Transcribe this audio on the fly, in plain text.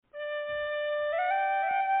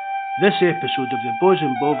This episode of the Bawz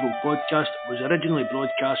and Bovril podcast was originally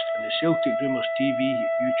broadcast on the Celtic Rumours TV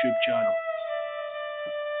YouTube channel.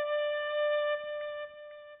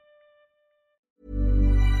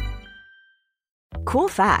 Cool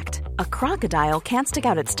fact, a crocodile can't stick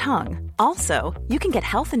out its tongue. Also, you can get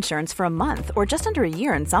health insurance for a month or just under a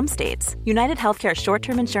year in some states. United Healthcare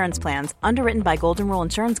short-term insurance plans, underwritten by Golden Rule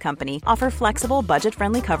Insurance Company, offer flexible,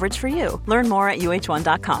 budget-friendly coverage for you. Learn more at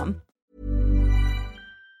uh1.com.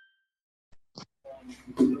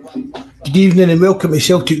 Good evening and welcome to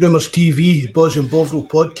Celtic Rumours TV, Bawz and Bovril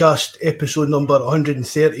podcast, episode number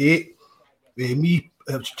 138. With me,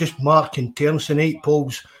 it's just Mark and Terence tonight.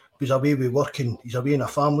 Paul's was away with working, he's away in a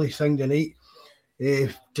family thing tonight.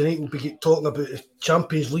 Tonight we'll be talking about the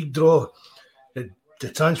Champions League draw, the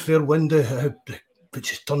transfer window, which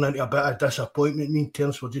has turned into a bit of disappointment. Me and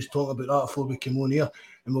Terence were just talking about that before we came on here,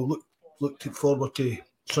 and we'll look forward to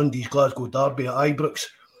Sunday's Glasgow derby at Ibrox.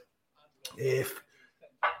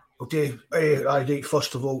 Right,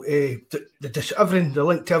 first of all, the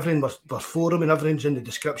link to everything, our forum and everything's in the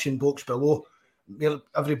description box below.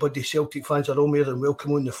 Everybody, Celtic fans, are all more than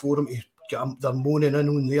welcome on the forum to get their moaning in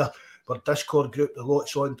on there. Our Discord group, the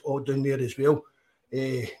lots all down there as well.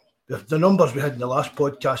 The numbers we had in the last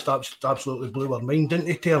podcast absolutely blew our mind, didn't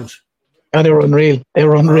they, Terms? And they were unreal.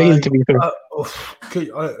 To be fair.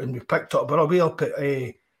 And we picked up, we're up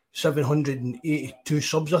at 782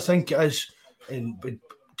 subs, I think it is, and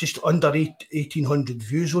just under 1,800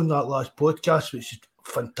 views on that last podcast, which is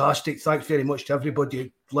fantastic. Thanks very much to everybody who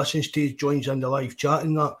listens to us, joins in the live chat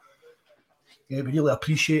and that. Yeah, we really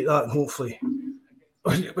appreciate that, and hopefully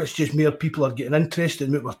it's just more people are getting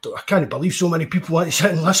interested. I can't believe so many people want to sit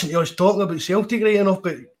and listen to us talking about Celtic right enough,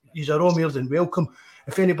 but you're all more than welcome.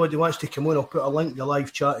 If anybody wants to come on, I'll put a link in the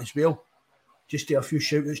live chat as well. Just do a few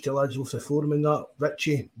shout outs to lads off the forum and that.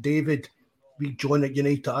 Richie, David, Big John at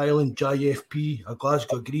United Ireland, JFP, a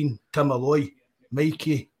Glasgow Green, Tim Alloy,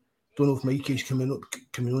 Mikey. Don't know if Mikey's coming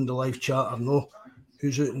on the live chat or no.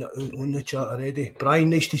 Who's out on the chat already?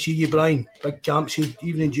 Brian, nice to see you, Brian. Big Campsy,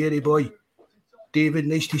 evening, Jerry boy. David,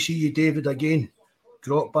 nice to see you, David, again.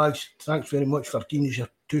 Grot Bags, thanks very much for giving us your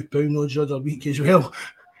 £2 odds the other week as well.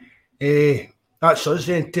 That's us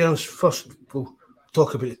then, Terence. First, we'll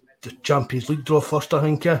talk about the Champions League draw first, I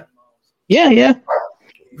think. Yeah.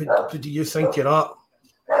 What do you think of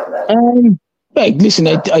that? Right, listen,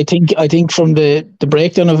 I think from the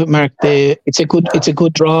breakdown of it, Mark, it's a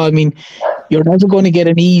good draw. I mean, you're never going to get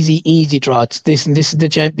an easy draw. This is the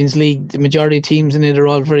Champions League. The majority of teams in it are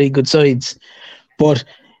all very good sides. But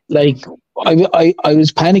like I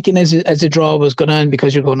was panicking as the draw was going on,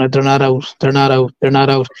 because you're going, they're not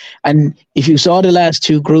out. And if you saw the last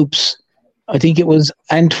two groups, I think it was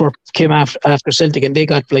Antwerp came after Celtic, and they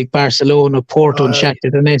got like Barcelona, Porto, and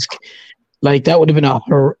Shakhtar Donetsk. Like, that would have been a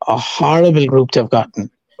horrible group to have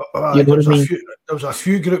gotten. You know what I mean? There was a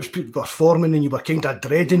few groups people were forming, and you were kind of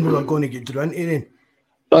dreading we were going to get drew into them.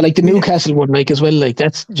 Like the Newcastle one, like, as well. Like,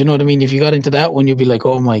 that's, do you know what I mean? If you got into that one, you'd be like,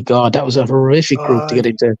 oh my God, that was a horrific group to get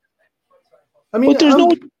into. I mean, but there's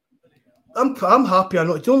I'm happy. I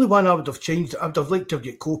know the only one I would have changed. I'd have liked to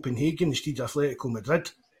get Copenhagen instead of Atletico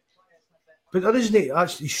Madrid. But there isn't it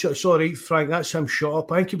actually. Sorry, Frank, that's him. Shut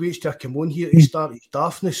up. I think he waits to come on here to start his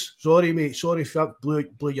daftness. Sorry, mate. Sorry if that blew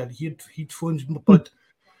your headphones, bud.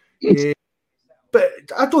 But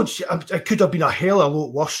I don't see. It could have been a hell of a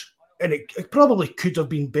lot worse, and it probably could have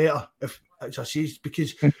been better, if, as I say,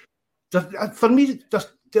 because for me,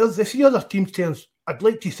 the three other teams, Terence, I'd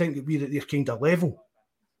like to think that we're at their kind of level.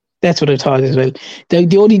 That's what I thought as well.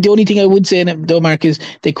 The only thing I would say in it, though, Mark, is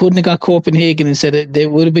they couldn't have got Copenhagen instead of, they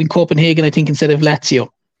would have been Copenhagen, I think, instead of Lazio.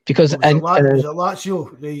 Because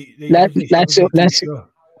Lazio?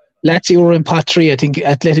 Lazio were in pot 3. I think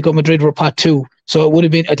Atletico Madrid were pot 2. So it would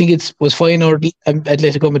have been, I think it was Feyenoord,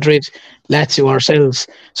 Atletico Madrid, Lazio ourselves.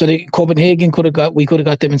 So Copenhagen we could have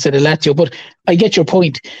got them instead of Lazio. But I get your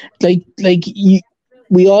point.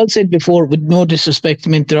 We all said before, with no disrespect,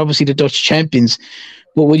 they're obviously the Dutch champions.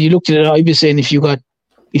 But when you looked at it, I was saying if you got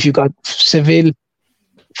Seville,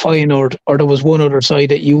 Feyenoord, or there was one other side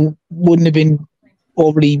that you wouldn't have been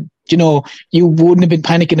overly, you wouldn't have been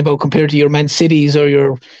panicking about compared to your Man Cities or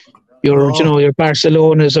your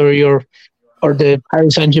Barcelonas or the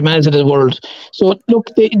Paris Saint-Germains of the world. So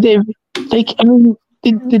look, the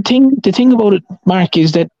thing about it, Mark,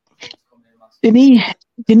 is that they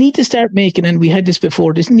need to start making, and we had this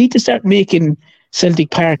before, they need to start making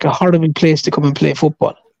Celtic Park a horrible place to come and play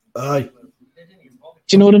football. Aye.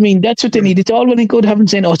 Do you know what I mean? That's what they need. It's all well and good having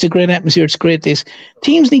saying, oh, it's a great atmosphere, it's great this.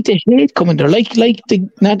 Teams need to hate coming there.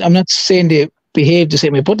 I'm not saying they behave the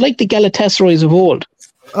same way, but like the Galatasarays of old.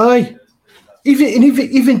 Aye.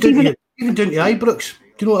 Even down to Ibrox.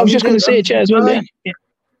 Do you know what I was just going to say it as well. Yeah.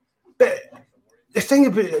 But the thing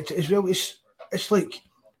about it as well is, it's like,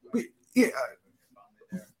 this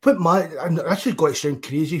is going to sound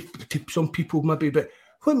crazy to some people maybe, but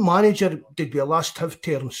what manager did we last have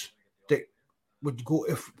terms that would go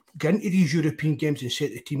into these European games and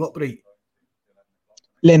set the team up right?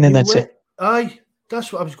 Lennon, that's it. Aye,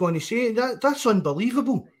 that's what I was going to say. That's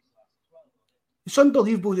unbelievable. It's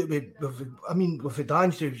unbelievable that we've had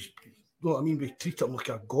Ange, you know what I mean? We treat him like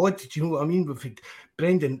a god. Do you know what I mean? We've had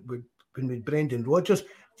Brendan Rodgers.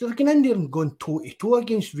 They're going in there and going toe-to-toe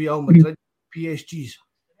against Real Madrid, PSGs.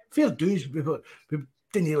 Fair dues, we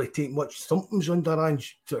didn't really take much thumpings under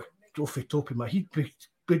Ange, off the top of my head.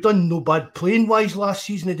 We've done no bad playing-wise last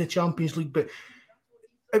season in the Champions League, but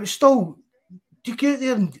it was still, you get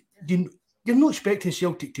there and you're not expecting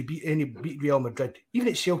Celtic to beat Real Madrid, even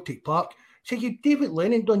at Celtic Park. So you do what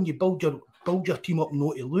Lennon done, you build your team up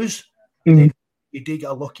not to lose, and then you do get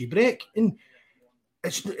a lucky break. And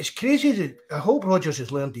it's crazy that I hope Rodgers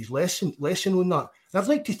has learned his lesson on that. And I'd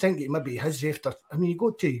like to think that maybe his after. I mean, you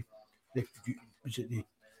go to the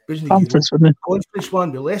conference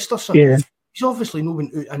one with Leicester. So he's obviously not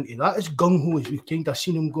went out into that as gung ho as we've kind of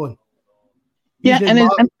seen him going. Yeah, and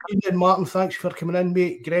Martin, thanks for coming in,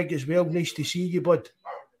 mate. Greg as well, nice to see you, bud.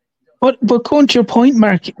 But going to your point,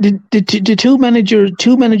 Mark, the two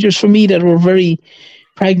managers for me that were very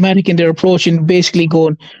pragmatic in their approach and basically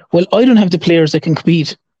going, well, I don't have the players that can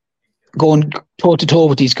compete going toe to toe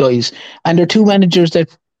with these guys. And there are two managers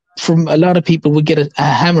that from a lot of people would get a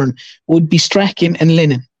hammering, would be Strachan and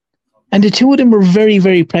Lennon. And the two of them were very,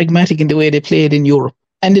 very pragmatic in the way they played in Europe.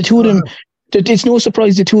 And the two of them, it's no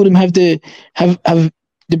surprise the two of them have the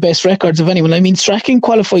best records of anyone. I mean, Strachan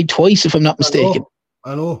qualified twice, if I'm not mistaken.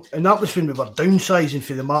 I know. And that was when we were downsizing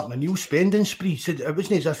for the Martin O'Neill spending spree. So it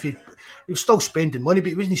wasn't as if he was still spending money, but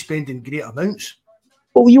he wasn't spending great amounts.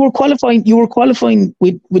 Well, you were qualifying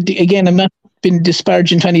with the, again, I'm not been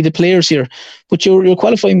disparaging to any of the players here, but you're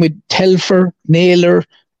qualifying with Telfer, Naylor,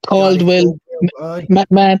 Caldwell,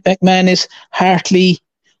 McManus, Hartley,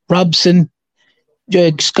 Robson,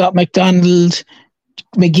 Scott McDonald,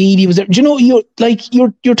 McGeady was there. Do you know,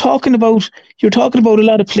 you're talking about a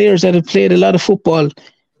lot of players that have played a lot of football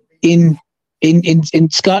in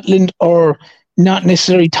Scotland or not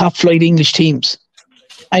necessarily top flight English teams,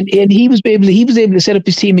 and he was able to set up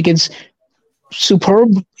his team against superb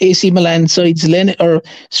AC Milan sides, Lennon or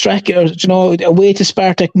Strachan, or away to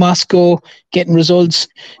Spartak Moscow, getting results.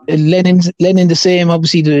 Lennon the same.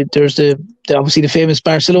 Obviously, there's the famous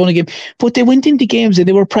Barcelona game, but they went into games and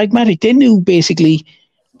they were pragmatic. They knew basically,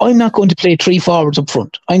 I'm not going to play three forwards up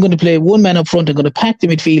front. I'm going to play one man up front. I'm going to pack the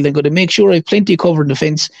midfield. I'm going to make sure I have plenty of cover in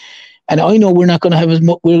defence. And I know we're not going to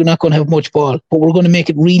have much ball, but we're going to make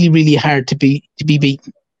it really, really hard to be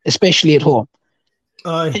beaten, especially at home.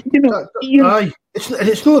 Aye.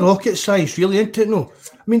 It's no rocket science, really, isn't it? No.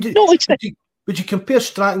 I mean, would you compare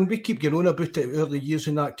Stratton? We keep going on about it early years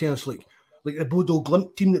in that terms, like the Bodo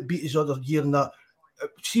Glimt team that beat us other year and that.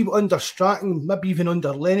 See, under Stratton, maybe even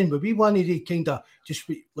under Lennon, but we wanted to kind of just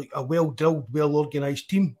be like a well-drilled, well-organised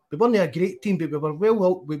team. We weren't a great team, but we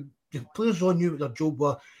were the players all knew what their job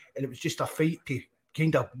was, and it was just a fight to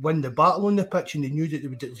kind of win the battle on the pitch, and they knew that they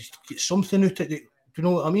would just get something out of it. Do you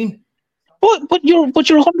know what I mean? But you're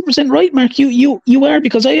 100% right, Mark. You are,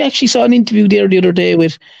 because I actually saw an interview there the other day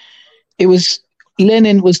with, it was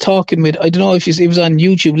Lennon was talking with, I don't know if it was on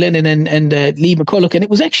YouTube, Lennon and Lee McCulloch, and it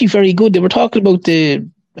was actually very good. They were talking about the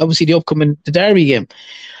upcoming Derby game,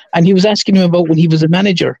 and he was asking him about when he was a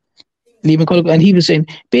manager, Lee McCulloch, and he was saying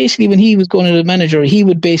basically when he was going to the manager, he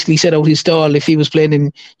would basically set out his stall if he was playing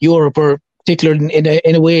in Europe or particularly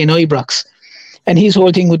in a way in Ibrox, and his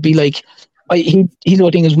whole thing would be like, his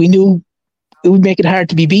whole thing is we knew it would make it hard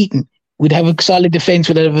to be beaten. We'd have a solid defence.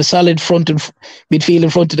 We'd have a solid front and midfield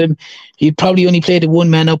in front of them. He'd probably only play the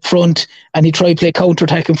one man up front, and he'd try to play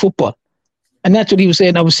counter-attacking football. And that's what he was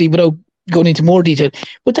saying, obviously, without going into more detail.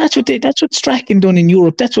 But that's what Strachan done in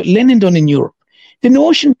Europe. That's what Lennon done in Europe. The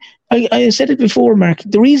notion, I said it before, Mark,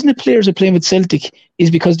 the reason that players are playing with Celtic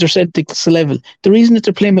is because they're Celtic's level. The reason that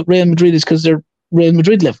they're playing with Real Madrid is because they're Real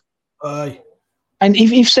Madrid level. Aye. And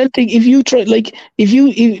if Celtic, if you try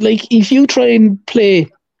and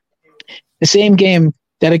play the same game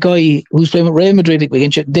that a guy who's playing with Real Madrid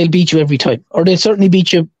against you, they'll beat you every time, or they'll certainly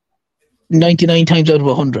beat you 99 times out of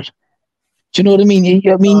 100. Do you know what I mean?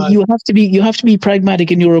 You have to be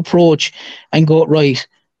pragmatic in your approach and go, right,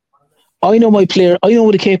 I know my player, I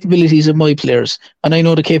know the capabilities of my players, and I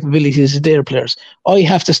know the capabilities of their players. I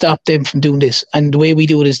have to stop them from doing this, and the way we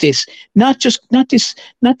do it is this. Not this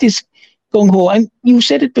gung-ho. And you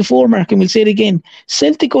said it before, Mark, and we'll say it again.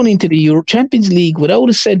 Celtic going into the Euro Champions League without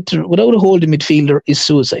a centre, without a holding midfielder is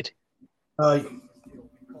suicide. As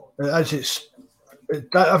it's,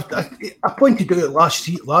 I pointed out it last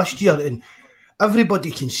year, and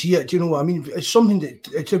everybody can see it. Do you know what I mean? It's something that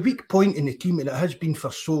it's a weak point in the team, and it has been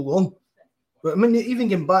for so long. But I mean, even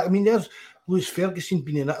getting back, I mean, there's Lewis Ferguson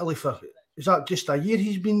been in Italy for, is that just a year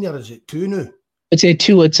he's been there? Is it 2 now? I'd say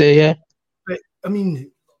 2, yeah. But I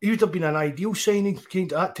mean, he would have been an ideal signing,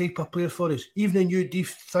 kind of that type of player for us. Evening you, Dave,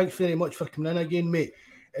 thanks very much for coming in again, mate.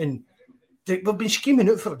 And we've been scheming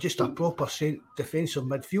out for just a proper defensive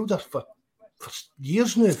midfielder for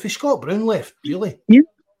years now. If Scott Brown left, really. Yeah.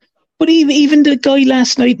 But even the guy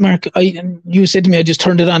last night, Mark, you said to me, I just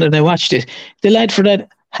turned it on and I watched it. The lad for that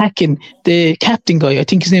Hacking, the captain guy, I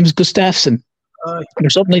think his name is Gustafsson or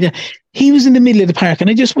something like that. He was in the middle of the park and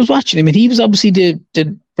I just was watching him, and he was obviously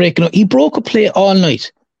the breaking up. He broke a play all night,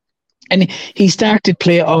 and he started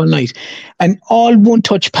play all night, and all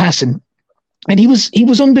one-touch passing, and he was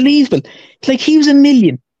unbelievable. Like he was $1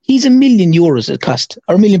 million. He's €1 million it cost,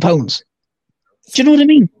 or £1 million. Do you know what I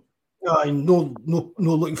mean? No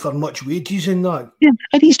looking for much wages in that. Yeah,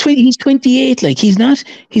 and he's 28. Like he's not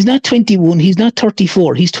 21. He's not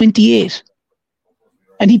 34. He's 28.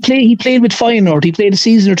 And he played with Feyenoord. He played a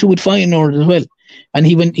season or two with Feyenoord as well. And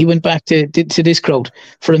he went back to this crowd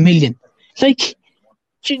for $1 million. Like,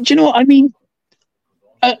 do you know? I mean,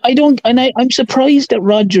 I'm surprised that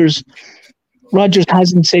Rodgers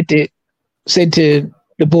hasn't said to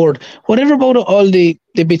the board, whatever about all the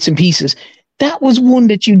bits and pieces. That was one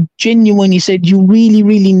that you genuinely said you really,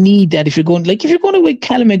 really need that if you're going to with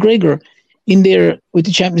Callum McGregor in there with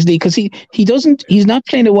the Champions League, because he's not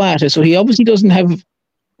playing Iwata, so he obviously doesn't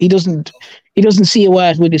see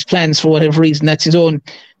Iwata with his plans for whatever reason. That's his own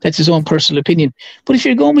personal opinion. But if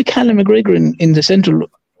you're going with Callum McGregor in the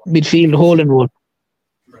central midfield holding role,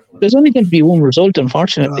 there's only going to be one result,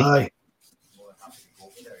 unfortunately. Aye.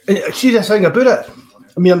 See the thing about it.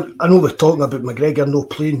 I mean, I know we're talking about McGregor not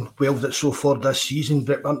playing well that so far this season,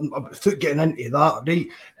 but I'm without getting into that, right?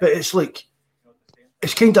 But it's like,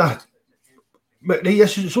 it's kind of, right,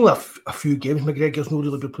 it's only a few games McGregor's not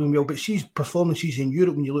really been playing well, but see his performances in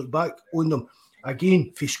Europe, when you look back on them,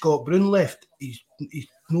 again, if Scott Brown left, he's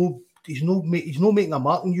not making a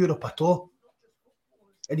mark in Europe at all.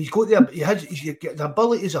 And he's got the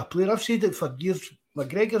ability as a player. I've said it for years.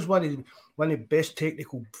 McGregor's one of the best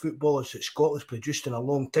technical footballers that Scotland's produced in a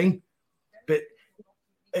long time. But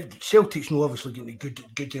Celtic's not obviously getting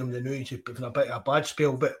good to him now. He's having a bit of a bad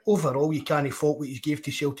spell. But overall, you can't fault what he's gave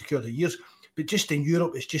to Celtic over the years. But just in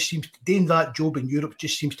Europe, it just seems doing that job in Europe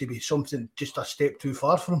just seems to be something just a step too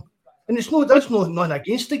far for him. And that's nothing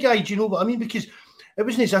against the guy. Do you know what I mean? Because it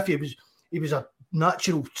wasn't as if he was a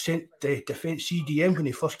natural defence CDM when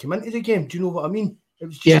he first came into the game. Do you know what I mean? It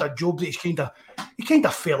was just a job that he kind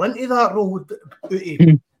of fell into that role out of,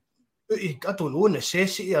 I don't know,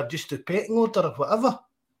 necessity or just a pecking order or whatever.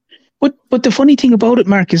 But the funny thing about it,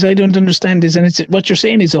 Mark, is I don't understand is, and it's what you're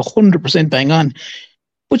saying is 100% bang on.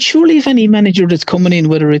 But surely, if any manager that's coming in,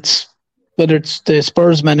 whether it's the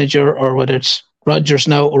Spurs manager or whether it's Rodgers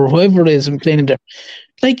now or whoever it is and playing him there,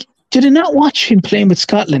 like, did they not watch him playing with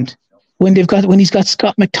Scotland when he's got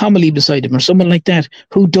Scott McTominay beside him or someone like that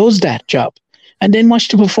who does that job? And then watch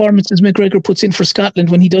the performances McGregor puts in for Scotland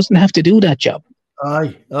when he doesn't have to do that job.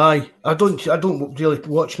 Aye. I don't really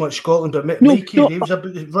watch much Scotland, but Mikey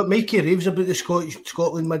raves about the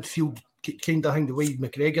Scotland midfield kind of thing, the way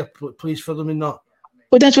McGregor plays for them in that.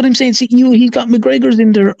 But that's what I'm saying. See, he's got McGregor's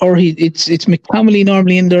in there, or it's McTominay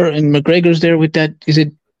normally in there, and McGregor's there with that. Is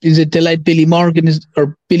it the lad Billy Morgan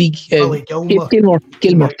or Billy Gilmore? Billy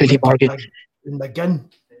Morgan and McGinn.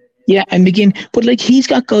 Yeah, and McGinn. But like he's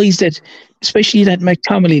got guys that, especially that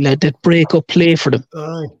McTominay lad, that break up play for them.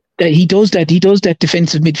 Aye. That he does that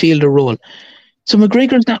defensive midfielder role. So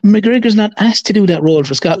McGregor's not asked to do that role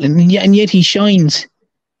for Scotland, and yet he shines.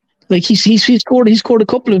 Like he scored a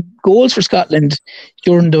couple of goals for Scotland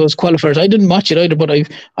during those qualifiers. I didn't watch it either, but I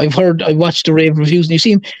watched the rave reviews,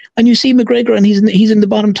 and you see McGregor, and he's in the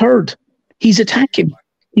bottom third. He's attacking.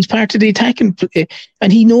 He's part of the attacking play,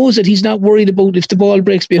 and he knows that he's not worried about if the ball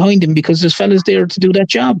breaks behind him because there's fellas there to do that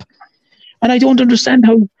job. And I don't understand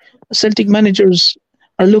how Celtic managers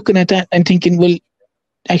are looking at that and thinking, well,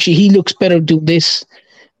 actually, he looks better doing this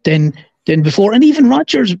than before. And even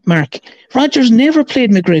Rodgers, Mark. Rodgers never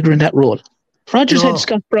played McGregor in that role. Rodgers had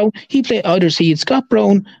Scott Brown. He had Scott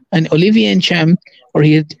Brown and Olivier Ncham, or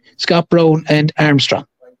he had Scott Brown and Armstrong.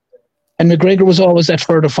 And McGregor was always that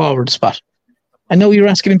further forward spot. And now you're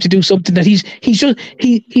asking him to do something that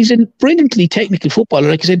he's a brilliantly technical footballer,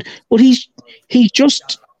 like I said, but he's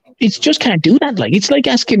just it's just can't do that. Like, it's like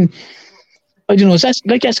asking, I don't know, it's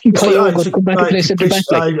like asking Kyogo to come back and play centre back.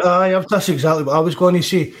 That's exactly what I was going to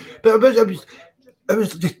say. But it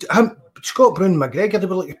was Scott Brown and McGregor, they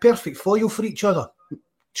were like a perfect foil for each other.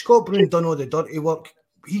 Scott Brown done all the dirty work.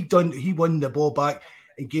 He won the ball back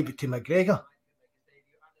and gave it to McGregor.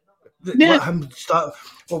 Let him start.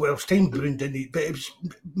 Well, it was time Brown didn't, but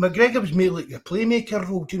McGregor was made like a playmaker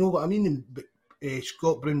role. Do you know what I mean? And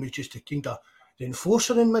Scott Brown was just a kind of the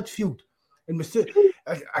enforcer in midfield. And with it,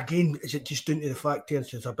 again, is it just down to the fact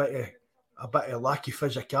there's a bit of lack of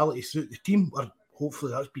physicality throughout the team, or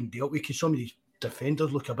hopefully that's been dealt with, because some of these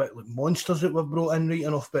defenders look a bit like monsters that we've brought in right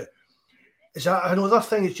enough. But is that another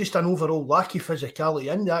thing? It's just an overall lack of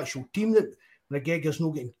physicality in the actual team that McGregor's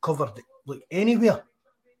not getting covered like anywhere.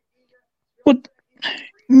 But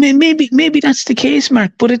maybe that's the case,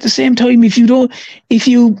 Mark. But at the same time, if you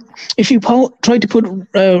try to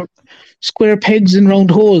put square pegs in round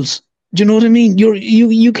holes, do you know what I mean?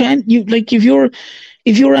 You can't like if you're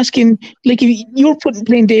asking, like, if you're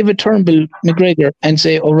playing David Turnbull, McGregor, and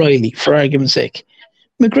say O'Reilly, for argument's sake,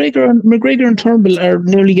 McGregor and Turnbull are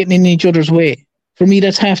nearly getting in each other's way. For me,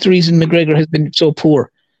 that's half the reason McGregor has been so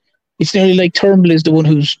poor. It's nearly like Turnbull is the one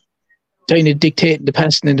who's trying to dictate the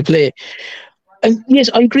passing and the play. And yes,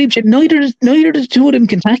 I agree with you. Neither of the two of them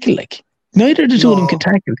can tackle. Like, neither of the two of them can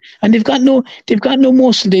tackle, and they've got no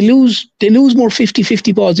muscle. They lose more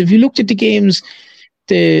 50-50 balls. If you looked at the games,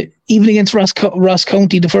 even against Ross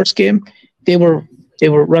County, the first game,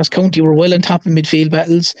 Ross County were well on top of midfield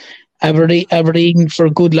battles. Aberdeen for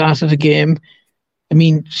a good lot of the game. I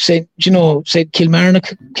mean, said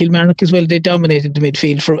Kilmarnock as well. They dominated the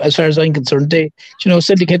midfield, for as far as I'm concerned. They,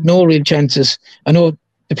 Celtic had no real chances. I know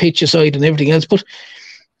the pitch aside and everything else, but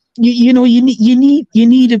you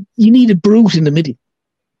need a brute in the middle.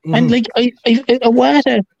 And like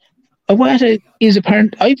Iwata is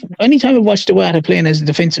apparent. Anytime I've watched Iwata playing as a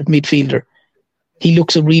defensive midfielder, he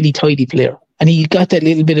looks a really tidy player, and he got that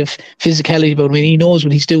little bit of physicality about him, and he knows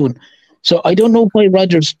what he's doing. So I don't know why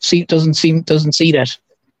Rodgers doesn't see that.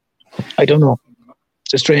 I don't know.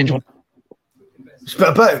 It's a strange one. It's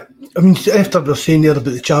a bit. I mean, after we're saying there about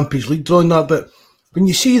the Champions League drawing that, but when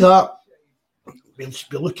you see that, when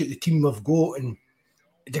you look at the team we've got and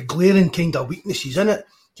the glaring kind of weaknesses in it,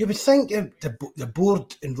 you would think the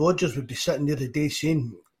board and Rodgers would be sitting there today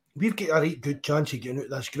saying, we've got a right good chance of getting out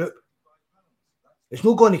of this group. We're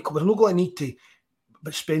not going to need to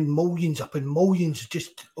spend millions upon millions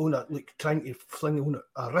just on it, like trying to fling on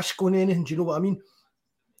a risk on anything. Do you know what I mean?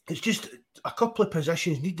 It's just a couple of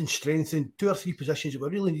positions needing strengthening, 2 or 3 positions that we're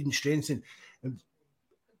really needing strengthening. And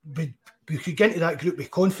we could get into that group with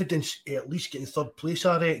confidence, at least getting third place,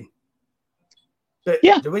 I reckon. But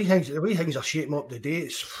the way things are shaping up today,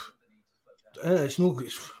 it's no going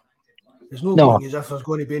as if there's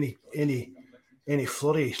going to be any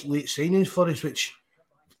flurry late signings for us, which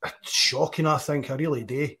is shocking. I think I really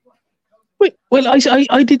do. Well,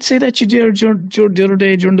 I did say that during the other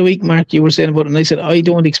day during the week, Mark. You were saying about it, and I said I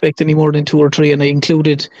don't expect any more than 2 or 3, and I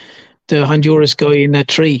included the Honduras guy in that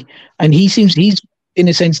 3, and he's in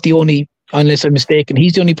a sense the only, unless I'm mistaken,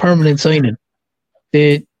 he's the only permanent signing.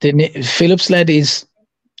 The Phillips lad is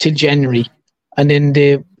till January, and then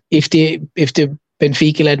if the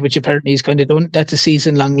Benfica lad, which apparently he's kind of done, that's a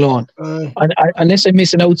season-long loan. Unless I'm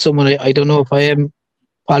missing out someone, I don't know if I am.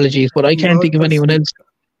 Apologies, but I can't think of anyone else.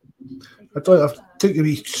 I thought I took a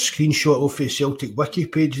wee screenshot off the Celtic wiki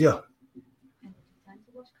page there.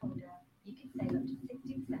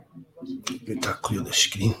 Get that clear the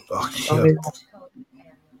screen.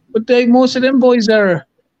 But most of them boys they're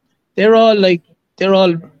all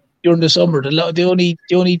during the summer. The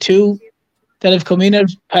only 2 that have come in are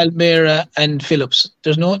Palmeira and Phillips.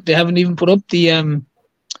 They haven't even put up the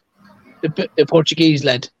Portuguese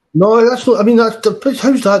lad. No, that's not. I mean, how's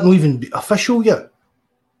that not even official yet?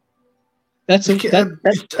 Is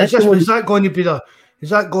that going to be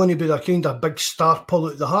the kind of big star pull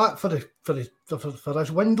out the hat for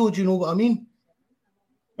this window? Do you know what I mean?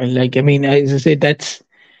 Well, as I said, that's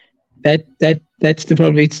the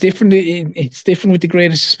problem. It's different. It's different with the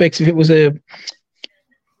greatest respects. If it was a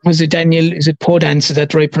Daniel, is it Podence? Is that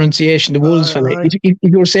the right pronunciation? The Wolves fella. If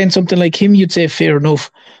you were saying something like him, you'd say fair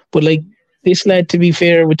enough. But like this lad, to be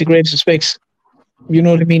fair, with the greatest respects, you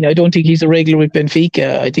know what I mean? I don't think he's a regular with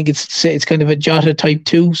Benfica. I think it's kind of a Jota type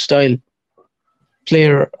 2 style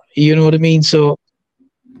player. You know what I mean? So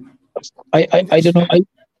I don't know.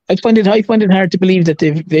 I find it hard to believe that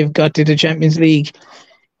they've got to the Champions League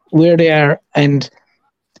where they are, and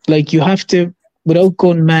like you have to, without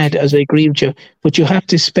going mad, as I agree with you, but you have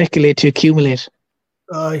to speculate to accumulate.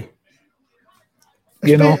 Aye.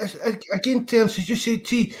 You know, again, Terence, as you said,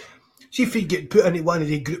 see, See if you get put into one of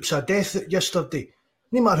the groups of death yesterday,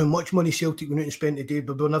 no matter how much money Celtic went out and spent today,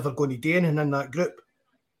 but we're never going to do anything in that group.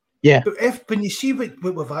 Yeah. But when you see what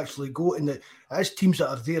we've actually got, and it is teams that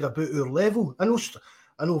are there about our level, I know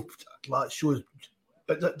Lazio,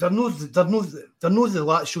 but they're not the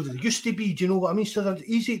Lazio that they used to be. Do you know what I mean? So they're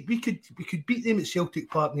easy. We could beat them at Celtic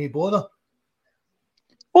Park, no bother.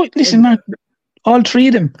 Oh, listen, Mark. All three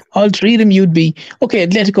of them, you'd be okay.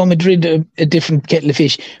 Atletico Madrid, a different kettle of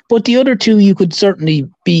fish, but the other two, you could certainly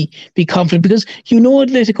be confident, because you know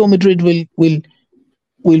Atletico Madrid will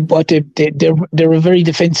what they're a very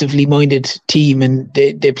defensively minded team, and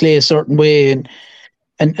they play a certain way and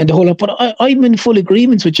the whole lot. But I'm in full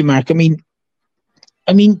agreement with you, Mark. I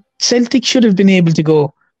mean, Celtic should have been able to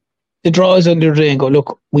go. The draw is under the day and go,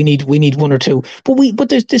 look, we need one or two. But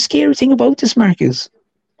the scary thing about this, Mark, is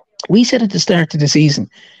we said at the start of the season,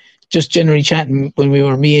 just generally chatting when we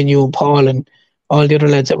were me and you and Paul and all the other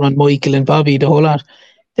lads that run, Michael and Bobby, the whole lot,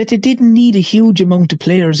 that they didn't need a huge amount of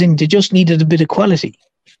players in. They just needed a bit of quality.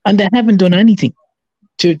 And they haven't done anything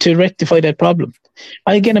to rectify that problem.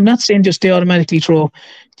 I'm not saying just they automatically throw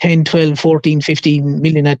 10, 12, 14, 15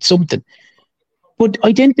 million at something. But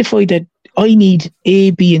identify that I need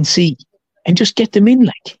A, B, and C, and just get them in.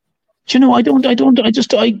 Like, do you know, I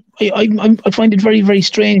find it very, very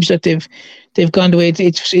strange that they've gone away.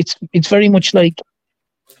 It's very much like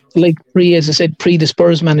as I said, the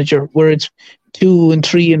Spurs manager, where it's 2 and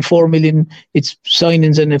 3 and 4 million. It's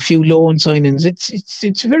signings and a few loan signings.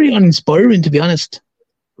 It's very uninspiring, to be honest.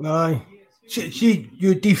 Aye. See,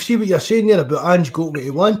 Dave, see what you're saying there about Ange got what he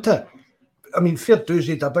wanted. I mean, fair dues,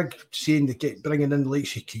 he had a big saying they get bringing in the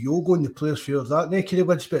likes of Kyogo and the players for that neck of the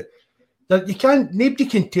woods, but nobody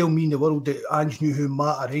can tell me in the world that Ange knew who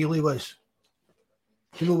Matt O'Reilly was.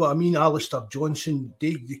 Do you know what I mean? Alistair Johnson,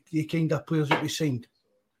 the kind of players that we signed.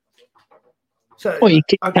 So,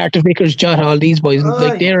 Carter Vickers, Jota, all these boys,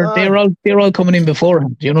 they're all coming in before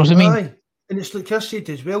him. Do you know what I mean? Aye. And it's like I said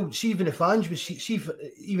as well. See, even if Ange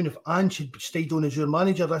had stayed on as your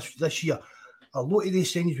manager this year, a lot of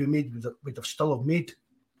these things we made would have still have made.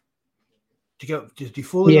 Do you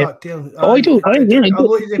follow that term? I do.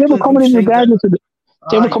 They were coming in regardless of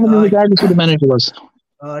the manager was.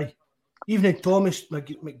 Aye. Evening, Thomas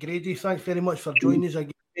McGrady. Thanks very much for joining us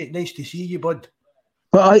again. Nice to see you, bud.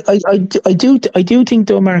 Well, I do think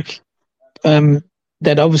though, Mark,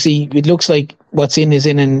 that obviously it looks like what's in is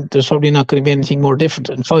in, and there's probably not going to be anything more different,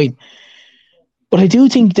 and fine. But I do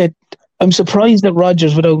think that I'm surprised that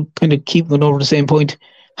Rodgers, without kind of keeping going over the same point,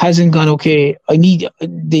 hasn't gone, okay, I need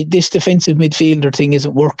this defensive midfielder thing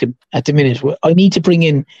isn't working at the minute. I need to bring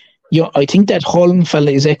in, I think that Holm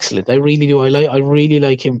fella is excellent. I really do. I really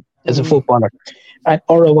like him as a footballer.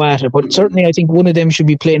 Or Awata, but certainly I think one of them should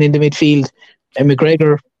be playing in the midfield, and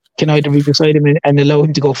McGregor can either be beside him and allow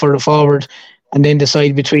him to go further forward, and then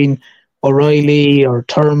decide between O'Reilly or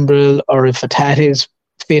Turnbull, or if Atat is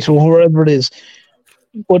fit or whoever it is.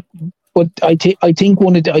 But I think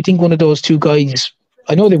one of those two guys,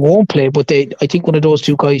 I know they won't play, but I think one of those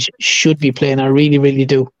two guys should be playing. I really, really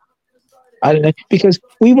do. I don't know, because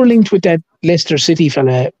we were linked with that Leicester City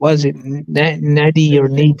fella. Was it Nadi or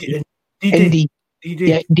Nadi? Didi.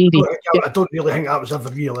 Yeah, Didi. I don't really think that was ever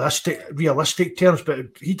realistic terms, but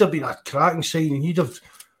he'd have been a cracking signing. He'd have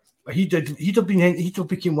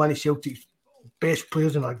become one of Celtic's best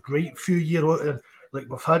players in a great few years. Like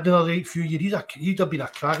we've had in a great few years. He'd have been a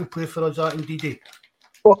cracking player for us, that indeed.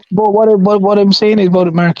 But what I'm saying about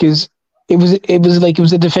it, Mark, is it was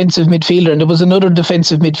a defensive midfielder, and there was another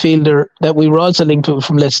defensive midfielder that we were also linked with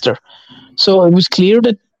from Leicester. So it was clear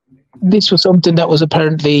that this was something that was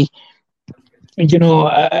apparently,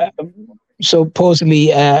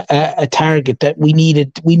 supposedly a target that we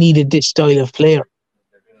needed this style of player,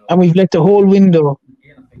 and we've let the whole window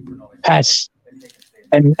pass,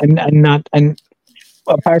 and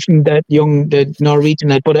apart from that the Norwegian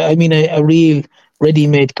lad, but I mean a real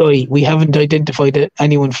ready-made guy, we haven't identified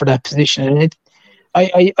anyone for that position. And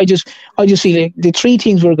I just feel like the three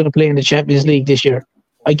teams we're going to play in the Champions League this year,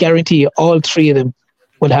 I guarantee you all three of them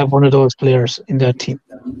will have one of those players in that team.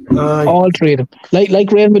 All three of them.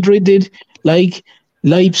 Like Real Madrid did, like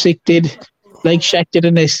Leipzig did, like Shakhtar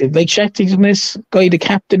Donetsk did. Like Shakhtar Donetsk guy, the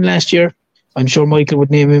captain last year, I'm sure Michael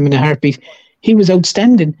would name him in a heartbeat. He was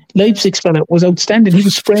outstanding. Leipzig's fella was outstanding. He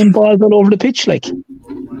was spraying balls all over the pitch.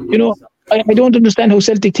 I don't understand how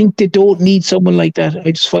Celtic think they don't need someone like that.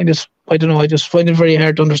 I just find it very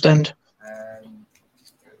hard to understand.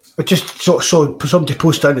 But just so somebody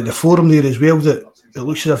posted into the forum there as well that it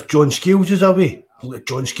looks as if John Scales is away.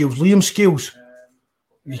 Liam Scales.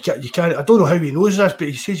 You can't. I don't know how he knows this, but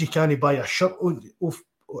he says you can't buy a shirt off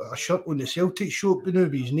a shirt on the Celtic shop now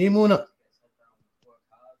with his name on it.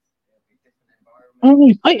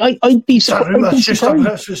 I'd be surprised.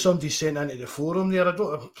 That's what somebody sent into the forum there. I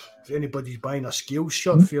don't know if anybody's buying a Scales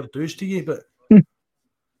shirt, fair dues to you, but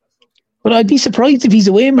I'd be surprised if he's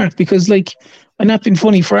away, Mark, because I'm not being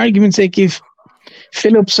funny, for argument's sake, if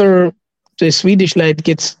Phillips or the Swedish lad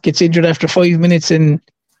gets injured after 5 minutes in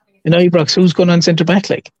Ibrox, who's going on centre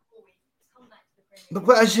back like? But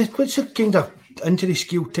what's the kind of injury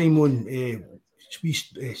skill time on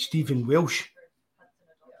Stephen Welsh?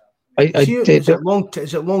 Is it long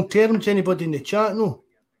term? Does anybody in the chat know?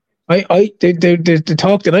 The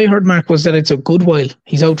talk that I heard, Mark, was that it's a good while.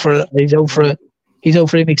 He's out for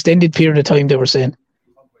an extended period of time, they were saying.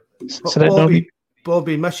 So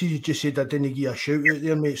Bobby, Mrs. just said I didn't give you a shout out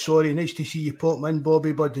there, mate. Sorry, nice to see you pop in,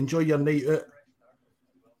 Bobby, bud. Enjoy your night out.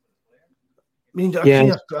 I mean,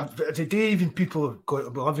 today even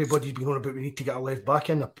everybody's been on about we need to get a left back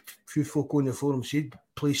in. A few folk on the forum said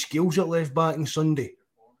play Scales at left back on Sunday.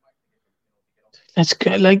 That's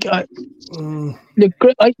good. I don't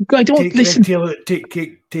listen.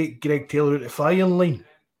 Take Greg Taylor out the firing line.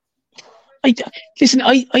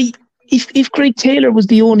 If Greg Taylor was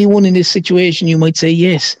the only one in this situation, you might say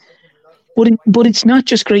yes, but it's not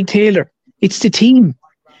just Greg Taylor; it's the team.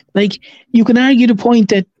 You can argue the point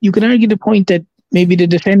that maybe the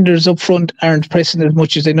defenders up front aren't pressing as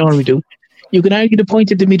much as they normally do. You can argue the point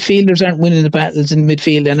that the midfielders aren't winning the battles in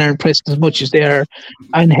midfield and aren't pressing as much as they are,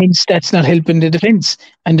 and hence that's not helping the defence,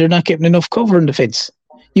 and they're not getting enough cover in defence.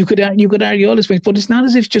 You could argue all this points, but it's not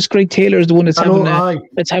as if just Greg Taylor is the one that's been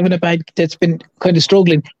kind of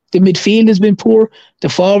struggling. The midfield has been poor. The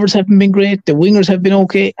forwards haven't been great. The wingers have been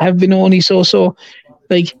okay, have been only so.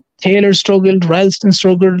 Taylor struggled, Ralston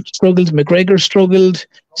struggled, McGregor struggled,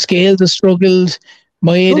 Scales has struggled,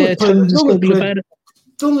 Maeda struggled about it.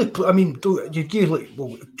 You gave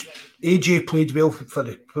AJ played well for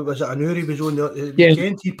the, what was it, Anuri was on the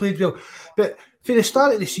weekend, he played well. But for the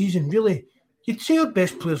start of the season, really, you'd say our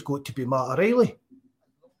best player's got to be Matt O'Reilly.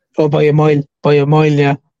 Oh, by a mile,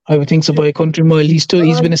 yeah. I would think so, by a country mile. He's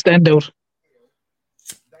been a standout.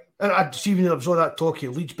 And I see when there was all that talk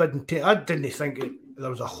of Leeds bidding, I didn't think there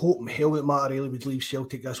was a hope in hell that Matt O'Reilly would leave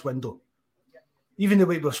Celtic this window. Even the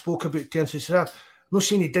way we spoke about Terence, I'm not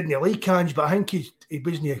saying he didn't like Ange, but I think he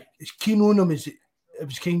wasn't as keen on him as it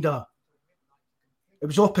was kind of. It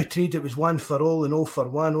was up a trade, it was one for all and all for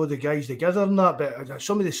one, all the guys together and that. But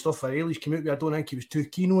some of the stuff O'Reilly's come out with, I don't think he was too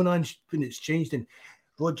keen on Ange when it's changed. And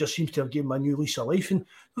Rodgers seems to have given him a new lease of life. And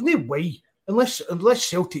there's no way, unless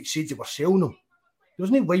Celtic said they were selling him, there's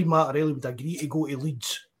no way Matt O'Reilly would agree to go to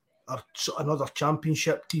Leeds or another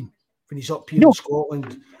championship team when he's up here in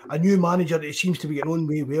Scotland. A new manager that seems to be getting on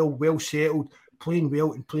way well settled, playing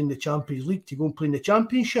well and playing the Champions League to go and play in the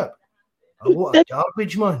Championship. A lot of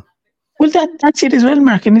garbage, man. Well, that's it as well,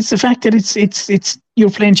 Mark, and it's the fact that it's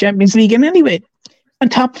you're playing Champions League, and anyway, on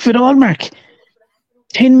top of it all, Mark,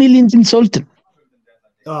 10 million's insulting.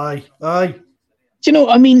 Aye.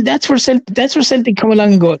 That's where Celtic come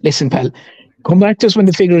along and go, listen, pal, come back to us when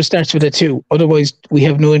the figure starts with a 2. Otherwise, we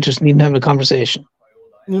have no interest in even having a conversation.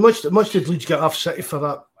 Much did Leeds get off City for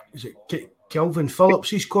that? Is it Calvin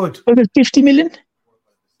Phillips? He's called. Was it 50 million?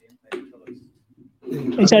 He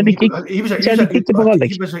was a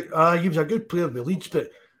good player with Leeds, but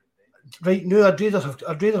right now I'd rather have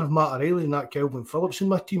Matt O'Reilly than that Calvin Phillips in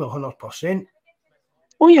my team 100%.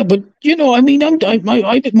 Oh yeah, but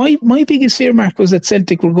my biggest fear, Mark, was that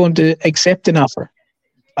Celtic were going to accept an offer,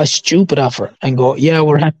 a stupid offer, and go, yeah,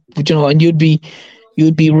 we're happy, and you'd be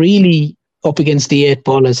really up against the 8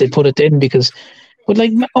 ball, as they put it then, because. But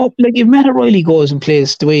if Matt O'Reilly goes and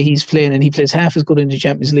plays the way he's playing, and he plays half as good in the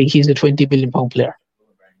Champions League, he's a £20 million player.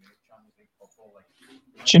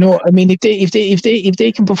 If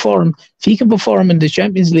they can perform, if he can perform in the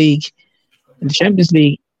Champions League,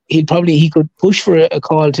 he could push for a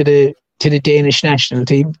call to the Danish national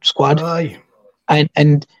team squad. Aye.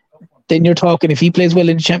 And then you're talking, if he plays well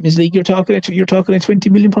in the Champions League, you're talking a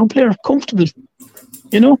 £20 million player, comfortable.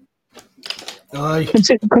 Aye.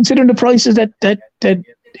 Considering the prices that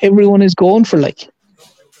everyone is going for,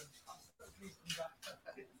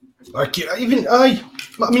 I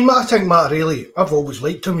think Matt O'Reilly, I've always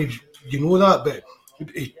liked him. You know that, but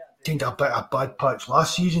he kind of a bit of a bad patch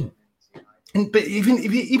last season. But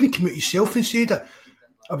even came out himself and said that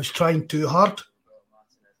I was trying too hard.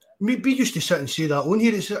 We used to sit and say that on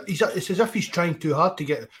here. It's as if he's trying too hard to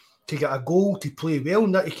get a goal, to play well,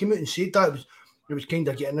 and that he came out and said that it was kind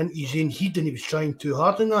of getting into his own head and he was trying too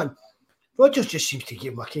hard in that. Rodgers just seems to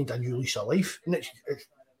give him a kind of new lease of life, and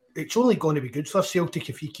it's only going to be good for Celtic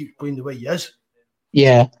if he keeps playing the way he is.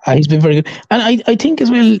 Yeah, he's been very good. And I think as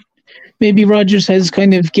well, maybe Rodgers has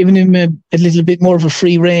kind of given him a little bit more of a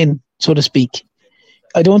free rein, so to speak.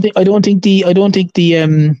 I don't think the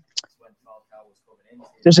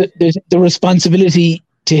there's the responsibility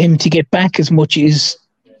to him to get back as much is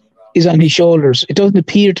on his shoulders. It doesn't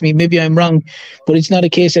appear to me, maybe I'm wrong, but it's not a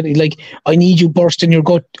case that like I need you bursting your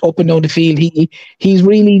gut up and down the field. He's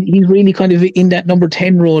really kind of in that number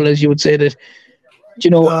 10 role, as you would say, that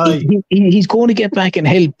he's going to get back and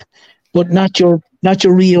help, but not your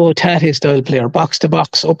Rio Tate style player, box to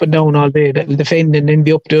box, up and down all day, that will defend and then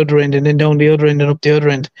be up the other end and then down the other end and up the other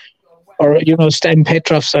end. Or Stan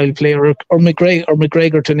Petrov style player, or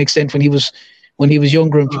McGregor to an extent when he was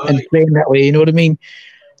younger and playing that way. You know what I mean?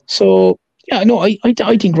 So yeah, no, I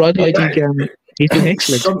think Rod. I think he's been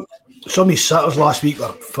excellent. Some of his sitters last week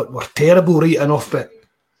were terrible, right enough, but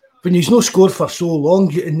when he's not scored for so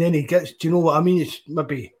long and then he gets, do you know what I mean? It's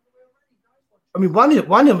maybe. I mean, one of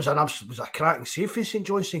them was a cracking save for St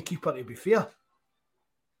Johnstone keeper. To be fair.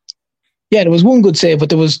 Yeah, there was one good save, but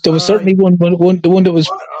there was certainly one that was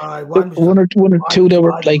one or two that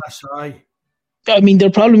were like. I mean, the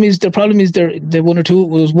problem is the one or two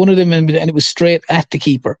was one of them, and it was straight at the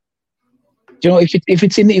keeper. If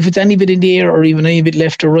it's any bit in the air or even any bit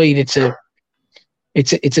left or right, it's a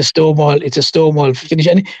stonewall finish.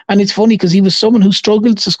 And it's funny because he was someone who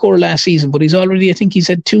struggled to score last season, but I think he's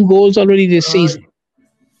had 2 goals already this season.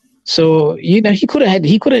 So he could have had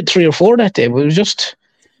 3 or 4 that day. But it was just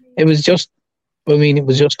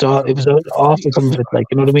awful some of it, like,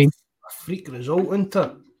 you know what I mean? A freak result, isn't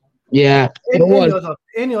it? Yeah.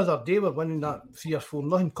 Any other day we're winning that 3 or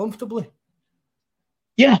 4-0 comfortably.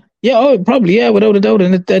 Yeah, probably, yeah, without a doubt.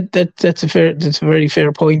 And that's a very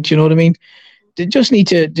fair point. You know what I mean? They just need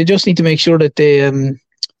to make sure that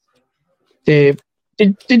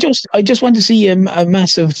I just want to see a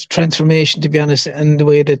massive transformation, to be honest, in the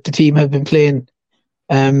way that the team have been playing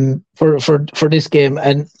for this game.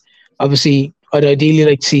 And obviously, I'd ideally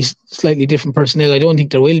like to see slightly different personnel. I don't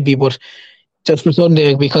think there will be, but just for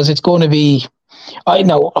Sunday, because it's going to be. I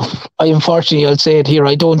know. Unfortunately, I'll say it here.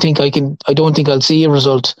 I don't think I'll see a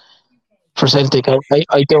result for Celtic.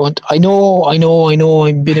 I don't. I know.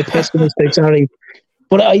 I'm being a pessimist. I'm sorry,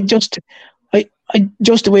 but I just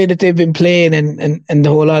the way that they've been playing and the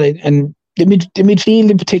whole lot, and the midfield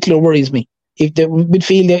in particular worries me. If the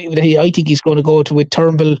midfield, I think he's going to go to with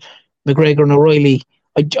Turnbull, McGregor, and O'Reilly.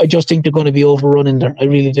 I just think they're going to be overrunning there. I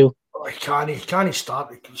really do. He can't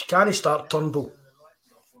start Turnbull.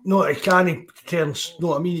 No, he can't turns.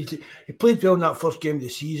 No, I mean he played well in that first game of the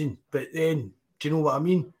season, but then do you know what I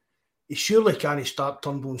mean? He surely can't start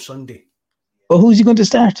Turnbull on Sunday. Well, who's he going to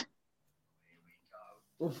start?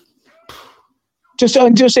 I'm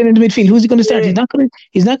just saying in the midfield. Who's he going to start? He's not going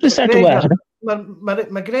to start the well.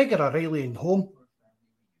 McGregor, O'Reilly, and home.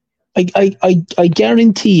 I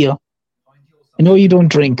guarantee you. I know you don't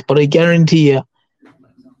drink, but I guarantee you,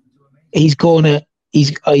 he's going to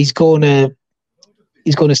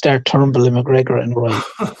start Turnbull and McGregor and Roy.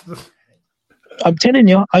 I'm telling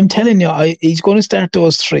you, he's going to start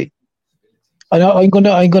those 3. I'm going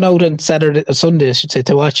out on Sunday, I should say,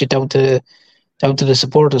 to watch it down to the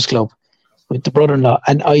supporters club with the brother-in-law,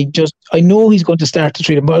 and I know he's going to start the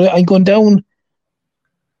 3 of them, but I'm going down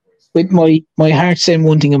with my heart saying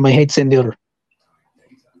one thing and my head saying the other.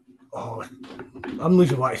 Oh, I'm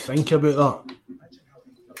losing what I think about that.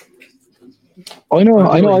 I know.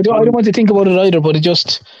 I don't want to think about it either, but it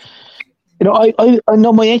just, I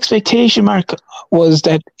know my expectation, Mark, was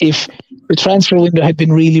that if the transfer window had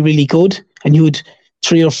been really, really good and you had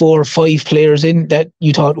 3 or 4 or 5 players in that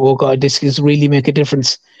you thought, oh God, this is really make a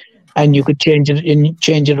difference, and you could change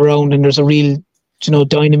it around, and there's a real,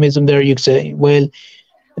 dynamism there. You could say, well,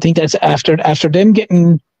 I think that's after them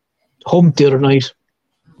getting humped the other night.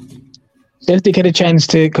 Celtic had a chance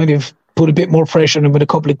to kind of put a bit more pressure on them with a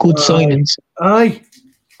couple of good signings. Aye.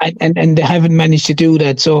 And they haven't managed to do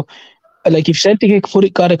that. So, like, if Celtic had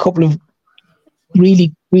got a couple of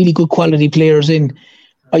really, really good quality players in,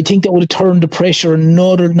 I think that would have turned the pressure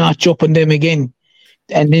another notch up on them again.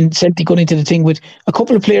 And then Celtic got into the thing with a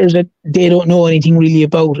couple of players that they don't know anything really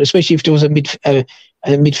about, especially if there was a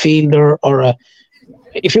midfielder or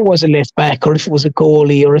if it was a left back or if it was a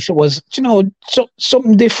goalie or if it was,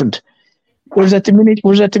 something different. Whereas at the minute,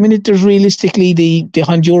 there's realistically the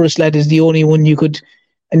Honduras lad is the only one you could,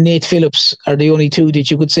 and Nate Phillips are the only 2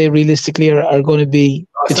 that you could say realistically are going to be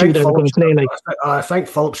the 2 that are going to play. Like, I think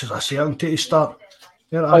Phillips is a certainty to start.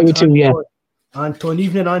 Yeah, I would too. Yeah. Anton,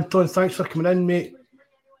 evening, Anton. Thanks for coming in, mate.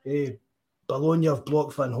 Bologna have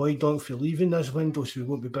blocked Van Hooijdonk for leaving this window, so we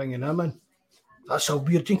won't be bringing him in. That's a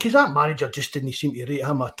weird thing, because that manager just didn't seem to rate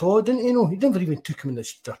him at all, didn't he? No, he never even took him in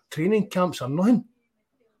the training camps or nothing.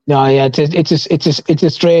 No, yeah, it's a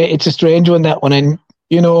strange one, that one, and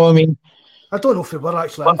I mean, I don't know if we were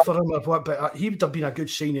actually in for him or what, but he would have been a good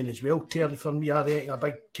signing as well, Terry, for me. I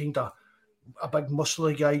reckon a big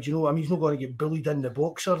muscly guy. Do you know? I mean, he's not going to get bullied in the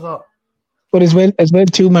box or that. But as well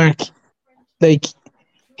too, Mark, like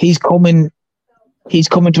he's coming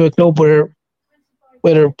to a club where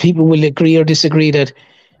whether people will agree or disagree that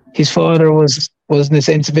his father was in a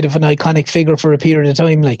sense a bit of an iconic figure for a period of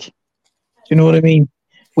time. Like, do you know what I mean?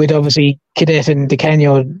 With obviously Cadet and Di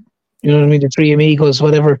Canio, you know what I mean, the three amigos,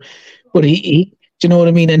 whatever. But he do you know what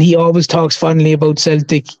I mean? And he always talks fondly about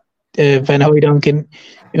Celtic, Van Hooijdonk,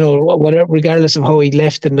 whatever, regardless of how he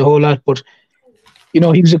left and the whole lot. But he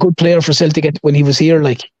was a good player for Celtic when he was here.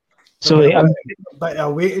 Like, so a bit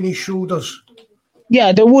of weight in his shoulders.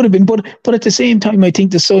 Yeah, there would have been, but at the same time, I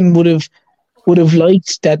think the son would have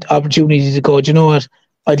liked that opportunity to go. Do you know what?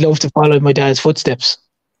 I'd love to follow my dad's footsteps,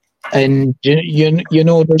 and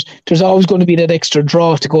there's always going to be that extra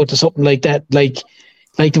draw to go to something like that, like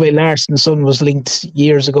the way Larsson's son was linked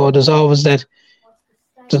years ago. There's always that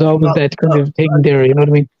kind of thing there. You know what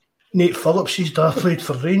I mean? Nate Phillips, his dad played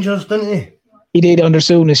for Rangers, didn't he? He did under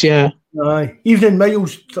Souness, yeah. Aye. Evening,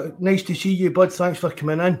 Miles. Nice to see you, bud. Thanks for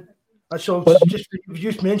coming in. You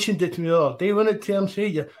just mentioned it to me the other day, wasn't it, Tim? Say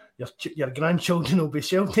your grandchildren will be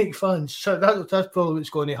Celtic fans. So that's probably what's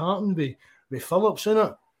going to happen with Phillips, isn't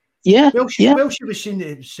it? Yeah. Well, she was saying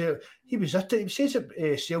that he was at it. It says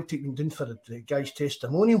that Celtic went down for the guy's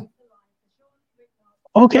testimonial.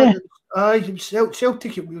 Okay. Aye,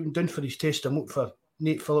 Celtic went down for his testimonial, for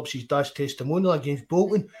Nate Phillips' dad's testimonial against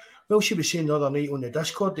Bolton. Well, she was saying the other night on the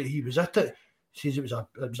Discord that he was at it. She says it was a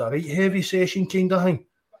right heavy session kind of thing.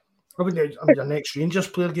 I mean, an ex-Rangers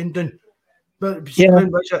player getting down. But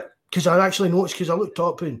because I actually noticed, because I looked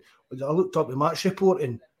up the match report,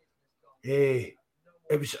 and it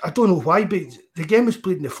was, I don't know why, but the game was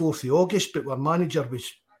played on the 4th of August, but our manager was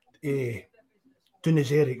doing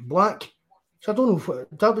as Eric Black. So I don't know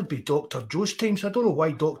if that would be Dr. Joe's time. So I don't know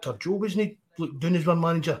why Dr. Joe wasn't doing as one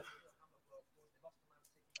manager.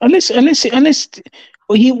 Unless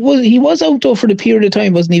well, he was out though for the period of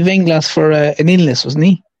time, wasn't he? Venglas for an illness, wasn't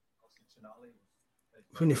he?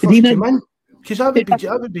 When he first came in, because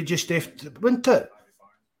that would be just after, wouldn't it?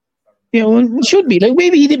 Yeah, well, it should be. Like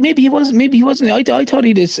maybe he wasn't. I thought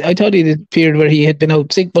he did a period where he had been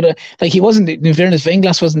out sick, but like he wasn't. In fairness,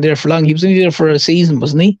 Venglas wasn't there for long. He was only there for a season,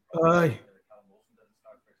 wasn't he? Aye.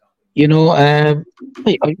 I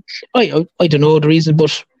don't know the reason,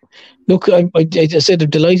 but look, I said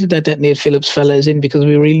I'm delighted that Nate Phillips fella is in, because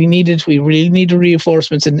we really needed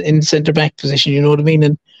reinforcements in centre back position. You know what I mean?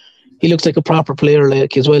 And he looks like a proper player,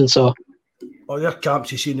 like, as well. So. Oh, their camps,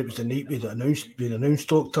 he's saying it was the night being announced,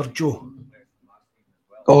 Dr. Joe.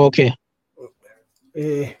 Oh, okay.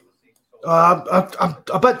 I'm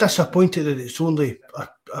a bit disappointed that it's only a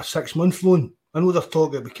 6-month loan. I know they're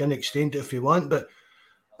talking we can extend it if we want, but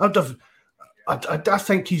I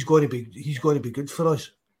think he's going to be good for us.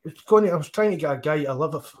 I was trying to get a guy a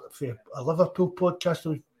Liverpool podcast. I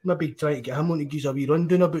was maybe trying to get him on to give a wee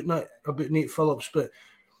rundown about Nate Phillips, but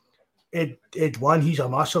Ed Wan, he's a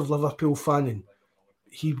massive Liverpool fan, and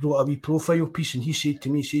he wrote a wee profile piece, and he said to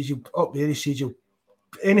me, he says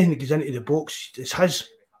anything that goes into the box, it's his.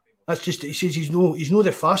 That's just, he says he's no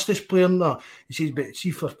the fastest player in that. He says, but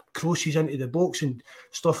see, for crosses into the box and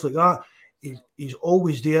stuff like that, he's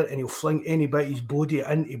always there, and he'll fling anybody's body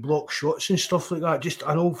into block shots and stuff like that. Just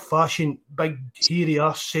an old-fashioned big hairy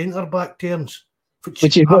ass centre back terms,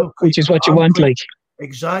 which is what you want, like.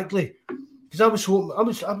 Exactly. Because I was hoping, I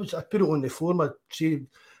put it on the forum. I said,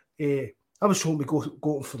 I was hoping to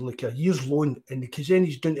go for like a year's loan, and because then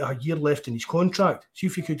he's down to a year left in his contract. See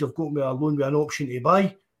if he could have got me a loan with an option to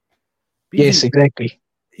buy. Yes, exactly.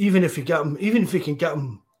 Even if we can get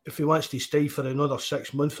him, if he wants to stay for another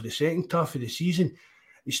 6 months for the second half of the season,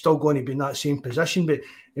 he's still going to be in that same position. But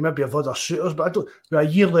he maybe have other suitors. But with a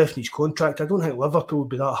year left in his contract, I don't think Liverpool would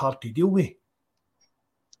be that hard to deal with.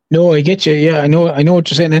 No, I get you. Yeah, I know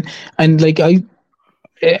what you're saying. And like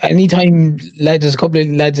anytime there's a couple of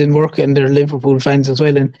lads in work and they're Liverpool fans as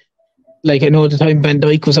well. And like I know at the time Van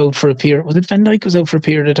Dijk was out for a period. Was it Van Dijk was out for a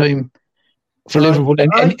period of time for Liverpool?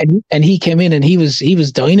 And he came in and he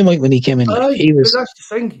was dynamite when he came in. Like, he was. But that's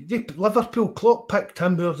the thing. Liverpool Klopp picked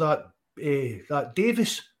him over that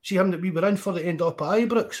Davis. See him that we were in for the end up at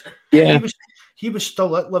Ibrox. Yeah. He was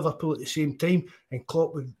still at Liverpool at the same time, and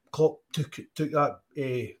Klopp took that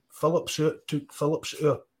Phillips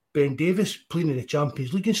out Ben Davis playing in the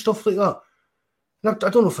Champions League and stuff like that. And I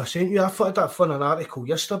don't know if I sent you. I thought I'd done an article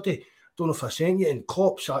yesterday don't know if I sent you, and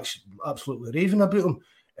Klopp's actually absolutely raving about him.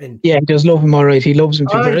 And yeah, he does love him, all right. He loves him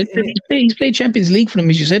too. Aye, He's played Champions League for him,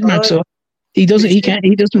 as you said, Mark. aye. So he doesn't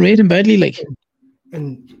rate him badly, like.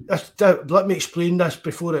 And let me explain this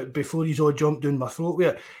before he's all jumped down my throat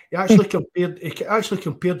with it. He actually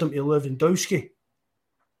compared him to Lewandowski.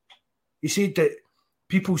 He said that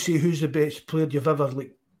people say who's the best player you've ever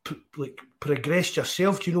like progressed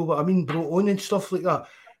yourself. Do you know what I mean? Brought on and stuff like that.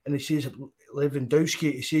 And he says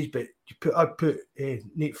Lewandowski. He says, but I'd put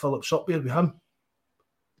Nate Phillips up there with him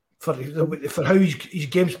for how his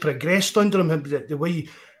game's progressed under him. The way.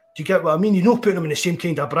 Do you get what I mean? You're not putting him in the same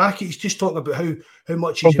kind of bracket. He's just talking about how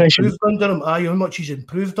much he's improved under him. How much he's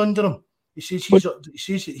improved under him. He says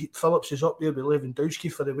that Phillips is up there with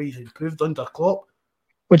Lewandowski for the way he's improved under Klopp.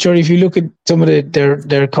 But sure, if you look at some of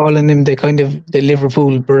they're calling him the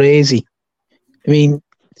Liverpool Baresi. I mean,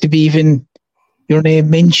 to be even your name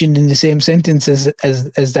mentioned in the same sentence as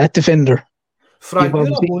that defender. Frank, you're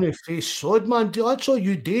a bony face sod, man. That's all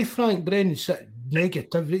you do, Frank Brennan.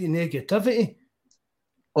 Negativity.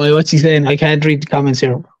 Oh, what's he saying? I can't read the comments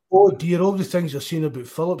here. Oh dear, all the things they're saying about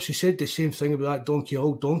Phillips. He said the same thing about that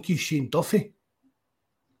old donkey, Shane Duffy.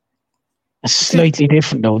 It's slightly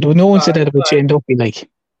different though. No one said that about Shane Duffy, like.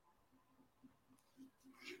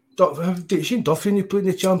 Shane Duffy, and he played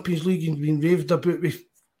in the Champions League and been raved about with.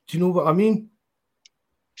 Do you know what I mean?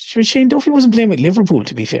 Sure, Shane Duffy wasn't playing with Liverpool,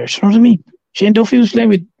 to be fair. Do you know what I mean? Shane Duffy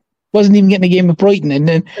wasn't even getting a game with Brighton, and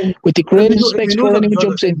then with the greatest respect for anyone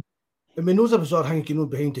jumps in. And we know there was our hanging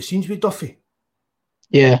behind the scenes with Duffy.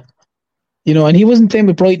 Yeah. And he wasn't playing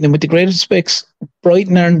with Brighton, and with the greatest respects,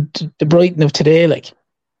 Brighton aren't the Brighton of today, like.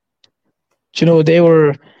 They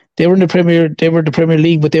were in the Premier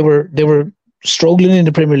League, but they were struggling in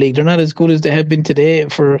the Premier League. They're not as good as they have been today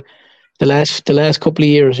for the last couple of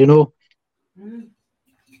years,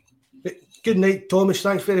 Good night, Thomas.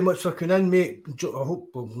 Thanks very much for coming in, mate. I hope,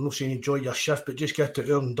 I'm not saying enjoy your shift, but just get it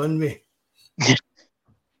early and done with.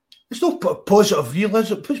 It's no positive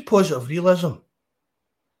realism. What's positive realism?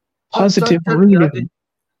 Positive realism.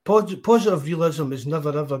 Positive realism has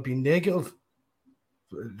never ever been negative.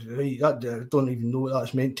 I don't even know what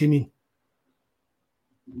that's meant to mean.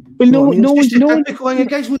 Well, no one. The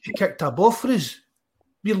guys would have kicked a ball for us.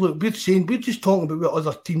 We're just talking about what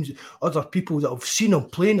other teams, other people that have seen him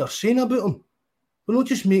playing are saying about him. We're not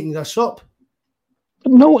just making this up.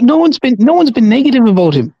 No one's been negative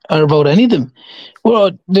about him or about any of them.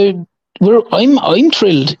 I'm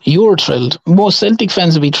thrilled. You're thrilled. Most Celtic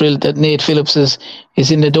fans will be thrilled that Nate Phillips is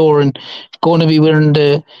in the door and going to be wearing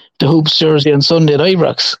the Hoops jersey on Sunday at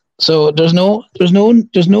Ibrox. So there's no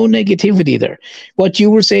negativity there. What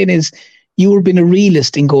you were saying is you were being a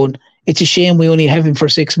realist in going, it's a shame we only have him for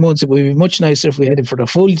 6 months. It would be much nicer if we had him for the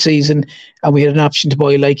full season and we had an option to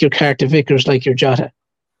buy like your Carter Vickers, like your Jota.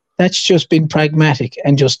 That's just been pragmatic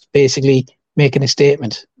and just basically making a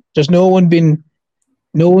statement. No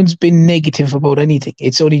one's been negative about anything.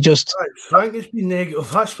 It's only just Frank has been negative.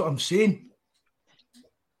 That's what I'm saying.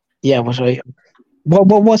 Yeah, but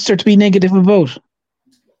what's there to be negative about?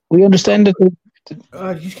 We understand that.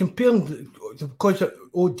 He's comparing because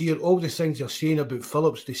oh dear, all the things they're saying about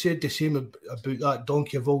Phillips. They said the same about that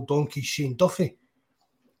donkey of all donkeys, Shane Duffy.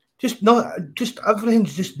 Just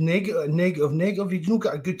everything's just negative. You've not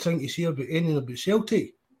got a good thing to say about anything about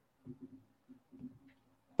Celtic.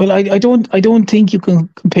 Well, I don't think you can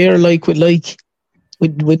compare with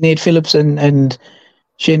Nate Phillips and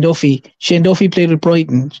Shane Duffy. Shane Duffy played with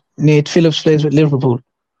Brighton. Nate Phillips plays with Liverpool.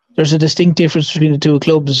 There's a distinct difference between the two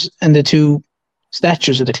clubs and the two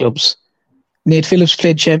statures of the clubs. Nate Phillips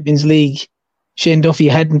played Champions League. Shane Duffy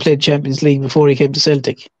hadn't played Champions League before he came to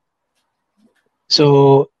Celtic.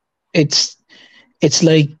 So it's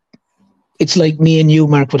like me and you,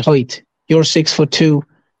 Mark, with height. You're 6'2",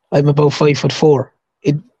 I'm about 5'4".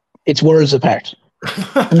 It's worlds apart.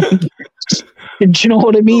 Do you know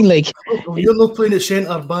what I mean? Like, you're not playing at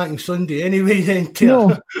centre back on Sunday anyway, then.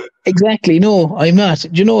 No, exactly. No, I'm not.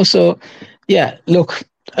 So yeah. Look,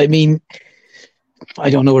 I mean, I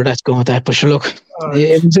don't know where that's going with that, but sure, look,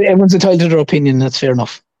 everyone's entitled to their opinion. That's fair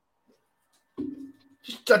enough.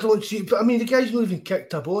 I don't see, but I mean, the guy's not even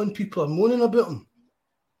kicked a ball, and people are moaning about him.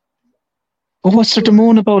 Well, what's there to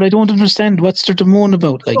moan about? I don't understand. What's there to moan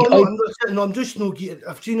about? Like, I'm just not getting.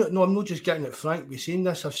 I've seen it. No, I'm not just getting it. Frank, we're saying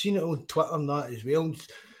this. I've seen it on Twitter and that as well, and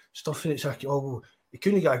stuff. And it's like, oh, well, he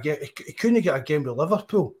couldn't get a game. He couldn't get a game with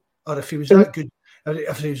Liverpool, or if he was that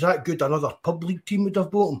good, another pub league team would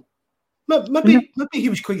have bought him. Maybe he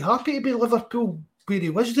was quite happy to be at Liverpool where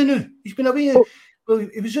he was. Now he's been away. Well, he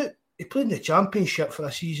played in the Championship for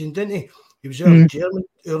a season, didn't he? He was out in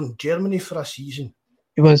Germany for a season.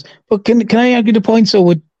 It was, but can I argue the point? So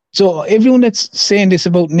with So everyone that's saying this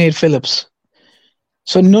about Nate Phillips,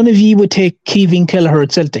 so none of you would take Keevin Kelleher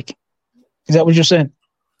at Celtic. Is that what you're saying?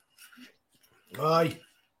 Aye.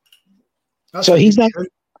 That's so he's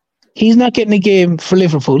not getting a game for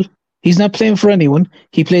Liverpool. He's not playing for anyone.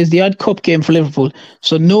 He plays the odd cup game for Liverpool.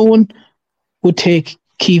 So no one would take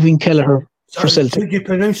Keevin Kelleher for Celtic. How do you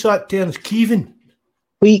pronounce that, Terence? Keevin?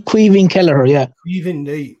 Keevin Kelleher, yeah. Keevin,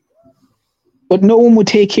 right. But no one would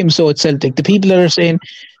take him so at Celtic. The people that are saying,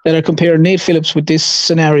 that are comparing Nate Phillips with this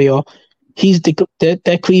scenario,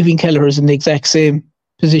 that Keevin Kelleher is in the exact same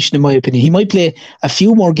position, in my opinion. He might play a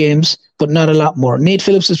few more games, but not a lot more. Nate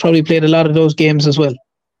Phillips has probably played a lot of those games as well,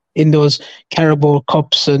 in those Carabao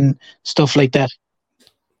Cups and stuff like that.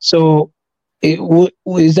 So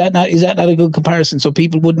is that not a good comparison? So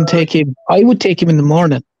people wouldn't take him. I would take him in the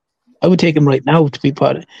morning. I would take him right now to be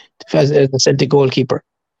part of, as a Celtic goalkeeper.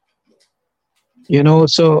 You know,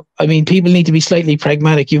 so I mean, people need to be slightly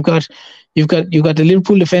pragmatic. You've got the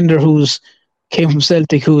Liverpool defender who's came from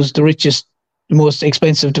Celtic, who's the richest, most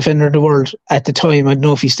expensive defender in the world at the time. I don't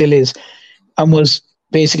know if he still is, and was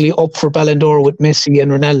basically up for Ballon d'Or with Messi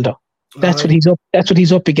and Ronaldo. That's what he's up. That's what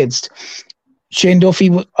he's up against. Shane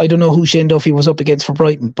Duffy. I don't know who Shane Duffy was up against for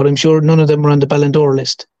Brighton, but I'm sure none of them were on the Ballon d'Or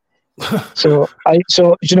list. So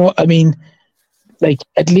you know, I mean, like,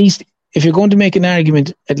 at least if you're going to make an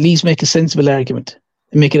argument, at least make a sensible argument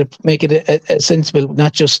and make it a sensible,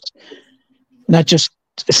 not just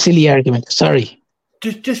a silly argument. Sorry.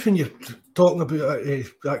 Just when you're talking about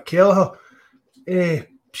that Kelleher,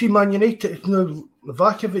 see, Man United,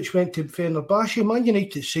 Vakovic went to Fenerbahce. Man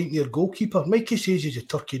United signed their goalkeeper. Mikey says he's a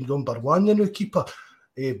Turkey number one, the new keeper,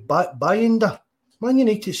 Bayender. Man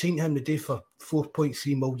United signed him today for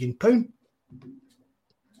 £4.3 million.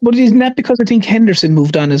 But isn't that because I think Henderson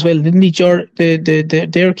moved on as well? Didn't he?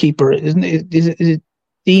 Their keeper, isn't it? Is it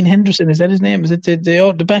Dean Henderson? Is that his name? Is it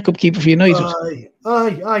the backup keeper for United?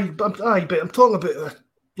 Aye. But I'm talking about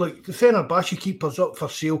like the Fenerbahce keeper's up for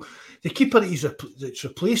sale. The keeper that's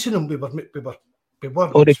replacing him, we were.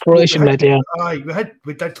 Oh, the Croatian lad, yeah. Aye,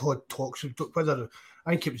 we did have talks whether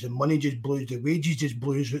I think it was the money just blew, the wages just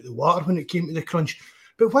blew us out the water when it came to the crunch.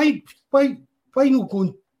 But why not go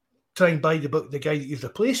and try and buy the guy that he's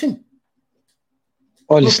replacing?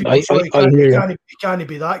 Oh, listen, I hear you. He can't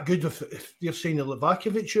be that good if you're saying the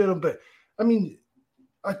Vakovic for him. But I mean,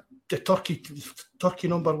 the Turkey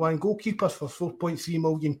number one goalkeeper for £4.3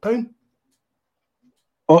 million.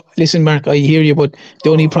 Oh, listen, Mark, I hear you, but the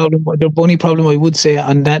only problem I would say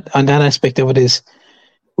on that aspect of it is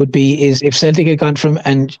if Celtic had gone from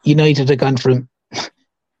and United had gone from,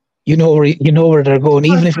 you know where they're going,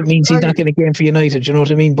 even if it means he's not getting a game for United. You know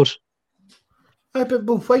what I mean? But why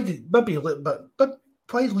leave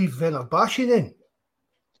Fenerbahce then?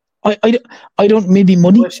 I don't. Maybe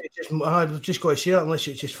money. I was just going to say that, unless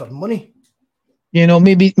it's just for money. You know,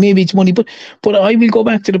 maybe it's money, but I will go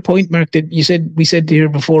back to the point, Mark, that we said here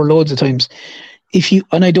before loads of times. If you,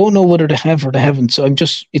 and I don't know whether they have or they haven't, so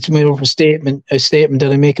it's more of a statement that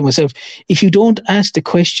I'm making myself. If you don't ask the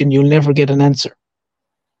question, you'll never get an answer.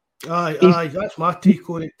 Aye, that's my take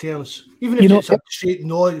on it, Terence. Even if it's a straight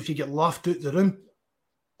no, if you get laughed out the room.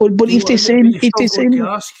 But if they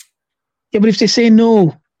say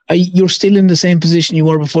no, you're still in the same position you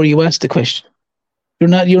were before you asked the question.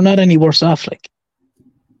 You're not any worse off, like.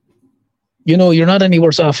 You know, you're not any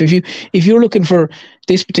worse off. If you're looking for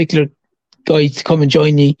this particular guy to come and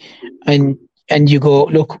join you, and you go,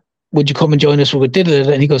 look, would you come and join us?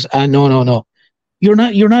 And he goes, no. You're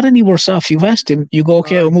not any worse off. You've asked him. You go,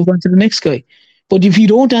 okay, I'll move on to the next guy. But if you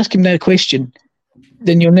don't ask him that question,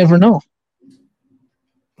 then you'll never know.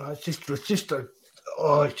 It's just a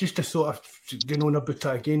thought of going on about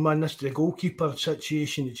that again, man. This the goalkeeper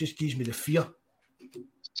situation. It just gives me the fear.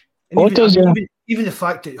 Even the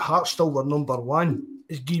fact that Hearts still were number one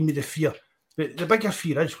is giving me the fear. But the bigger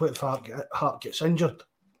fear is what if Hart gets injured.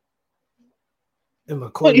 And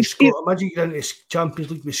imagine getting into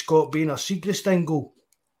Champions League with Scott Bain or Siegrist in goal.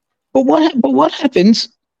 But what happens?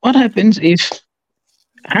 What happens if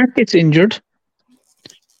Hart gets injured?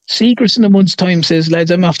 Siegrist in a month's time says, "Lads,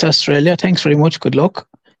 I'm off to Australia. Thanks very much. Good luck."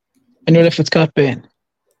 And you're left with Scott Bain.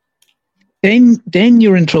 Then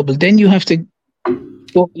you're in trouble. Then you have to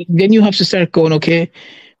start going, okay,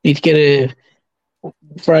 need to get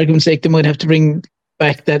for argument's sake, they might have to bring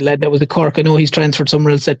back that lad that was a Cork. I know he's transferred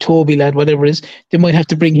somewhere else, that Toby lad, whatever it is. They might have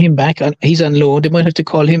to bring him back. He's on loan. They might have to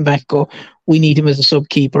call him back, go, we need him as a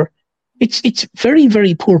sub-keeper. It's very,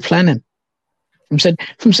 very poor planning.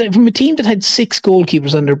 From a team that had 6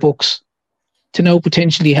 goalkeepers on their books to now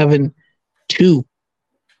potentially having 2,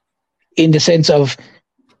 in the sense of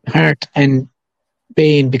Hart and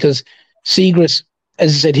Bain, because Siegrist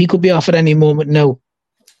as I said, he could be off at any moment now.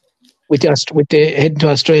 With the heading to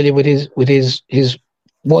Australia with his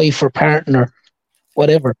wife or partner,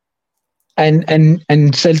 whatever,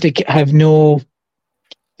 and Celtic have no.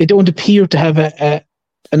 They don't appear to have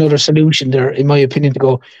another solution there, in my opinion. To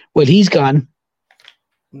go, well, he's gone.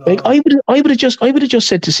 No. Like I would have just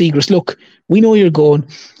said to Seagrass, look, we know you're going.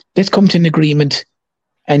 Let's come to an agreement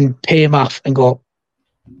and pay him off and go.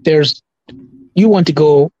 You want to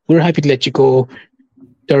go? We're happy to let you go.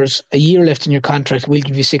 There's a year left in your contract. We'll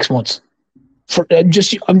give you 6 months. I'm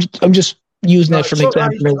just using that for an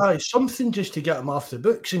example. Something just to get him off the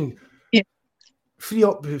books and free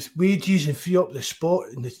up his wages and free up the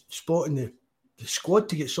spot in the squad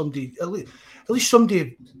to get somebody at least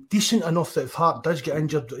somebody decent enough that if Hart does get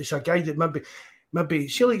injured, it's a guy that maybe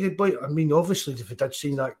see like boy. I mean, obviously, if he did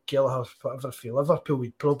sign that Kelleher whatever for Liverpool,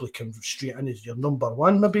 we'd probably come straight in as your number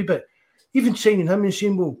one, maybe. But even signing him and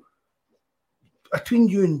saying, well, between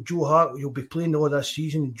you and Joe Hart, you'll be playing all this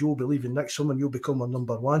season, and Joe will be leaving next summer, and you'll become our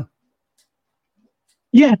number one.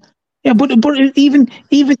 Yeah, but even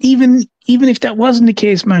if that wasn't the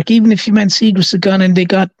case, Mark, even if you meant Seagrass had gone and they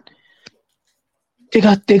got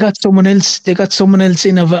someone else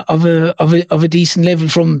in of a decent level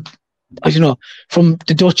from, I don't know, from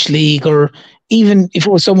the Dutch league, or even if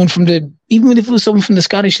it was someone from the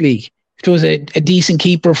Scottish league, if it was a decent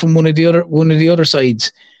keeper from one of the other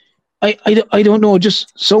sides, I don't know,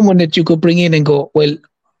 just someone that you could bring in and go, well,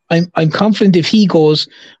 I'm confident if he goes,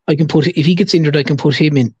 if he gets injured, I can put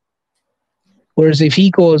him in. Whereas if he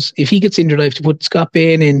gets injured, I have to put Scott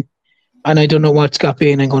Bain in, and I don't know what Scott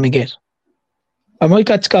Bain I'm going to get. I might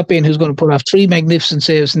get Scott Bain, who's going to put off 3 magnificent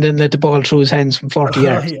saves and then let the ball through his hands from 40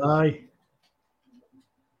 yards. Aye.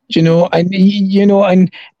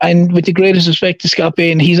 And with the greatest respect to Scott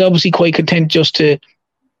Bain, he's obviously quite content just to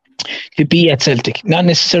be at Celtic, not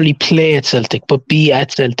necessarily play at Celtic, but be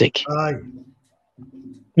at Celtic. Aye.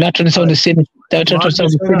 Not trying to sound cynic. Not trying to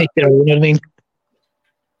sound cynic there. You know what I mean?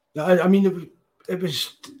 I mean, it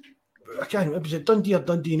was at Dundee or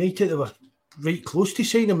Dundee United. They were right close to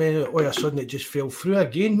signing him, and all of a sudden it just fell through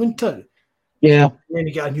again, wouldn't it? Yeah. And then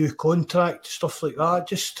you get a new contract, stuff like that.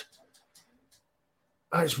 Just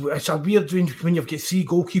it's a weird when you've got 3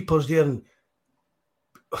 goalkeepers there, and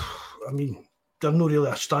I mean, they're not really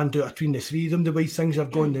a standout between the 3 of them. The way things are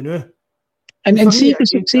going now, and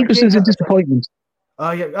Seagrass is a disappointment.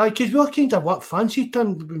 Because we all kind of fancied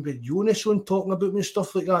him with Jonas on talking about him and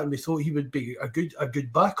stuff like that, and we thought he would be a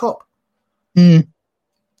good backup. Mm.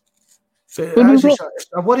 So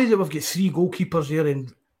I worry that we've got 3 goalkeepers there,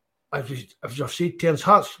 and as I've said, Terence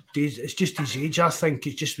Hart's days, it's just his age. I think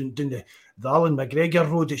he's just been doing the Alan McGregor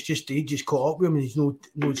road. It's just the age has caught up with him, and he's not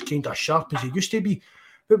as kind of sharp as he used to be.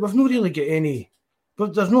 But we've not really got any.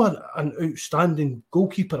 But there's not an outstanding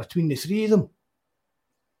goalkeeper between the 3 of them.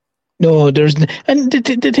 No, there's, and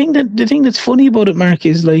the thing that's funny about it, Mark,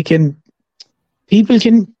 is like, and people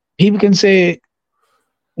can say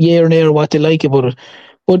yeah or nay or what they like about it,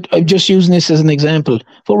 but I'm just using this as an example.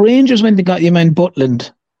 But Rangers went and got your man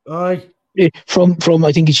Butland, aye, from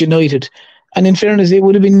I think it's United, and in fairness, it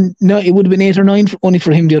would have been 8 or 9 only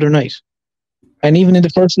for him the other night, and even in the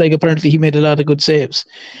first leg, apparently he made a lot of good saves.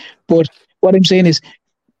 But what I'm saying is,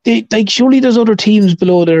 surely there's other teams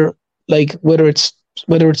below there, like whether it's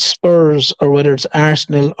Spurs or whether it's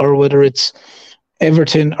Arsenal or whether it's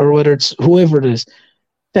Everton or whether it's whoever it is,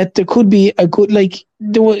 that there could be a good,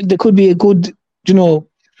 there could be a good,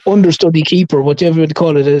 understudy keeper, whatever you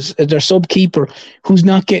call it, as their sub keeper, who's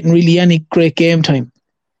not getting really any great game time.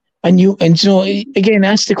 And again,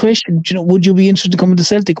 ask the question, would you be interested in coming to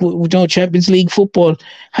Celtic? Champions League football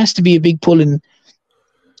has to be a big pulling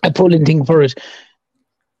thing for it.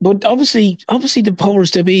 But obviously the powers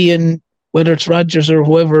to be, and whether it's Rodgers or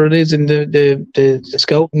whoever it is in the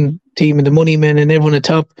scouting team and the money men and everyone at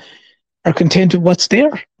top, are content with what's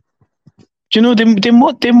there. They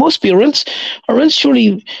must be, or else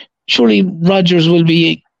surely Rodgers will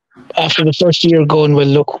be, after the first year, going, well,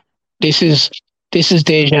 look, this is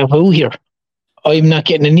deja vu here. I'm not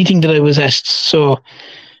getting anything that I was asked, so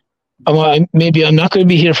maybe I'm not going to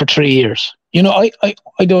be here for 3 years. I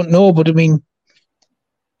don't know, but I mean,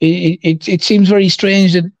 it seems very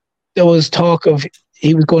strange that there was talk of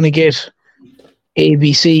he was going to get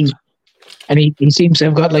ABC, and he seems to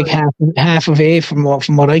have got like half of A from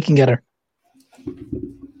what I can get her.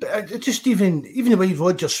 But just even the way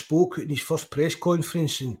Rodgers spoke in his first press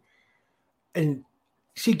conference, and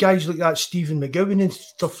see guys like that, Stephen McGowan and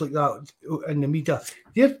stuff like that in the media,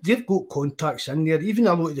 they've got contacts in there. Even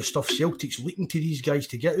a lot of the stuff Celtic's leaking to these guys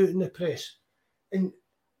to get out in the press, and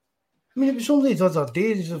I mean, it was only the other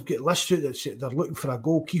day they've got lists out that they're looking for a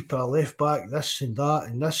goalkeeper, a left back, this and that,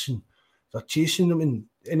 and this, and they're chasing them,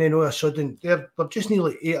 and then all of a sudden they're just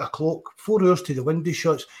nearly 8 o'clock, 4 hours to the window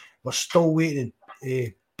shots. We're still waiting.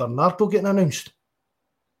 Bernardo getting announced.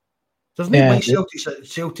 There's no way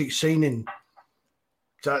Celtic signing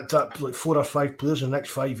that like 4 or 5 players in the next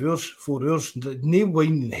 5 hours, 4 hours. No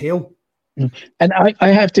wine in hell. And I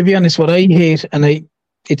have to be honest, what I hate, and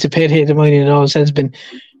it's a pet hate of mine, and it always has been,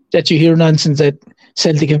 that you hear nonsense that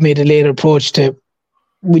Celtic have made a later approach to,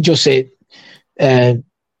 we just say,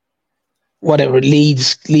 whatever,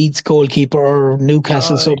 Leeds goalkeeper or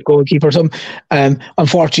Newcastle sub goalkeeper or something.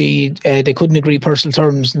 Unfortunately, they couldn't agree personal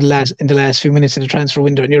terms in the last few minutes of the transfer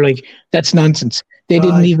window, and you're like, that's nonsense. They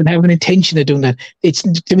didn't even have an intention of doing that. It's,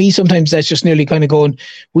 to me, sometimes that's just nearly kind of going,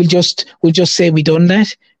 we'll just say we done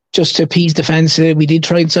that just to appease the fans. We did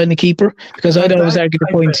try and sign a keeper, because I'd always argue the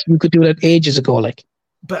point you could do that ages ago. Like,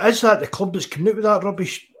 but is that the club that's coming out with that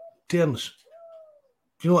rubbish terms?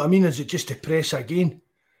 Do you know what I mean? Is it just to press again?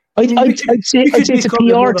 I'd say it's a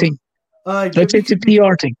PR thing. I'd say it's a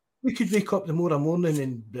PR thing. We could wake up tomorrow morning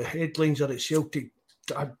and the headlines are at Celtic.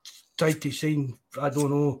 I tried to sign, I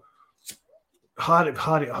don't know,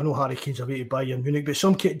 Harry. I know Harry Kane's away to Bayern Munich, but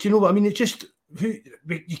some kid. Do you know what I mean? It's just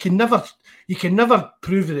you can never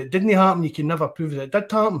prove that it didn't happen. You can never prove that it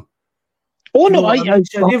did happen. Oh no,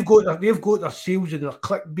 they've got their sales and their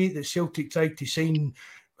clickbait that Celtic tried to sign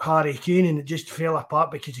Harry Kane and it just fell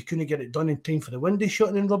apart because he couldn't get it done in time for the window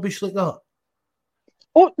shutting and rubbish like that.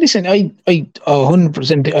 Oh, listen, I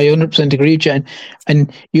 100% agree with you,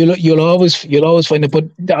 and you'll always find it. But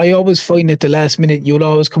I always find at the last minute you'll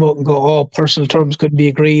always come out and go, oh, personal terms couldn't be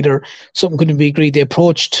agreed or something couldn't be agreed. They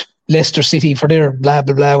approached Leicester City for their blah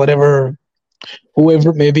blah blah, whatever, whoever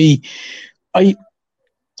it may be.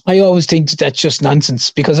 I always think that's just nonsense,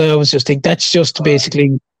 because I always just think that's just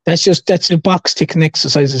basically that's a box ticking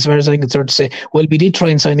exercise as far as I'm concerned, to say, well, we did try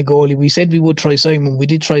and sign a goalie. We said we would try sign him. We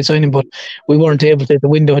did try sign him, but we weren't able to. The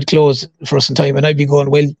window had closed for us in time, and I'd be going,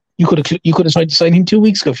 well, you could have tried to sign him 2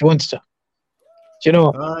 weeks ago if you wanted to. Do you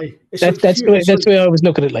know? That's the way I always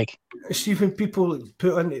look at it. Like, see, when people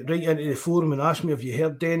put right into the forum and ask me, have you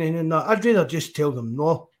heard anything and that, I'd rather just tell them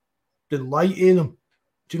no than lie to them.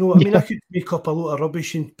 Do you know what I mean? I could make up a lot of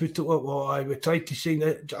rubbish and put it up. Well, I would try to say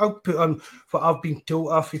that. I'll put on what I've been told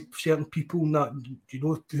off of certain people and that. Do you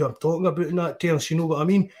know who I'm talking about in that terms? You know what I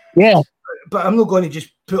mean? Yeah. But I'm not going to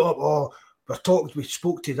just put up, we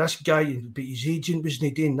spoke to this guy, but his agent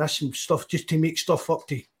wasn't doing this and stuff just to make stuff up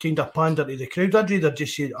to kind of pander to the crowd. I'd rather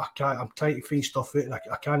just say, I'm trying to find stuff out and I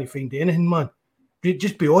can't find anything, man.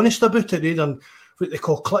 Just be honest about it rather than what they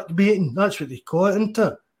call clickbaiting. That's what they call it, isn't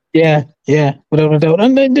it? Yeah, without a doubt.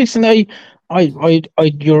 And then listen, you're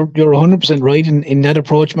 100% right in that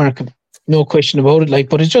approach, Mark. No question about it. Like,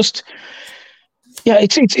 but it's just,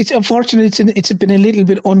 it's unfortunate. It's been a little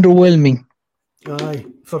bit underwhelming. Aye,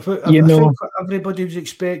 for what everybody was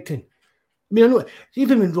expecting. I mean, I know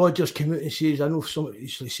even when Rodgers came out and says, I know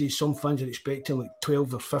some fans are expecting like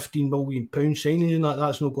 12 or 15 million pound signing and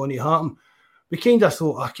that's not going to happen. We kind of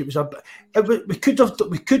thought, it was a bit. We could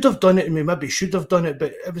have done it, and we maybe should have done it,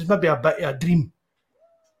 but it was maybe a bit of a dream.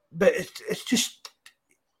 But it's just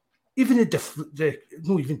even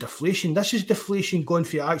even deflation. This is deflation going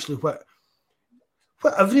for actually what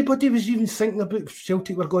everybody was even thinking about.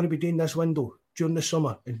 Celtic were going to be doing this window during the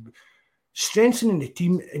summer and strengthening the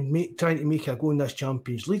team and trying to make a go in this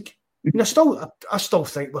Champions League. And I still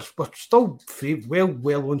think we're still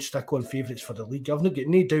well on stick on favourites for the league. I've not got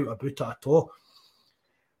no doubt about it at all.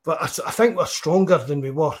 But I think we're stronger than we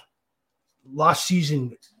were last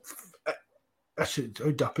season. How do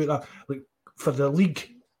I put that? Like for the league.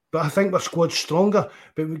 But I think our squad's stronger.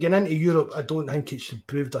 But we get into Europe, I don't think it's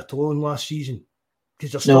improved at all in last season.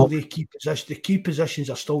 Because they're still the key positions. The key positions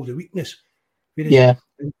are still the weakness. Whereas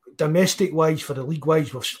domestic-wise, for the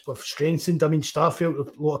league-wise, we've strengthened. I mean,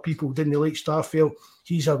 Starfelt, a lot of people didn't like Starfelt.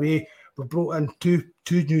 He's away. We've brought in two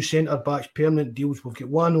new centre-backs, permanent deals. We've got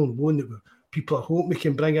one on loan that people are hoping we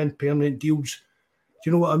can bring in permanent deals. Do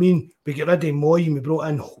you know what I mean? We get rid of Moy and we brought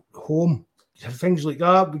in Home. Things like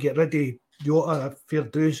that. We get rid of Jota, fair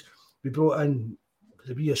dues. We brought in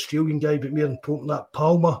the wee Australian guy, but more important that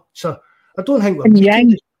Palmer. So I don't think we're...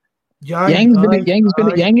 Yang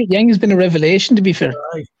has been a revelation, to be fair.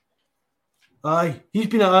 Aye. He's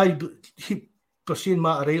been we're saying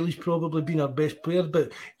Matt O'Reilly's probably been our best player,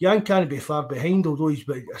 but Yang can't be far behind, although he's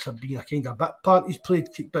been a kind of bit part he's played.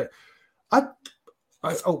 But who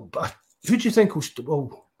do you think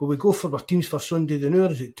will we go for our teams for Sunday then,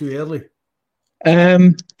 or is it too early?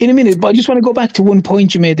 In a minute, but I just want to go back to one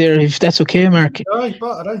point you made there, if that's okay, Mark. Aye,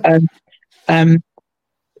 batter in.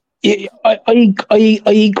 I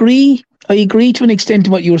agree. I agree to an extent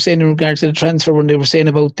to what you were saying in regards to the transfer when they were saying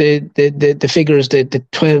about the figures, the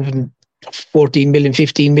 12 and 14 million,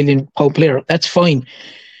 15 million pound player. That's fine.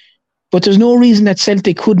 But there's no reason that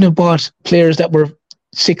Celtic couldn't have bought players that were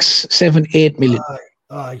 6, 7, 8 million.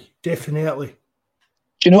 Aye, definitely.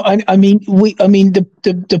 You know, I mean,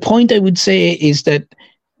 the point I would say is that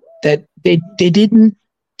they didn't,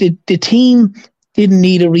 the team didn't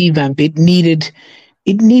need a revamp. It needed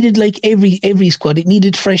like every squad. It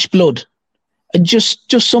needed fresh blood, and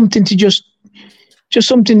just something to just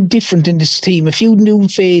something different in this team. A few new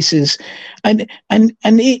faces, and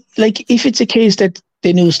it, like if it's a case that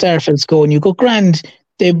the new Starfeld's go and you go grand.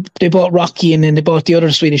 They bought Rocky in and they bought the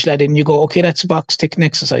other Swedish lad in. You go, okay, that's a box ticking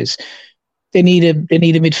exercise. They need a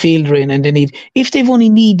midfielder in, and if they've only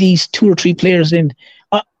need these 2 or 3 players in.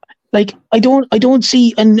 Like I don't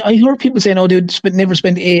see, and I heard people saying, "Oh, they'd never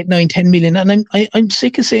spend 8, 9, 10 million," and I'm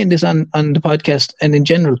sick of saying this on the podcast and in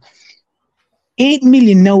general. 8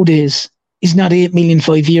 million nowadays is not 8 million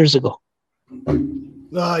 5 years ago.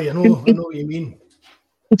 I know what you mean.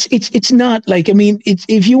 It's not like, I mean,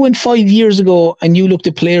 if you went 5 years ago and you looked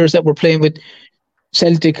at players that were playing with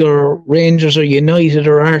Celtic or Rangers or United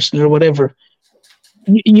or Arsenal or whatever,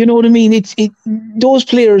 you know what I mean? Those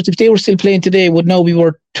players, if they were still playing today, would now be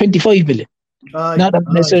worth 25 million. Not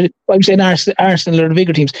necessarily. I'm saying Arsenal are the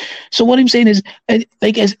bigger teams. So what I'm saying is,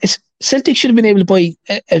 like, as Celtic should have been able to buy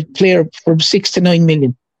a player for 6 to 9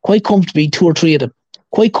 million quite comfortably, 2 or 3 of them,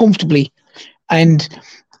 quite comfortably, and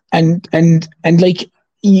like.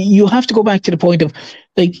 You have to go back to the point of,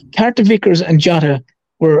 like, Carter Vickers and Jota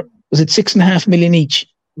was it 6.5 million each,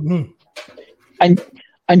 and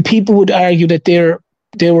people would argue that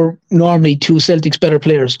they were normally 2 Celtics better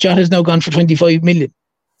players. Jota's now gone for 25 million.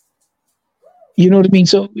 You know what I mean?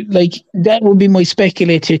 So, like, that would be my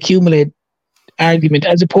speculate to accumulate argument,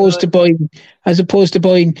 as opposed to buying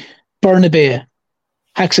Bernabeu,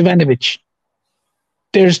 Haksabanovic.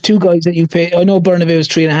 There's 2 guys that you pay. I know Bernabeu is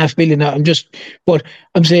 3.5 million now. But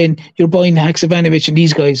I'm saying you're buying Haksabanovic and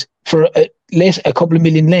these guys for a couple of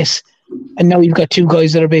million less, and now you've got 2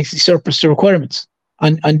 guys that are basically surplus to requirements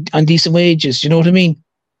on decent wages. You know what I mean?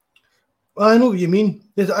 Well, I know what you mean.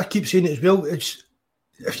 I keep saying it as well. It's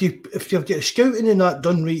if you've got scouting and that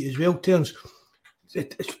done right as well, Terence,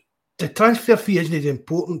 the transfer fee isn't the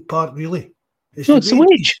important part really. It's the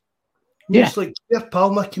wage. Yeah. It's like their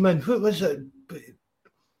Palmer came in. What was it?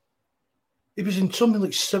 It was in something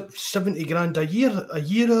like 70 grand a year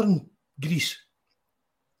in Greece.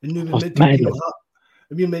 And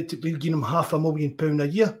we meant to be giving him £500,000 a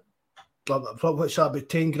year. What's that, about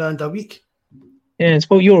 10 grand a week? Yeah, it's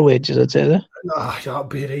about your wages, I'd say that. That'd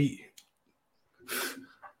be right.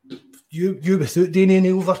 You without doing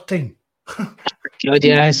any overtime. God,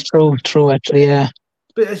 yeah, it's true actually, yeah.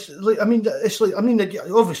 But obviously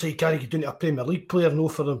you can't get down to a Premier League player and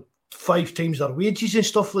offer them 5 times their wages and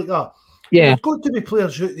stuff like that. Yeah, there's got to be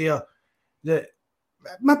players out there that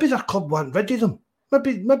maybe their club want rid of them.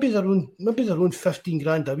 Maybe their own 15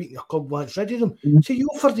 grand a week. Their club wants rid of them. Mm-hmm. So you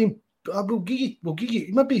offer them, we'll give you.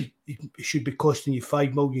 Maybe it should be costing you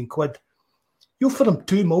 £5 million. You offer them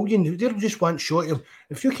 2 million. They'll just want short of them.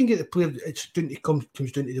 If you can get the player, it's comes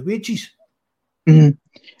down to the wages. Mm-hmm.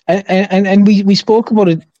 And we spoke about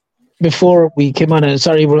it before we came on. And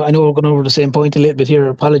sorry, I know we're going over the same point a little bit here.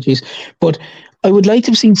 Apologies, but I would like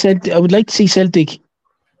to see Celtic,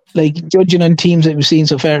 like, judging on teams that we've seen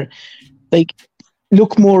so far, like,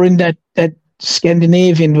 look more in that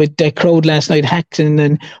Scandinavian with that crowd last night, Haxon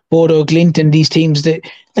and Bodo Glint and these teams. That,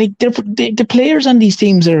 like, the players on these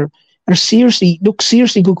teams are seriously good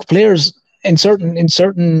players in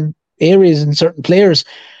certain areas and certain players,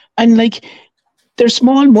 and like, they're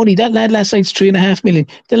small money. That lad last night's 3.5 million.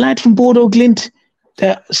 The lad from Bodo Glint,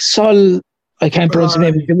 Sol. I can't pronounce the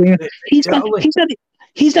name.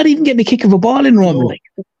 He's not even getting a kick of a ball in Roma. No. Like,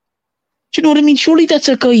 do you know what I mean? Surely that's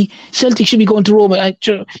a guy Celtic should be going to Roma.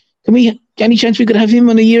 Any chance we could have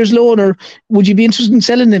him on a year's loan, or would you be interested in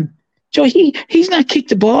selling him? Joe, he's not kicked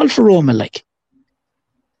the ball for Roma, like.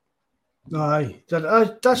 Aye,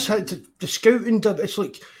 that's how the scouting. It's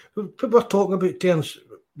like people were talking about Terence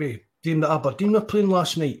doing the Aberdeen were playing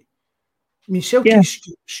last night. I mean, Celtic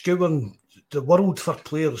scouring the world for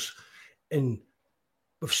players. And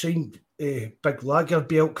we've seen Big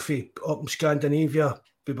Lagerbielke up in Scandinavia.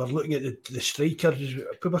 We were looking at the strikers.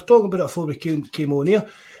 We were talking about it before we came on here.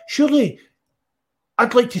 Surely,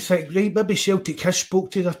 I'd like to think, right, maybe Celtic has spoke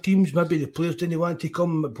to their teams, maybe the players didn't want to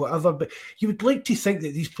come, whatever, but you would like to think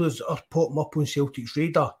that these players are popping up on Celtic's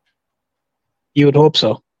radar. You would hope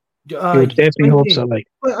so. You would definitely hope so. Like,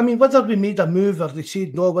 I mean, whether we made a move or they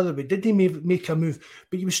said no, whether we didn't make a move,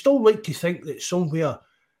 but you would still like to think that somewhere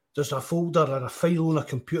there's a folder or a file on a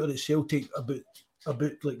computer at Celtic about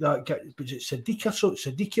like that. Was it Sadiq or so?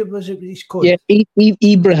 Sadiq, was it what he's called? Yeah,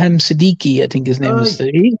 Ibrahim Siddiqui, I think his name is.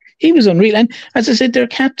 He was unreal, and as I said, their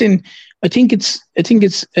captain. I think it's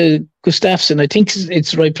Gustafsson. I think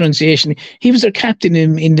it's the right pronunciation. He was their captain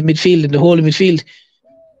in the midfield, in the whole of midfield.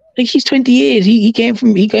 Like, he's 28. He came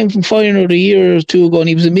from Feyenoord a year or two ago, and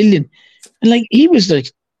he was $1 million. And like, he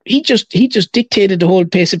just dictated the whole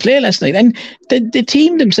pace of play last night. And the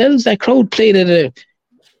team themselves, that crowd played it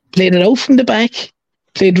out from the back.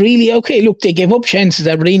 Played really okay. Look, they gave up chances.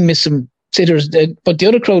 Aberdeen missed some sitters, but the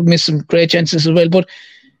other crowd missed some great chances as well. But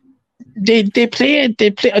they play.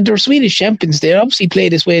 They're Swedish champions. They obviously play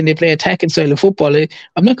this way, and they play attacking style of football.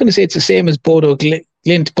 I'm not going to say it's the same as Bodo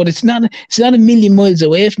Glint, but it's not a million miles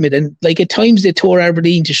away from it. And like, at times they tore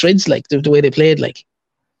Aberdeen to shreds, like the way they played. Like,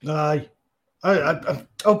 aye,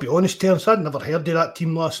 I'll be honest, Terence, I'd never heard of that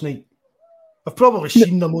team last night. I've probably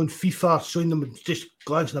seen them on FIFA, seen them just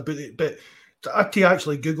glancing about it, but I had to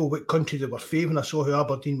actually Google what country they were favouring. I saw who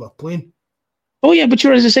Aberdeen were playing. Oh yeah, but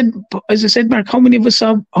sure, as I said, Mark, how many of us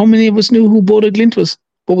knew who Bodo Glint was?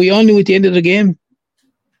 But we all knew at the end of the game.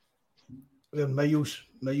 They're miles.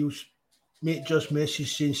 Mate just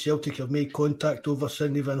messaged saying Celtic have made contact over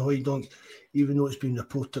Sidney Van Hooijdonk, even though it's been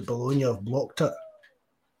reported Bologna have blocked it.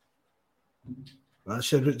 I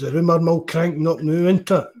said the rumour mill cranking up now, isn't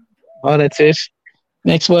it? Oh, that's it.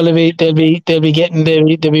 Next while they'll be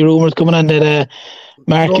rumours coming on that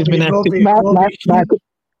Mark has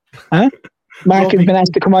been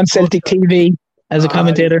asked to come on Celtic TV as a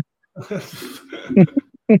commentator.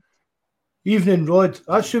 Evening, Rod.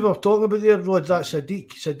 That's who we're talking about there, Rod. That's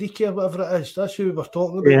Sadiq or whatever it is. That's who we were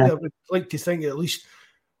talking about there. We'd like to think at least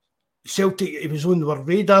Celtic, he was on our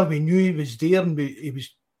radar. We knew he was there, and he was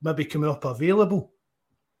maybe coming up available.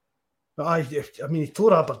 But I mean, he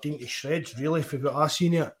tore Aberdeen to shreds, really, for what I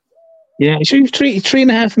seen it. Yeah, so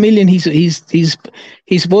 $3.5 million. He's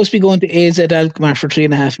supposed to be going to AZ Alkmaar for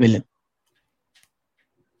 $3.5 million.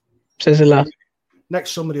 Says a lot.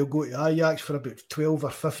 Next summer he'll go to Ajax for about 12 or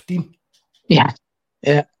 15. Yeah,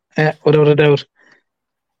 without a doubt.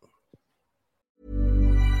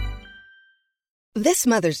 This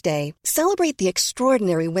Mother's Day, celebrate the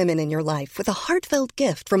extraordinary women in your life with a heartfelt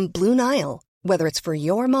gift from Blue Nile. Whether it's for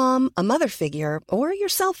your mom, a mother figure, or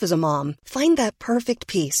yourself as a mom, find that perfect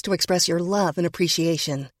piece to express your love and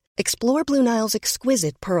appreciation. Explore Blue Nile's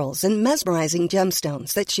exquisite pearls and mesmerizing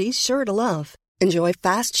gemstones that she's sure to love. Enjoy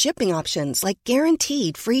fast shipping options like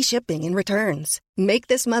guaranteed free shipping and returns. Make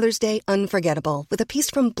this Mother's Day unforgettable with a piece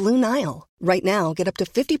from Blue Nile. Right now, get up to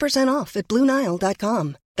 50% off at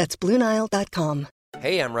BlueNile.com. That's BlueNile.com.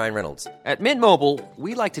 Hey, I'm Ryan Reynolds. At Mint Mobile,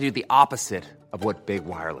 we like to do the opposite of what Big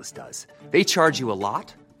Wireless does. They charge you a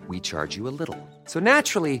lot, we charge you a little. So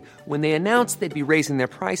naturally, when they announced they'd be raising their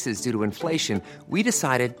prices due to inflation, we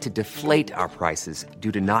decided to deflate our prices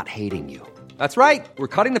due to not hating you. That's right. We're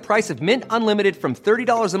cutting the price of Mint Unlimited from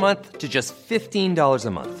 $30 a month to just $15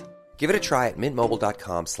 a month. Give it a try at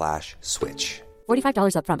mintmobile.com/switch.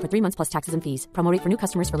 $45 up front for 3 months plus taxes and fees. Promo rate for new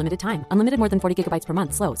customers for limited time. Unlimited more than 40 gigabytes per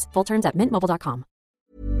month. Slows full terms at mintmobile.com.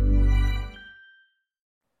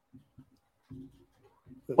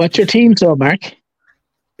 What's your team, so Mark?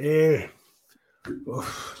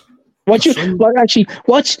 What's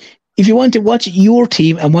if you want to watch your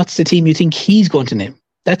team, and what's the team you think he's going to name?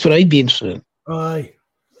 That's what I'd be interested in. Aye.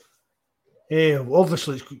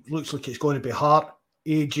 Obviously, it looks like it's going to be Hart,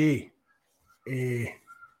 AJ,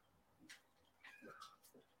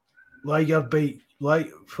 Lagerbite,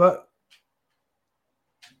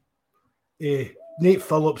 Nate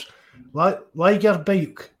Phillips,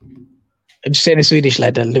 Lagerbite. I'm just saying a Swedish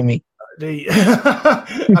lad, that'll do me. Right.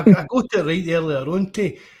 I got it right earlier on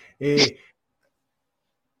to.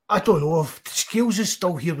 I don't know if Scales is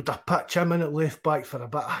still here. Would I pitch him in at left back for a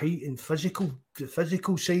bit of height and the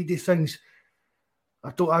physical side of things?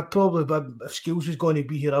 I'd probably, if Scales was going to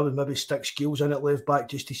be here, I would maybe stick Scales in at left back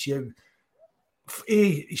just to see how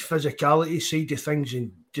his physicality side of things,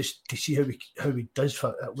 and just to see how he does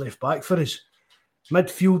at left back for us.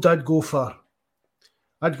 Midfield, I'd go for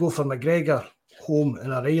McGregor, Holm,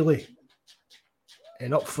 and O'Reilly,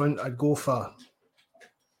 and up front it'd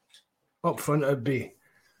be.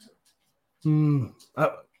 Would I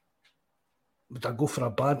go for a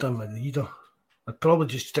bad one with Maeda? I'd probably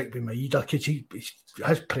just stick with Maeda because his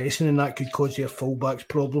pressing and that could cause their fullbacks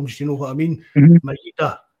problems. You know what I mean? Mm-hmm.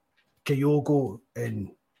 Maeda, Kyogo,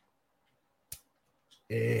 and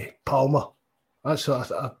Palmer. That's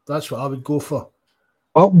what I would go for.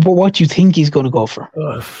 But what do you think he's going to go for?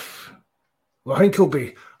 Well, I think he'll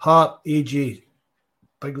be Hart, AJ,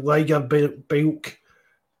 Big Liger, Bilk,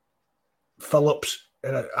 Phillips,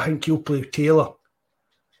 and I think he'll play Taylor.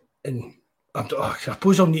 And I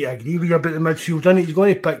suppose I'll need to agree with you about the midfield, isn't he? He's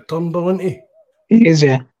going to pick Turnbull, isn't he? He is,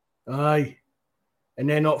 yeah. Aye. And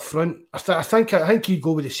then up front, I think he'd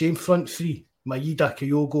go with the same front three. Maeda,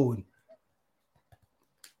 Kyogo, and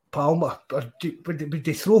Palmer. Would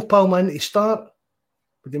they throw Palmer in to start?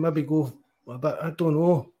 Would they maybe go a bit? I don't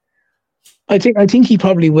know. I think he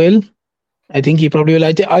probably will. I'd agree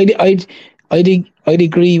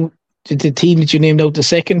that the team that you named out the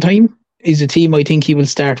second time is a team I think he will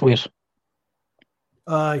start with.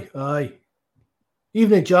 Aye.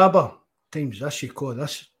 Even a Jabber times this, you call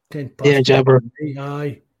this 10 past. Yeah, Jabber.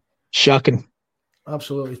 Aye. Shocking.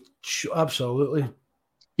 Absolutely.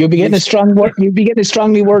 You'll be getting a strong word. You'll be getting a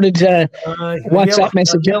strongly worded WhatsApp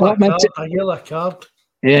message. A yellow card.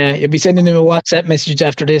 Yeah, you'll be sending him a WhatsApp message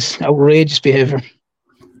after this. Outrageous behaviour.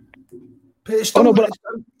 But it's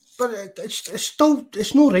still,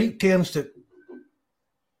 it's no right terms that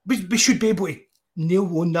we should be able to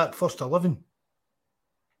nail on that first 11.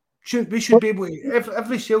 We should be able to.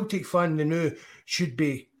 Every Celtic fan they know should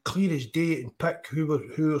be clear as day and pick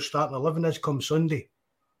who our starting 11 is come Sunday.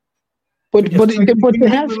 But when you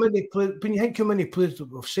think how many players that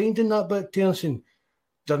we've signed in that bit, Terence,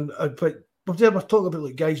 but we're talking about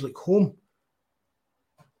like guys like Home.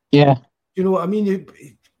 Yeah. You know what I mean?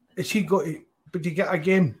 Has he got? But you get a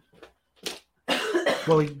game.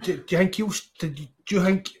 Well, do you think he'll? Do you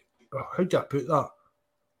think? How do I put that?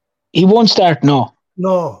 He won't start. No,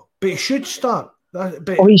 but he should start.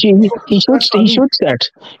 He should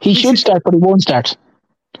start. He should start, but he won't start.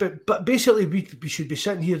 But basically, we should be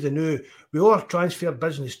sitting here now with all our transfer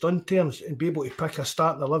business done, terms, and be able to pick a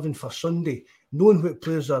starting 11 for Sunday, knowing what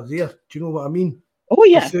players are there. Do you know what I mean? Oh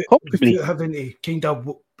yeah, without having to kind of,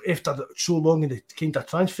 after so long in the kind of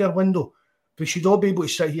transfer window, we should all be able to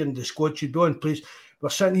sit here and the squad should be on place. We're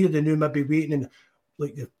sitting here now, maybe waiting, and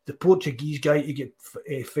like the Portuguese guy to get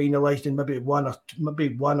finalised, and maybe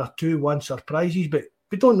one or two surprises, but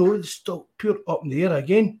we don't know. It's still pure up in the air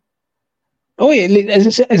again. Oh yeah,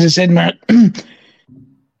 as I said, Mark,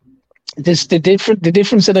 the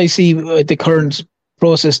difference that I see with the current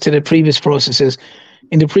process to the previous processes.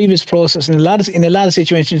 In the previous process, in a lot of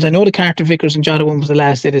situations, I know the Carter Vickers and Jota one was the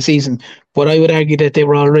last day of the season, but I would argue that they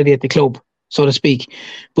were already at the club, so to speak.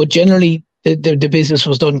 But generally, the business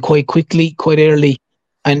was done quite quickly, quite early,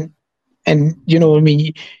 and you know, I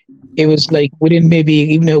mean, it was like within maybe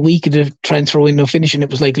even a week of the transfer window finishing,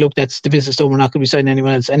 it was like, look, that's the business done. We're not going to be signing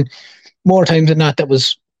anyone else, and more times than not, that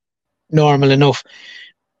was normal enough.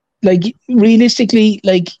 Like realistically,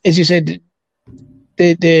 like as you said,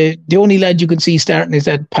 the only lad you can see starting is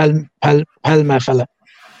that Palma fella.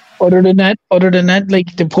 Other than that,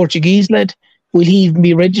 like the Portuguese lad, will he even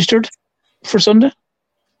be registered for Sunday?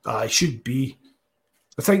 I should be.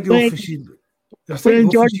 I think the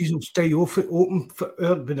offices will stay open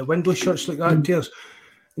when the window shuts like that. Tears.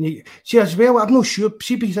 And you see as well, I'm not sure.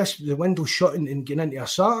 See, because the window shutting and getting into a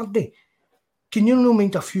Saturday. Can you not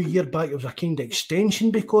mind a few years back there was a kind of extension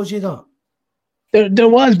because of that? There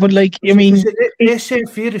was, but like, I mean... The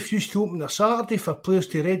SFA refused to open a Saturday for players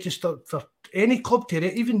to register for any club,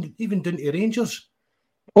 even down to Rangers.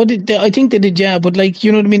 Oh, I think they did, yeah, but like,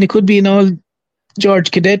 you know what I mean? It could be an all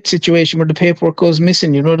George Cadet situation where the paperwork goes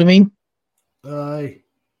missing, you know what I mean? Aye.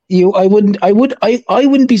 I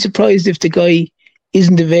wouldn't be surprised if the guy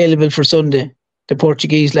isn't available for Sunday, the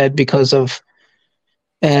Portuguese lad, because of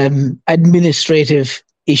administrative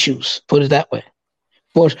issues, put it that way.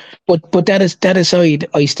 But that aside,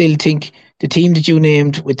 I still think the team that you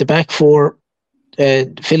named with the back four,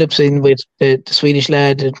 Phillips in with the Swedish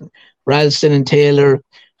lad, and Ralston and Taylor,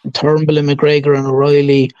 and Turnbull and McGregor and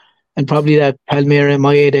O'Reilly, and probably that Palmera,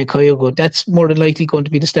 Maeda and Kyogo, that's more than likely going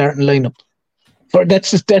to be the starting lineup.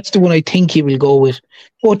 That's the one I think he will go with.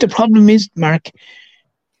 But the problem is, Mark,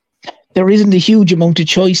 there isn't a huge amount of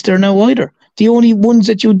choice there now either. The only ones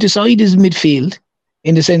that you decide is midfield,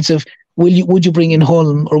 in the sense of would you bring in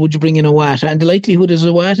Holm or would you bring in Iwata? And the likelihood is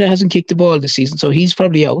Iwata hasn't kicked the ball this season, so he's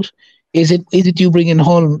probably out. Is it you bring in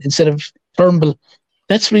Holm instead of Turnbull?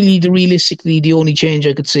 That's really realistically the only change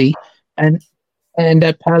I could see, and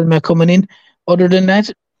that Palma coming in. Other than that,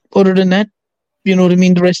 you know what I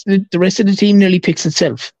mean. The rest of the team nearly picks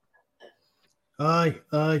itself. Aye.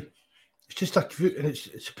 It's just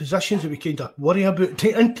it's positions that we kind of worry about.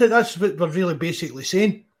 That's what we're really basically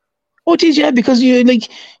saying. Oh, it is, yeah, because you'd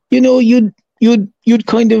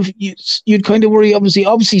kind of worry.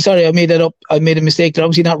 Obviously, sorry, I made that up. I made a mistake. They're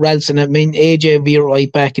obviously not Ralston. I mean, AJ will be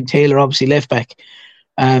right back and Taylor obviously left back.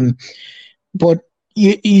 But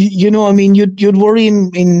you know, I mean, you'd worry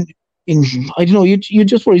in I don't know, you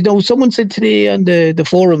just worry. Now, someone said today on the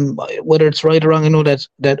forum, whether it's right or wrong, I know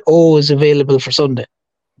that O is available for Sunday.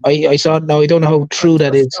 I saw it now. I don't know how true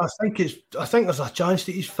that is. I think there's a chance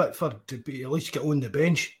that he's fit to be, at least get on the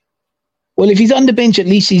bench. Well, if he's on the bench, at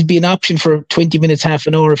least he's be an option for 20 minutes, half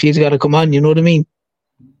an hour if he's got to come on. You know what I mean?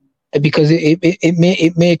 Because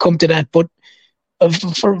it may come to that. But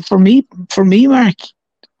for me, Mark,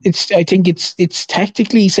 I think it's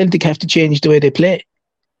tactically Celtic have to change the way they play,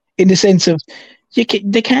 in the sense of they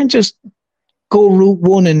can't just go route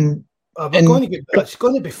one and. It's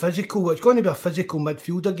going to be physical. It's going to be a physical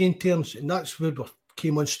midfield again, terms, and that's where we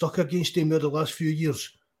came unstuck against him over the last few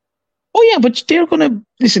years. Oh yeah, but they're going to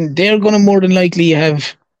listen. They're going to more than likely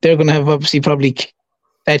have. They're going to have obviously probably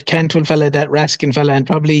that Cantwell fella, that Raskin fella, and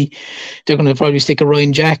probably they're going to probably stick a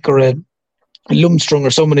Ryan Jack or a Lundstrom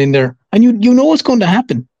or someone in there, and you know what's going to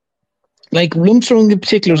happen. Like Lundstrom in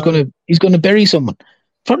particular he's going to bury someone,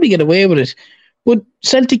 probably get away with it. But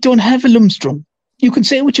Celtic don't have a Lundstrom. You can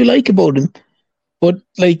say what you like about him, but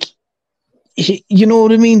like, you know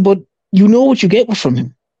what I mean. But you know what you get from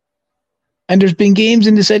him. And there's been games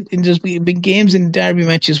in derby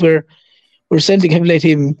matches where Celtic have let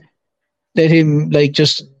him like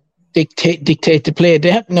just dictate the play.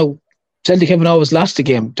 Celtic haven't always lost the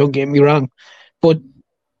game. Don't get me wrong, but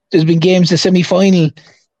there's been games the semi-final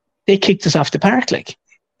they kicked us off the park like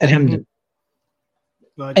at Hampden.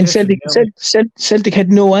 And Celtic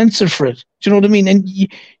had no answer for it. Do you know what I mean? And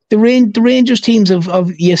the Rangers teams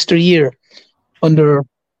of yesteryear, under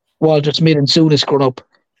Walter Smith and Souness growing up,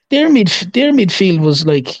 their midfield was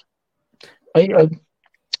like, I'm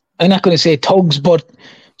not going to say thugs, but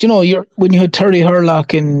you know, when you had Terry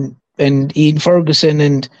Hurlock and Ian Ferguson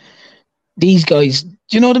and these guys, do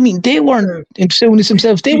you know what I mean? They weren't, and Souness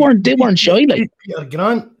himself, they weren't shy like.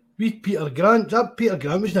 Peter Grant. That Peter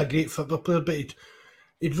Grant wasn't a great football player, but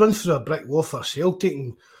he'd run through a brick wall for Celtic,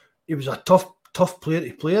 and he was a tough player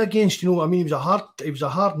to play against. You know what I mean? He was a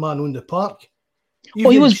hard man on the park.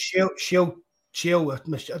 Even he was Shell. I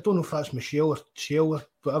don't know if that's Michelle or Shell or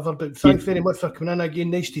whatever. But thanks very much for coming in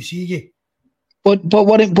again. Nice to see you. But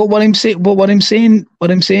what I'm saying,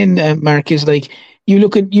 Mark, is like you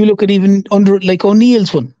look at even under like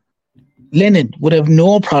O'Neill's one, Lennon would have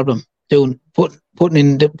no problem putting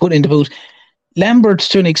in the boot. Lambert,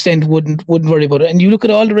 to an extent, wouldn't worry about it. And you look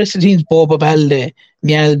at all the rest of the teams: Boba Balde,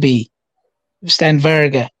 Mjalby, Stan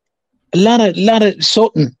Varga, a lot of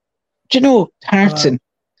Sutton, do you know, Hartson.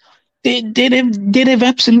 They'd have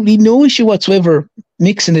absolutely no issue whatsoever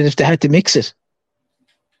mixing it if they had to mix it.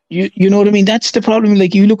 You know what I mean? That's the problem.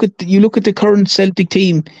 Like you look at the current Celtic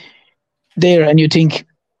team there, and you think,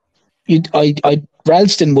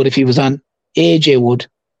 Ralston would if he was on. AJ would.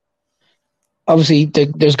 Obviously,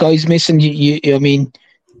 there's guys missing. I mean,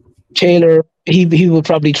 Taylor, he would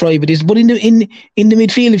probably try, but in the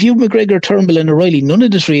midfield, if you have McGregor, Turnbull, and O'Reilly, none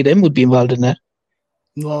of the three of them would be involved in that.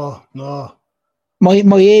 No.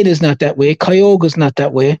 Maeda is not that way. Kyogo's not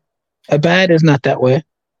that way. Abad is not that way.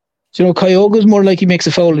 So, you know, Kyogo's more like he makes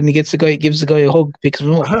a foul and gives the guy a hug, picks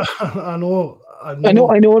him up. I know.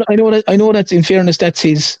 That's, in fairness, that's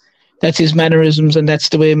his mannerisms, and that's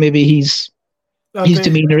the way maybe his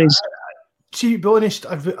demeanour is. See, to be honest,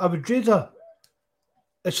 I would rather.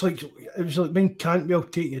 It was like when Cantwell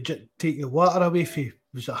take your water away from you.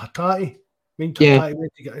 Was it Hattati? I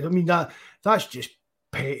mean that's just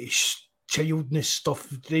petty childness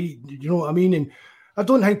stuff. You know what I mean? And I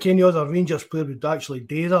don't think any other Rangers player would actually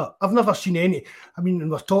do that. I've never seen any. I mean, when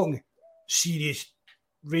we're talking serious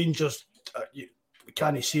Rangers, we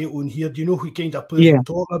can't say it on here. Do you know who kind of players we're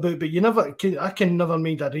talking about? But I can never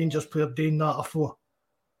mind a Rangers player doing that before.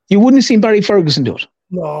 You wouldn't have seen Barry Ferguson do it.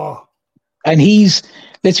 No. And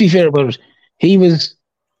let's be fair about it, he was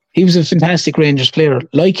a fantastic Rangers player.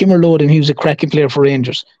 Like him or loathe him, he was a cracking player for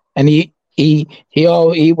Rangers. And he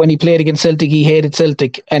when he played against Celtic, he hated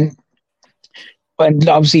Celtic. And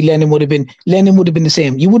obviously Lennon would have been the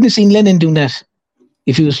same. You wouldn't have seen Lennon doing that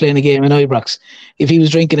if he was playing a game in Ibrox. If he was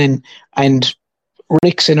drinking and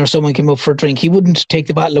Rickson or someone came up for a drink, he wouldn't take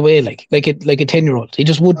the bottle away like a 10-year-old. He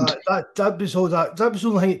just wouldn't. That was the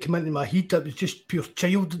only thing that came into my head. That was just pure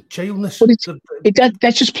childness. But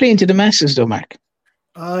that's just playing to the masses, though, Mark.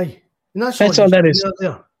 Aye, and that's all that is.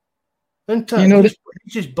 There. You know, he's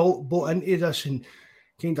just bought into this and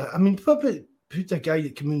kind of. I mean, who's the guy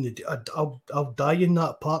that came in? I'll die in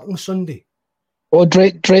that park on Sunday. Oh,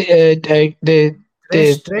 the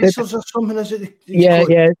stressors or something, is it?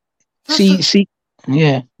 Yeah. See.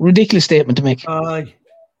 Yeah, ridiculous statement to make. Aye.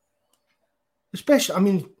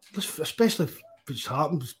 Especially if it's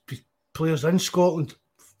happened with players in Scotland.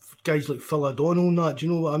 guys like Phil O'Donnell and that. Do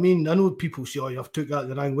you know what I mean? I know people say, "Oh, you've took that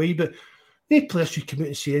the wrong way," but no players should come out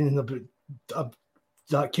and say anything about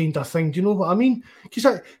that kind of thing. Do you know what I mean? Because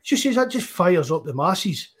that just fires up the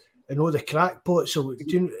masses and all the crackpots. So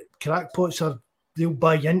crackpots they'll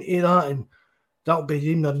buy into that, and that'll be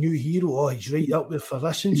them their new hero. Oh, he's right up there for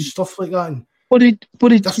this and stuff like that. And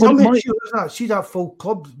see that full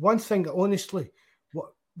club. One thing, honestly,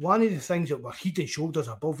 one of the things that we're head and shoulders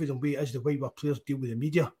above them is the way our players deal with the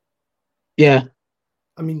media. Yeah,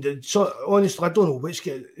 I mean, so honestly, I don't know which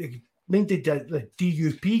get. I mean, the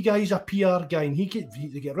DUP guy's a PR guy, and they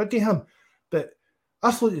get rid of him. But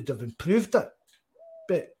I thought they'd have improved it.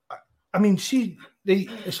 But I mean, see,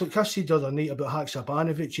 it's like I said the other night about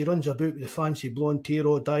Haksabanovic. He runs about with the fancy blonde hair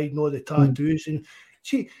all dyed and all the tattoos. And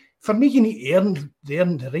see, for me, you need to earn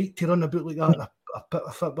the right to run about like that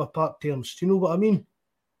a football park terms. Do you know what I mean?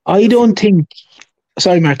 I don't think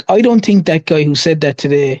that guy who said that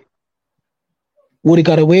today would have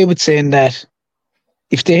got away with saying that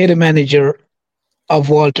if they had a manager of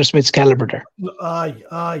Walter Smith's calibre there.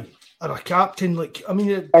 Aye. Or a captain like, I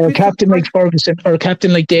mean... Or a captain like Ferguson, or a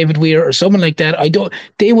captain like David Weir, or someone like that.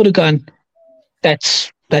 They would have gone,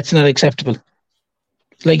 that's not acceptable.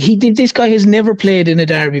 Like, this guy has never played in a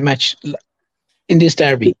derby match, in this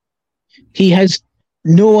derby. He has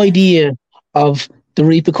no idea of the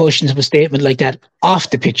repercussions of a statement like that off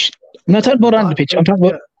the pitch. I'm not talking about on the pitch, I'm talking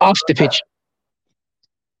about off the pitch.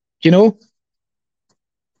 You know?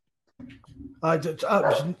 There's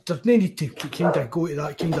no need to kind of go to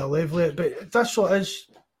that kind of level, but that's what it is.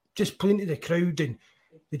 Just playing to the crowd, and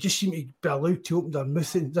they just seem to be allowed to open their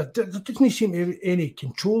mouth. And there doesn't seem to be any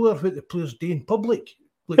control over what the players do in public.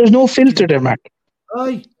 Like, there's no filter there, Mark.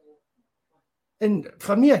 Aye. And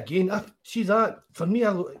for me, again, I see that. For me,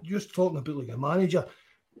 you're talking about like a manager.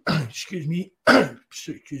 excuse me.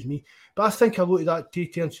 But I think a lot of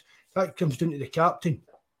that turns, that comes down to the captain.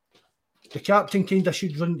 The captain kind of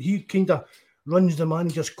should run. He kind of runs the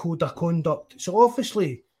manager's code of conduct. So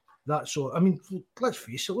obviously that's all. I mean, let's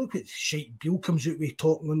face it. Look at shite Bill comes out with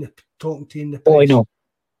talking to in the press. Oh, I know.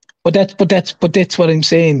 But that's what I'm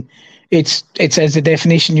saying. It's as the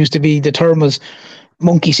definition used to be. The term was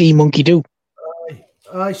monkey see, monkey do.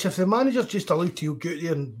 Aye. So if the manager's just allowed to go out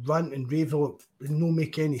there and rant and rave, it no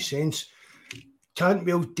make any sense. Can't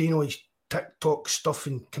be all doing all his TikTok stuff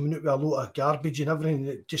and coming out with a lot of garbage and everything.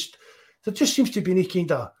 There just seems to be no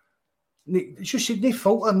kind of, it's just no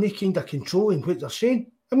filter, no kind of control in what they're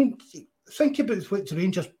saying. I mean, think about what the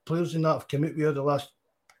Rangers players and that have come out with over the last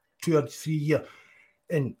 2 or 3 years.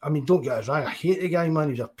 And I mean, don't get us wrong, I hate the guy, man.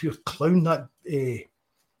 He's a pure clown, that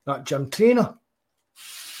gym trainer.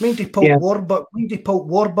 Mind they pulled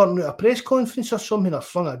Warburton at a press conference or something, or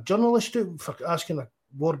flung a journalist out for asking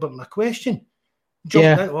Warburton a question.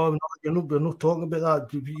 Jumped in, we're not talking about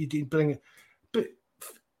that. You didn't bring it. But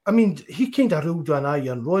I mean, he kind of ruled an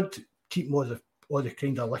iron rod, keeping all the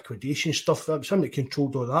kind of liquidation stuff. That was him that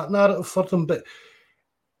controlled all that narrative for them. But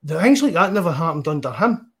the things like that never happened under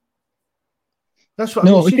him. That's what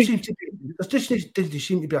I mean. There just didn't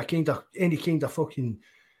seem to be any kind of fucking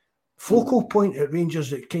focal point at Rangers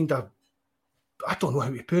that kind of, I don't know how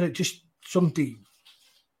to put it, just somebody.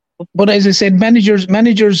 But as I said,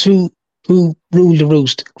 managers who rule the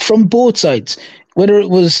roost from both sides, whether it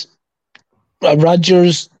was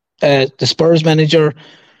Rodgers, the Spurs manager,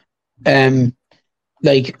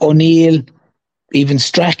 like O'Neill, even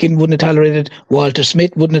Strachan wouldn't have tolerated it. Walter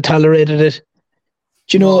Smith wouldn't have tolerated it.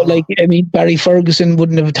 Do you know, like, I mean, Barry Ferguson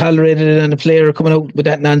wouldn't have tolerated it, and a player coming out with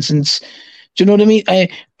that nonsense. Do you know what I mean?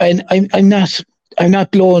 I'm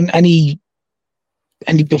not blowing any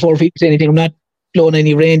before people say anything. I'm not blowing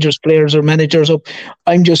any Rangers players or managers up.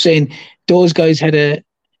 I'm just saying those guys had a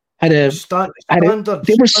standards.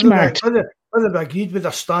 They were smart. Whether they agreed with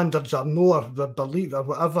their standards or no, or their belief or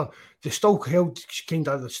whatever, they still held kind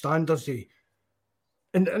of the standards.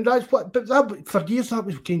 And that's what. But that, for years, that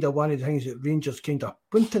was kind of one of the things that Rangers kind of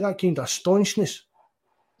went to, that kind of staunchness.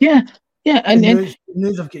 Yeah. And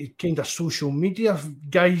now they've got kind of social media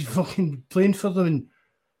guys fucking playing for them. And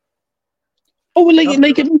that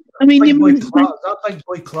big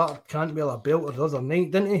boy Clark can't wear a belt the other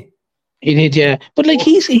night, didn't he? He did, yeah. But like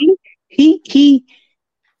he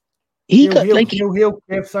got like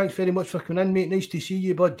Kev, thanks very much for coming in, mate. Nice to see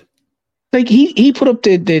you, bud. Like he put up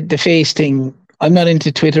the face thing. I'm not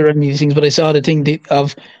into Twitter or any of these things, but I saw the thing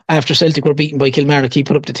of after Celtic were beaten by Kilmarnock, he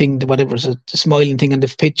put up the thing, whatever was the smiling thing on the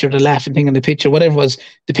picture, the laughing thing on the picture, whatever was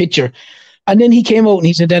the picture. And then he came out and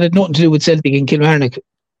he said that had nothing to do with Celtic and Kilmarnock.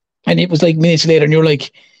 And it was like minutes later, and you're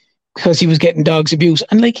like, because he was getting dogs abuse.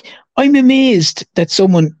 And like, I'm amazed that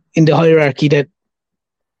someone in the hierarchy that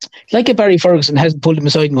like if Barry Ferguson hasn't pulled him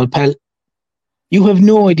aside and gone, pal, you have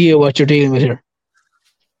no idea what you're dealing with here.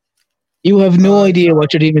 You have no idea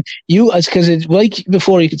what you're dealing with. Because it's like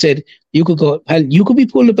before, you could say, you could go, pal, you could be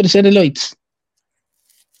pulled up at a set of lights,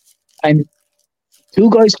 and two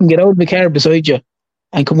guys can get out of the car beside you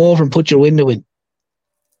and come over and put your window in.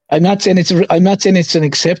 I'm not saying it's an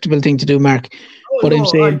acceptable thing to do, Mark. But I'm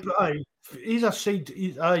saying, either side.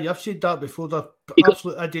 I've said that before. They're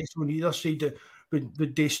absolute idiots on either side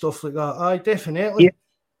would do stuff like that. Aye, definitely. Yeah.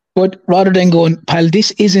 But rather than going, pal,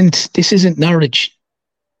 this isn't Norwich.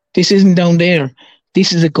 This isn't down there.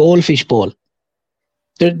 This is a goldfish bowl.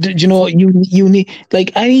 You need,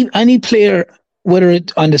 like, any player, whether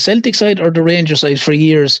it's on the Celtic side or the Rangers side for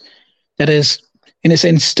years, that has, in a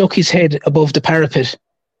sense, stuck his head above the parapet,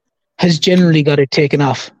 has generally got it taken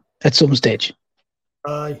off at some stage.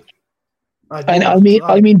 Aye. I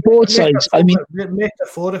mean both sides. I mean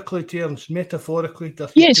metaphorically terms.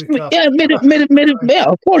 Yes, of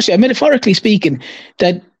course. Yeah, metaphorically speaking,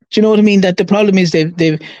 that, do you know what I mean? That the problem is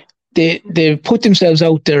they put themselves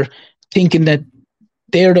out there thinking that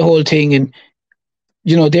they're the whole thing, and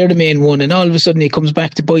they're the main one, and all of a sudden it comes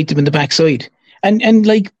back to bite them in the backside. And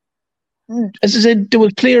like, as I said, there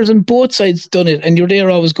were players on both sides done it, and you're there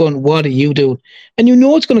always going, what are you doing? And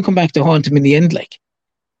it's going to come back to haunt them in the end, like.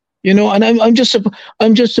 And I'm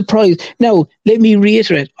just surprised. Now, let me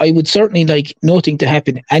reiterate, I would certainly like nothing to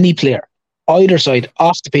happen to any player, either side,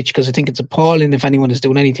 off the pitch, because I think it's appalling if anyone is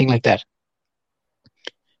doing anything like that.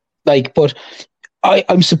 Like, but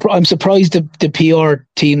I'm surprised the PR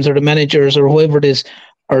teams or the managers or whoever it is,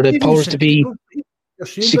 or the powers to be,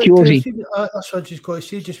 security. That's what I just got to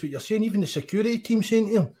say, just what you're saying. Even the security team saying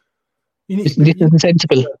to him, this isn't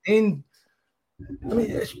sensible. I mean,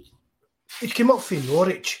 he's come up from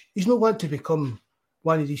Norwich. He's not want to become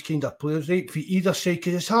one of these kind of players, right? For either side,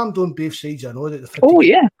 because it's harmed on both sides. I know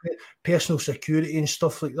that personal security and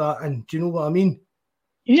stuff like that. And do you know what I mean?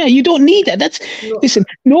 Yeah, you don't need that. Listen.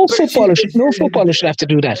 No footballer should have to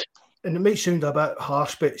do that. And it might sound a bit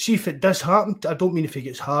harsh, but see if it does happen. I don't mean if he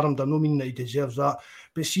gets harmed. I don't mean that he deserves that.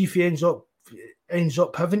 But see if he ends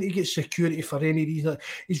up having to get security for any reason.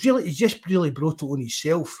 He's just really brought it on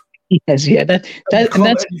himself. Yes, yeah, that's. As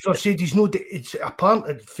I said, it's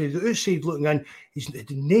apparent for the outside looking in, he's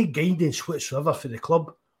no guidance whatsoever for the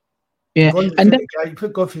club. Yeah, and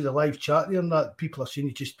gone through the live chat there, and that people are saying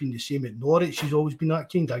he's just been the same at Norwich. He's always been that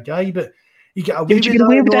kind of guy, but you get away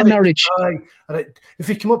with that Norwich. If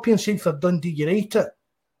he come up here and said for Dundee United,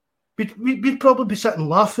 we'd probably be sitting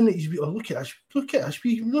laughing at his. Look at us,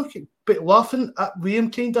 but laughing at him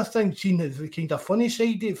kind of thing, seeing the kind of funny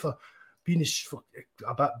side of it for being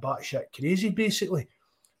a bit batshit crazy, basically.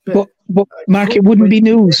 But Mark, it wouldn't be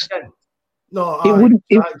news. No, it wouldn't.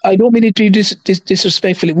 I don't mean it to be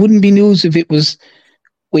disrespectful. It wouldn't be news if it was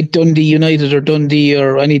with Dundee United or Dundee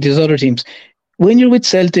or any of these other teams. When you're with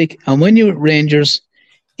Celtic and when you're with Rangers,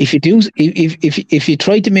 if you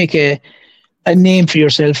try to make a name for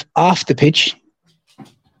yourself off the pitch,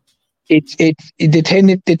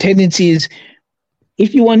 the tendency is,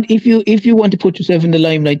 if you want to put yourself in the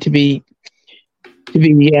limelight to be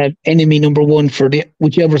enemy number one for the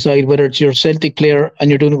whichever side, whether it's your Celtic player and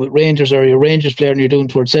you're doing it with Rangers or your Rangers player and you're doing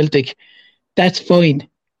it towards Celtic, that's fine.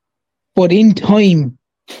 But in time,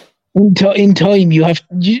 you have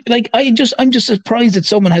I'm just surprised that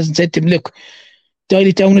someone hasn't said to him, look, dial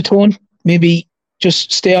it down a tone, maybe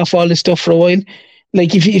just stay off all this stuff for a while.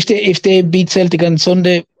 Like if they beat Celtic on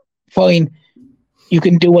Sunday, fine, you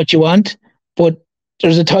can do what you want, but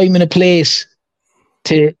there's a time and a place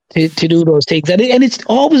to do those things. And it's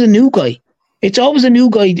always a new guy. It's always a new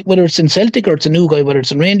guy, whether it's in Celtic or it's a new guy, whether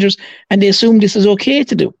it's in Rangers, and they assume this is okay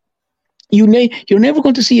to do. You're never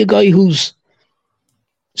going to see a guy who's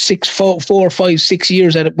 4, 5, 6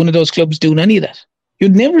 years at one of those clubs doing any of that.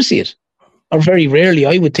 You'd never see it. Or very rarely,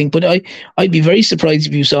 I would think. But I'd be very surprised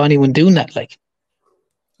if you saw anyone doing that. Like,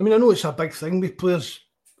 I mean, I know it's a big thing with players,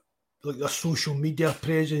 like their social media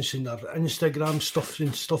presence and their Instagram stuff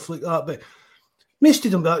and stuff like that, but most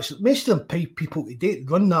of them pay people to date,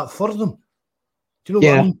 run that for them. Do you know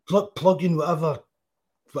what I mean? Plug in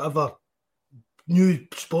whatever new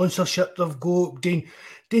sponsorship they've got, doing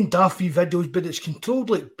daffy videos, but it's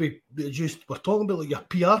controlled like just we're talking about like your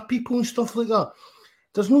PR people and stuff like that.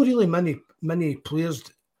 There's not really many players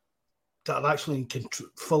that are actually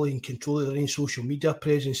fully in control of their own social media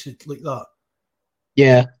presence like that.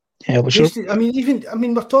 Yeah. Yeah, well, sure. I mean,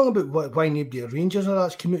 we're talking about why nobody at Rangers or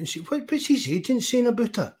that's come out and say, what's his agent saying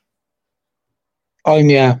about it?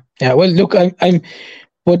 Yeah. Well, look,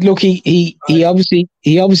 but look, he obviously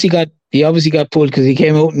got he obviously got pulled because he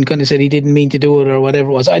came out and kind of said he didn't mean to do it or whatever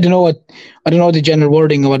it was. I don't know the general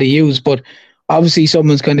wording of what he used, but obviously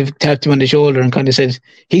someone's kind of tapped him on the shoulder and kind of said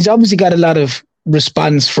he's obviously got a lot of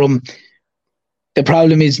response from. The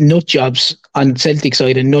problem is nut jobs on Celtic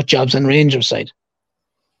side and nut jobs on Rangers side.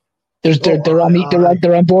 They're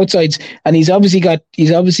on both sides, and he's obviously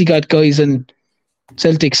got guys on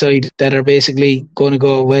Celtic side that are basically going to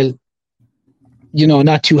go, well,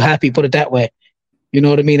 not too happy, put it that way. You know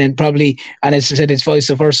what I mean? And as I said, it's vice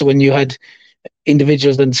versa when you had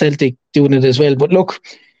individuals on Celtic doing it as well. But look,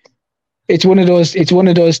 it's one of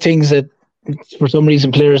those things that for some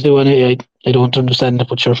reason players do, and I don't understand it,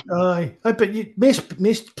 but sure. Aye, but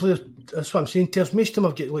most players, that's what I'm saying. Most of them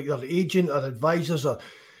have got like their agent or advisors, or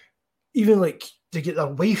even like they get their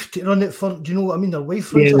wife to run it for. Do you know what I mean? Their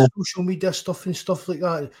wife runs their social media stuff and stuff like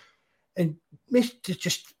that, and most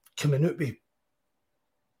just coming out with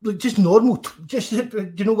like just normal. Just,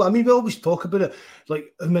 do you know what I mean? We always talk about it,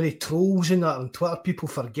 like how many trolls and that on Twitter. People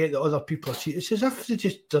forget that other people are cheating. It's as if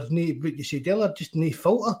there's no, what you said earlier, just no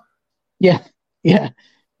filter. Yeah.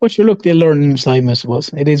 But sure, look, they'll learn in time, I suppose.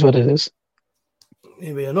 It is what it is.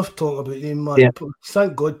 Anyway, enough talk about them, man. Yeah.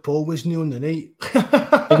 Thank God Paul wasn't on the night.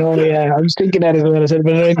 I was thinking that as well. I said,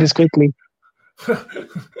 but around this quickly.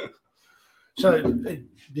 So,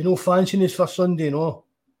 fancying this for Sunday, no?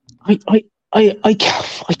 I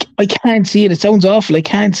can't see it. It sounds awful. I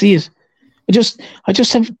can't see it. I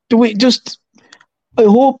just have to wait. I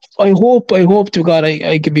hope to God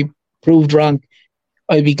I could be proved wrong.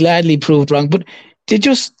 I'd be gladly proved wrong, but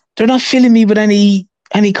they're not filling me with any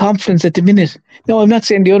confidence at the minute. No, I'm not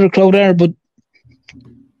saying the other crowd are, but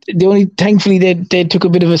thankfully they took a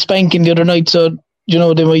bit of a spanking the other night, so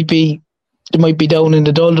they might be down in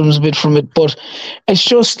the doldrums a bit from it. But it's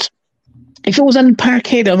just, if it was on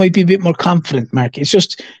Parkhead, I might be a bit more confident, Mark. It's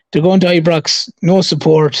just they're going to Ibrox, no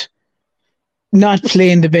support, not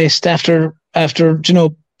playing the best after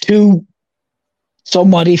two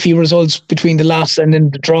somewhat iffy results between the loss and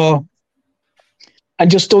then the draw,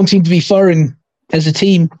 and just don't seem to be firing as a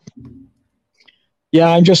team. Yeah,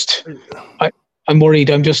 I'm worried.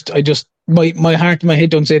 My heart and my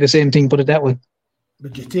head don't say the same thing, put it that way.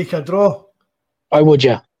 Would you take a draw? I would,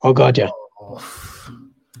 yeah. Oh God, yeah.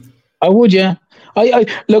 I would, yeah.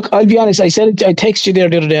 Look, I'll be honest, I texted you there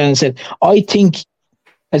the other day and I said, I think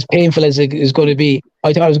as painful as it is going to be,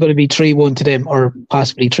 I thought it was going to be 3-1 to them or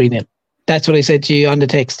possibly 3-0. That's what I said to you on the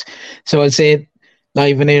text. So I'll say it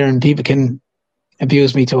live in air and people can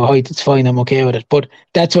abuse me to a height. It's fine. I'm okay with it. But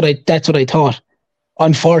that's what I thought.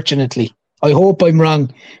 Unfortunately, I hope I'm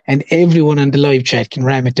wrong and everyone on the live chat can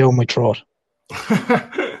ram it down my throat.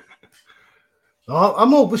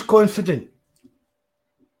 I'm always confident.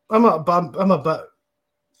 I'm a bit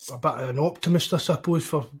of an optimist, I suppose,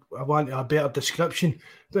 for I want a better description.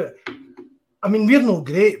 But I mean, we're not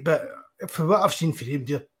great, but for what I've seen for them,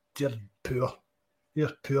 they're poor.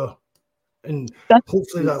 They're poor. And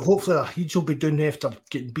hopefully their heads will be down after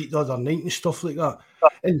getting beat the other night and stuff like that.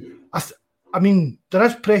 And I mean, there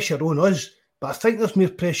is pressure on us, but I think there's more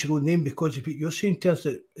pressure on them because of what you're saying, Terence,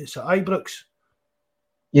 that it's at Ibrox.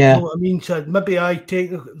 Yeah. You know what I mean? So maybe I take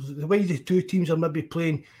the way the two teams are maybe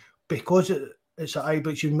playing, because it's at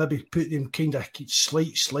Ibrox, you maybe put them kind of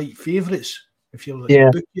slight favourites if you're like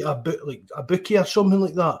a bookie or something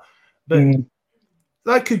like that. But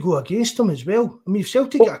that could go against them as well. I mean, if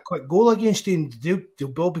Celtic get a quick goal against them, they'll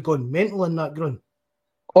all be going mental in that ground.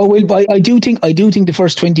 Oh well, but I do think the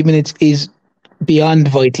first 20 minutes is beyond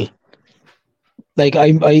vital. Like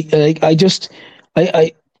I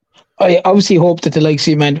obviously hope that the likes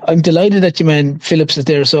of you, man. I'm delighted that your man Phillips is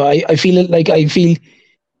there. So I feel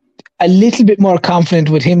a little bit more confident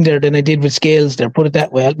with him there than I did with Scales there. Put it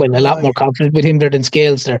that way. Well, a lot more confident with him there than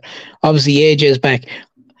Scales there. Obviously, AJ is back.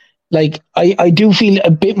 Like I do feel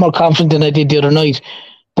a bit more confident than I did the other night,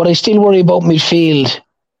 but I still worry about midfield.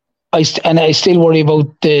 I still worry about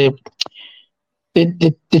the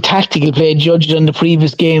tactical play judged on the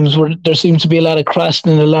previous games where there seems to be a lot of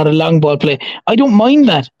crossing and a lot of long ball play. I don't mind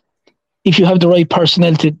that if you have the right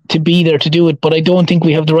personnel to be there to do it, but I don't think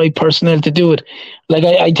we have the right personnel to do it. Like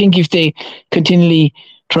I think if they continually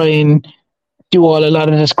try and do a lot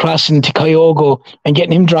of this crossing to Kyogo and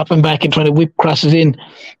getting him dropping back and trying to whip crosses in,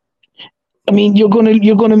 I mean, you're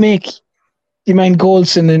gonna make your man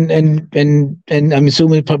Goldson and I'm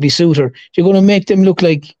assuming probably Suter. You're gonna make them look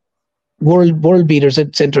like world beaters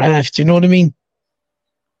at centre half. Do you know what I mean?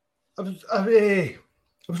 I was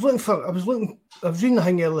reading the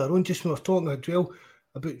thing earlier on just when we were talking as well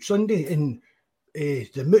about Sunday, and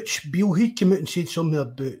the Mitch Beale, he came out and said something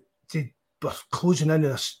about they were closing in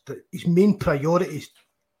on his main priority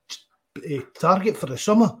target for the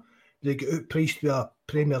summer they got outpriced by a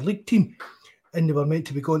Premier League team, and they were meant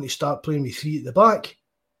to be going to start playing with 3 at the back.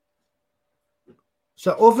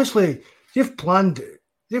 So obviously they've planned.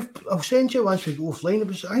 I'll send you once we go offline.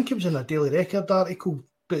 I think it was in a Daily Record article,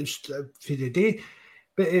 but it's for the day.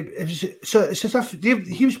 But it's as if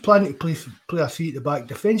he was planning to play a 3 at the back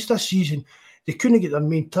defence this season. They couldn't get their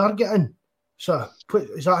main target in. So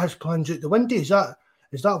is that his plans out the window? Is that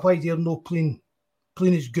why they're not playing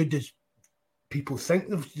as good as people think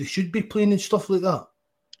they should be playing and stuff like that?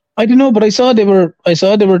 I don't know, but I saw they were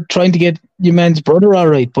trying to get your man's brother all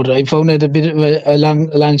right, but I found it a bit of a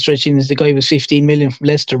long stretching as the guy was 15 million from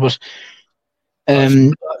Leicester, but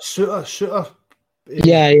Suter.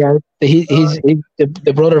 Yeah, he's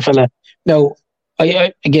the brother fella. Now,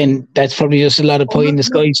 I again, that's probably just a lot of pie in the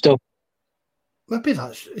sky stuff. Maybe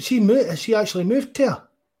has he actually moved there?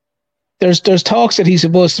 There's talks that he's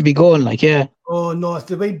supposed to be going, like, yeah. Oh no!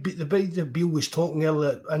 The way the Bill was talking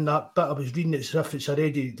earlier in that bit, I was reading it as if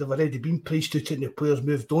they've already been priced out and the players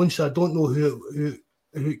moved on. So I don't know who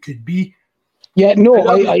it could be. Yeah, no,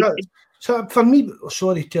 So for me,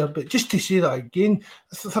 sorry, Ter, but just to say that again,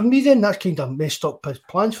 for me, then that's kind of messed up his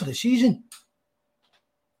plans for the season.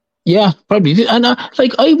 Yeah, probably. And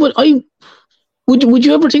would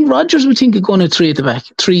you ever think Rodgers would think of going at 3 at the back,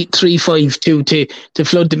 3-5-2 to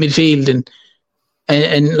flood the midfield and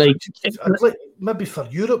like maybe for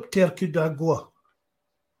Europe, Ter could go.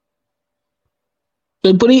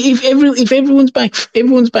 But if everyone's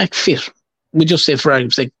back fit, we just say for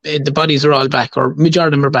argument's sake, the bodies are all back, or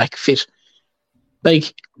majority of them are back fit.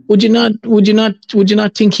 Like, would you not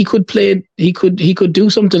think he could play? He could do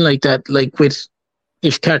something like that, like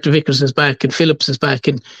if Carter Vickers is back and Phillips is back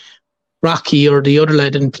and Rocky or the other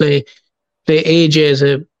lad, and play AJ as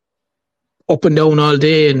a up and down all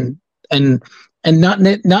day and not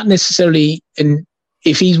necessarily. And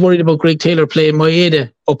if he's worried about Greg Taylor playing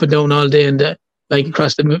Maeda up and down all day and like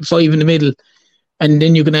across the 5 in the middle. And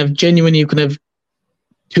then you can have 2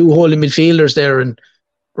 holding midfielders there, and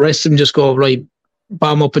the rest of them just go, right,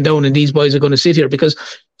 bomb up and down, and these boys are going to sit here. Because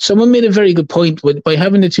someone made a very good point by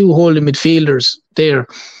having the 2 holding midfielders there,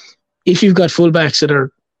 if you've got fullbacks that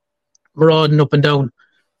are marauding up and down,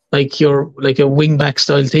 like a wing back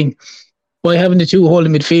style thing, by having the 2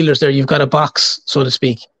 holding midfielders there, you've got a box, so to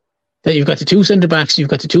speak. That you've got the 2 centre backs, you've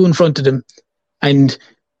got the 2 in front of them, and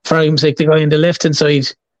for argument's sake, the guy on the left hand side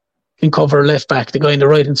can cover left back, the guy on the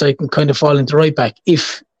right hand side can kind of fall into right back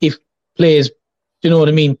if plays, you know what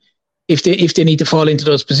I mean, if they need to fall into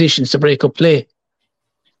those positions to break up play.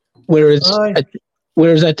 Whereas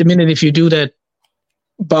at the minute, if you do that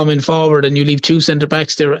bombing forward and you leave 2 centre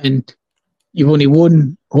backs there and you've only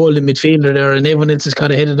 1 holding midfielder there and everyone else is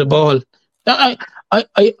kind of head of the ball, I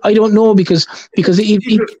don't know, because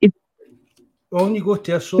if on you go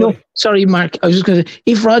there, sorry. No, sorry, Mark. I was just going to say,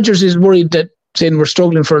 if Rodgers is worried that saying we're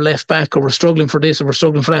struggling for a left back, or we're struggling for this, or we're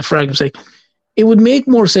struggling for that, for argument's sake, it would make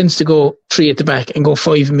more sense to go 3 at the back and go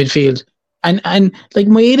 5 in midfield. And like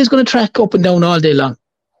Maeda's going to track up and down all day long.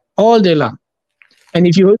 And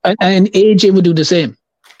if you and AJ would do the same.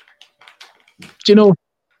 Do you know?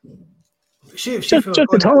 Just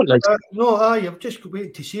I'm just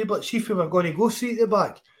waiting to see. But see if we were going to go 3 at the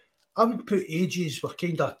back, I would put AJ as we're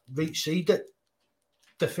kind of right-sided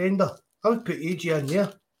defender. I would put AJ in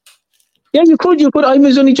there. Yeah, you could. I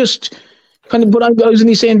was only just kind of, but I was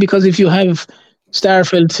only saying because if you had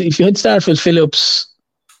Starfield, Phillips,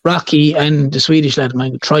 Rocky, and the Swedish lad,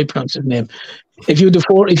 I try pronounce his name. If you had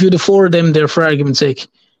the 4 of them there, for argument's sake,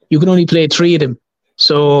 you can only play 3 of them.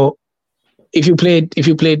 So if you play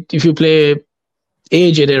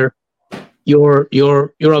AJ there, you're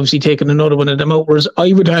obviously taking another one of them out. Whereas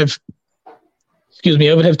I would have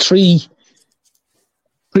 3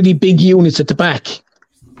 pretty big units at the back,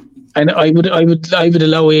 and I would allow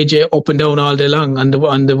AJ up and down all day long on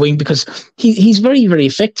the wing, because he's very, very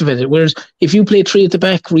effective at it. Whereas if you play 3 at the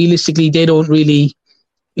back, realistically they don't really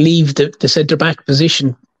leave the centre back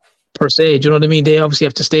position per se. Do you know what I mean? They obviously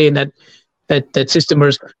have to stay in that system.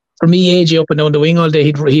 Whereas for me, AJ up and down the wing all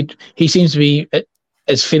day, he seems to be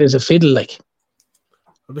as fit as a fiddle. Like,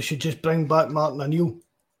 we should just bring back Martin O'Neill.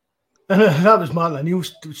 That was Martin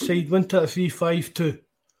O'Neill's side, went to a 3-5-2.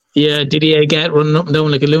 Yeah, did he get running up and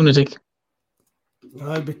down like a lunatic?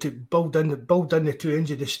 But to build in the 2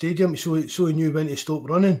 ends of the stadium, so he knew when to stop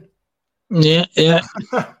running. Yeah.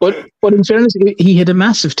 but in fairness, he had a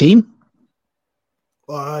massive team.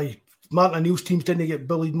 Aye, Martin O'Neill's teams didn't get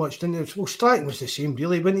bullied much, didn't they? Well, Stratton was the same,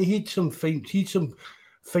 really. When he had some fighters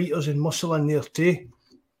and muscle in there too.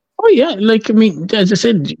 Oh yeah, like, I mean, as I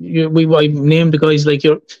said, I named the guys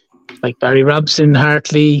like Barry Robson,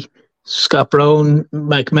 Hartley, Scott Brown,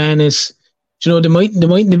 McManus, You know, they mightn't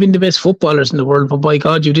have been the best footballers in the world, but by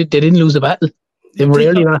God, they didn't lose the battle. They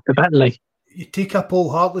rarely lost the battle. Like, you take up Paul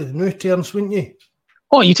Hartley, the new terms, wouldn't you?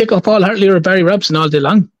 Oh, you take up Paul Hartley or Barry Robson all day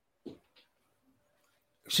long.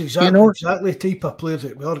 It's exactly the type of players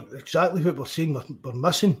that exactly what we're saying we're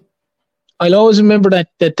missing. I'll always remember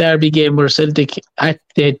that derby game where Celtic had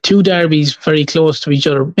two derbies very close to each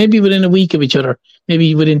other, maybe within a week of each other,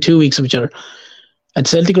 maybe within 2 weeks of each other. And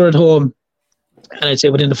Celtic are at home, and I'd say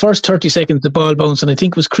within the first 30 seconds the ball bounced, and I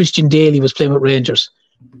think it was Christian Daly was playing with Rangers,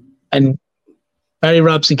 and Barry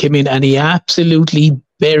Robson came in and he absolutely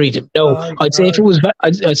buried him. No, I'd say if it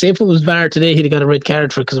was VAR today, he'd have got a red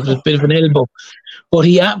card for it because it was a bit of an elbow. But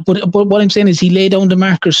what I'm saying is he laid down the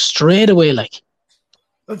markers straight away, like.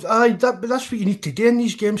 But that's what you need to do in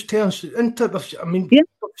these games, Terence. I've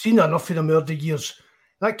seen enough of them over the years.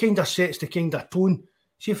 That kind of sets the kind of tone.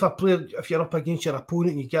 See if you're up against your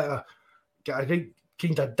opponent and you get a right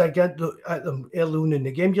kind of dig at them early on in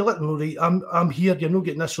the game, you let them know, right, I'm here. You're not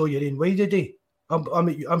getting this all your own way today.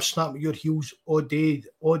 I'm snapping at your heels all day,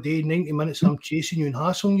 90 minutes. I'm chasing you and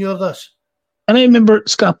hassling you with this. And I remember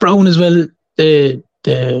Scott Brown as well. The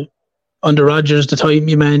under Rodgers, the time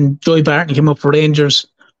you man Joy Barton came up for Rangers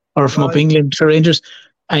or from up England for Rangers,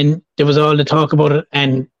 and there was all the talk about it.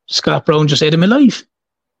 And Scott Brown just ate him alive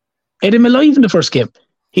in the first game.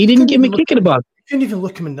 He didn't give him a kick at the ball. You couldn't even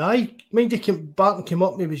look him in the eye. Mind Barton came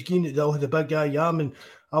up and he was getting at the big guy arm, and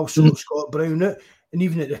also Scott Brown out. And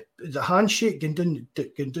even at the handshake going down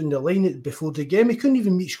the line before the game, he couldn't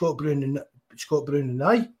even meet Scott Brown in the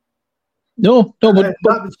eye. No, but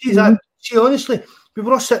see, honestly, we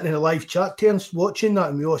were all sitting in a live chat, Terence, watching that,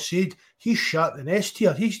 and we all said, he's shot the nest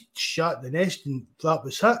here. He's shot the nest, and that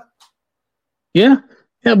was it. Yeah,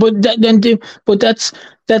 but that's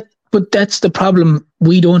the problem.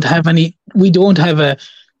 We don't have a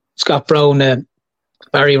Scott Brown,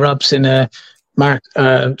 Barry Robson, Mark,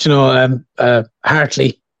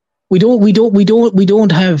 Hartley. We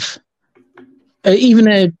don't have even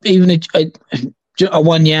a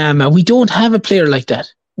Wanyama. We don't have a player like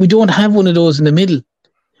that. We don't have one of those in the middle.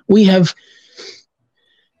 We have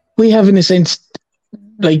in a sense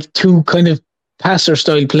like two kind of passer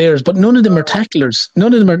style players, but none of them are tacklers.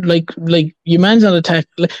 None of them are like Yeman's not a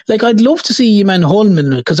tackler. Like I'd love to see Yeman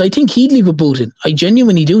Holman because I think he'd leave a boot in. I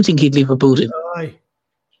genuinely do think he'd leave a boot in. Aye.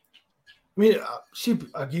 I mean, see,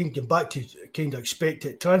 again, getting back to kind of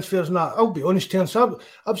expected transfers and that, I'll be honest, Terence, I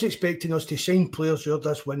was expecting us to sign players out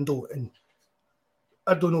this window, and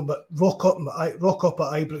I don't know, but rock up at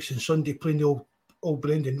Ibrox on Sunday playing the old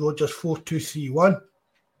Brendan Rodgers 4-2-3-1.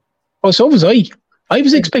 Oh, so was I. I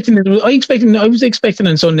was expecting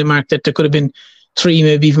on Sunday, Mark, that there could have been 3,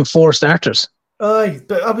 maybe even 4 starters. Aye,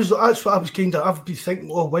 but that's what I was kind of, I've been thinking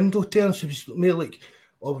all window, Terence. It was more like,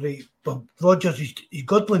 all right, but Rodgers, he's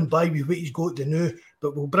guddling by with what he's got to know,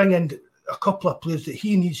 but we'll bring in a couple of players that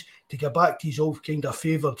he needs to get back to his old kind of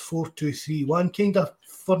favoured 4-2-3-1 kind of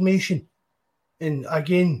formation. And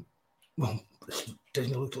again, well, it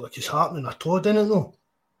doesn't look like it's happening at all, doesn't it, though?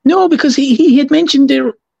 No, because he had mentioned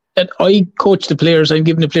there that I coach the players, I'm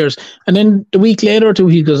giving the players, and then the week later or two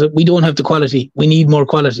he goes, we don't have the quality, we need more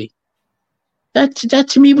quality. That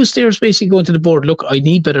to me was there basically going to the board, look, I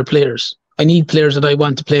need better players. I need players that I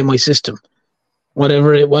want to play my system,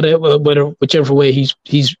 whichever way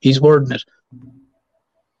he's wording it.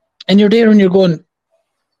 And you're there and you're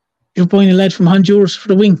buying a lad from Honduras for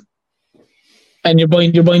the wing, and you're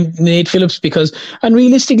buying Nate Phillips and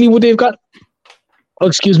realistically would they have got?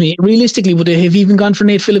 Realistically would they have even gone for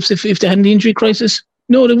Nate Phillips if they had an injury crisis?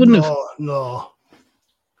 No, they wouldn't have. No.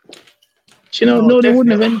 No, they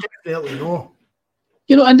wouldn't have. Definitely no.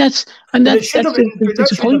 And that's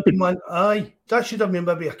disappointing. That should have been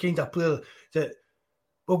maybe a kind of player that,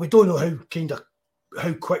 well, we don't know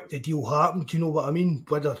how quick the deal happened. Do you know what I mean?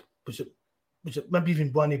 Whether was it maybe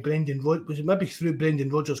even one of Brendan Rodgers? Was it maybe through Brendan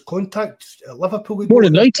Rodgers' contacts at Liverpool? More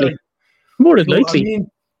than likely. I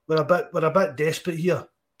mean, we're a bit desperate here.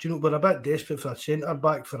 Do you know, we're a bit desperate for a centre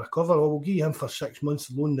back for a cover. Well, we'll give him for 6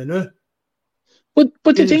 months loan now. But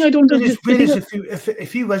the thing I don't understand,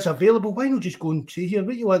 if he was available, why not just go and say, here,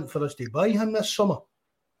 what you want for us to buy him this summer?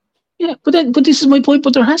 Yeah, but this is my point.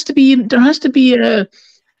 But there has to be a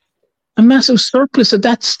massive surplus of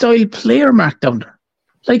that style player, Mark, down there.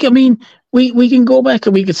 Like, I mean, we can go back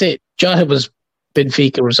and we could say Jota was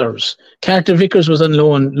Benfica reserves, Carter Vickers was on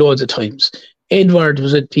loan loads of times, Edward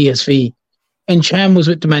was at PSV, and Cham was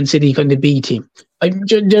with the Man City kind of B team.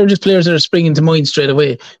 They're just players that are springing to mind straight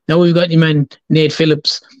away. Now we've got your man Nate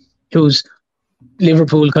Phillips, who's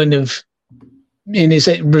Liverpool kind of in his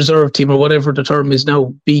reserve team or whatever the term is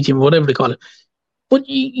now, B team or whatever they call it. But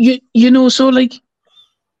so like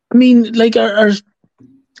I mean, like, are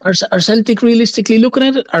Celtic realistically looking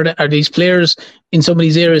at it? Are these players in some of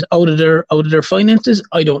these areas out of their finances?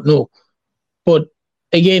 I don't know, but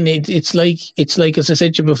again, it's like as I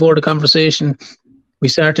said to you before the conversation we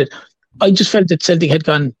started. I just felt that Celtic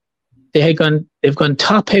they've gone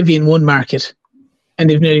top heavy in one market, and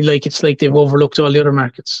they've nearly it's like they've overlooked all the other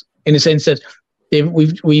markets in the sense that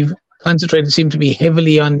we've concentrated, seem to be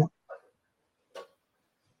heavily on.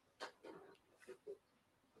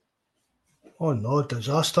 Oh no,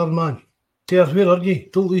 disaster, man. Ter, where are you?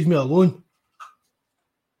 Don't leave me alone.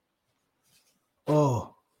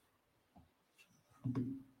 Oh.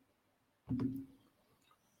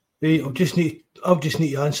 Hey, I'll just need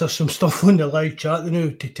to answer some stuff on the live chat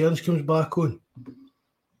now till Terence comes back on.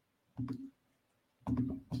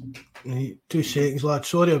 Right, 2 seconds, lad.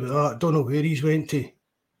 Sorry about that. Don't know where he's went to.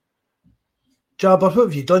 Jabber, what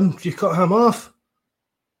have you done? Have you cut him off?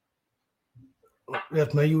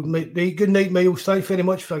 There's Miles. Right, good night, Miles. Thanks very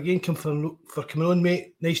much for coming on,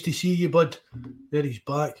 mate. Nice to see you, bud. There he's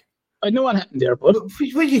back. I know what happened there, bud. What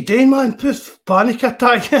are you doing, man? Poof, panic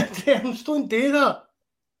attack. Don't do that.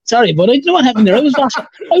 Sorry, but I don't know what happened there. I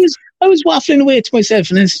was waffling away to myself,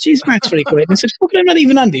 and then I said, "Geez, Mark's very quiet." And I said, "Fuck, I'm not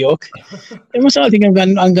even on the yoke." They must all think I'm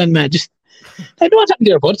gone mad. Just, I don't know what happened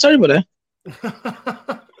there, bud. Sorry about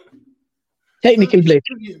that. Technical glitch.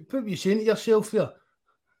 What were you saying to yourself there?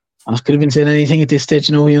 I could have been saying anything at this stage,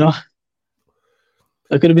 you know.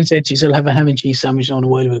 I could have been saying, "Geez, I'll have a ham and cheese sandwich in a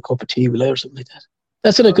while with a cup of tea or something like that."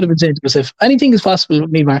 That's what I could have been saying to myself. Anything is possible with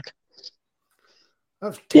me, Mark.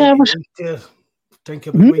 Yeah, think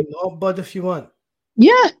about winding up, bud, if you want.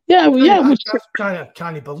 Yeah. I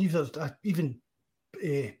can't believe that even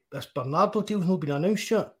this Bernardo deal's not been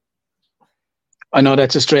announced yet. I know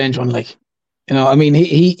that's a strange one. Like, you know, I mean,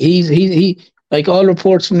 he like all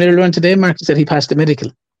reports from earlier on today, Mark said he passed the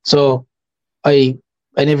medical. So, and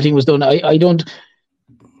everything was done. I don't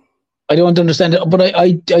understand it, but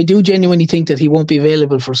I do genuinely think that he won't be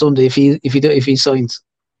available for Sunday if he signs.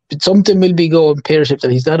 But something will be going pear-shaped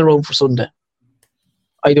that he's not around for Sunday.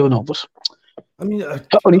 I don't know, but I mean,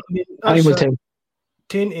 I will tell.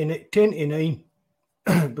 10 to 9.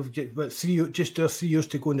 But 3 years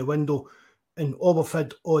to go in the window, and all we've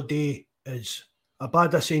had all day is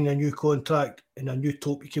Abada signing a new contract and a new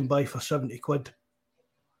top you can buy for £70.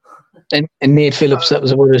 And Nate Phillips, that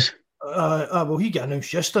was about it. Well, he got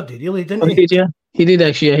announced yesterday, really, didn't he? He did, yeah. He did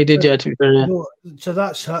actually, yeah. He did, yeah. To be fair, yeah. No, so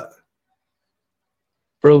that's it.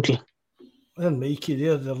 Brutal. And Mikey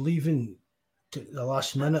there, they're leaving to the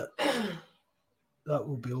last minute. That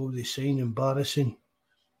will be all they sign. Embarrassing.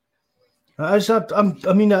 It is.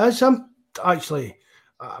 I'm actually,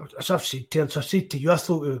 as I've said, Terence, I said to you, I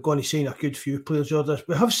thought we were going to sign a good few players out of this.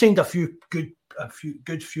 We have signed a few good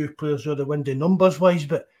players out of the window numbers wise,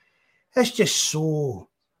 but it's just so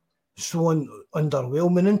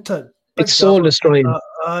underwhelming, isn't it? It's soul destroying.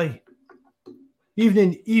 Aye.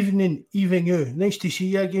 Evening you. Nice to see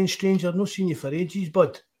you again, stranger. I've not seen you for ages,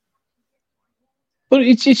 bud. But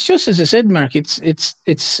it's just as I said, Mark. It's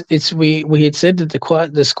we had said that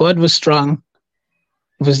the squad was strong.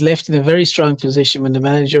 It was left in a very strong position when the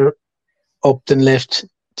manager upped and left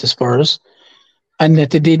to Spurs, and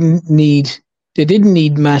that they didn't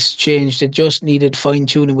need mass change. They just needed fine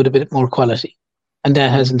tuning with a bit more quality, and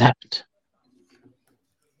that hasn't happened.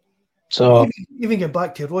 So even get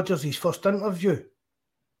back to Rodgers' his first interview,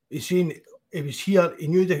 he's saying he was here. He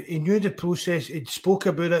knew the process. He'd spoke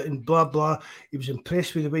about it and blah blah. He was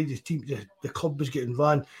impressed with the way the club was getting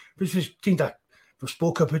run, which was kind of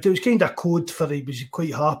spoke about. It was kind of code for he was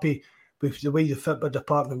quite happy with the way the football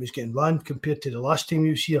department was getting run compared to the last time he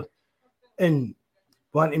was here, and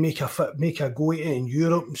wanting to make a go at it in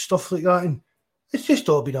Europe and stuff like that. And it's just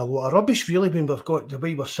all been a lot of rubbish, really, when we've got the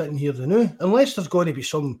way we're sitting here now. Unless there's going to be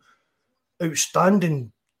some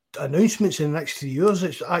outstanding announcements in the next 3 years,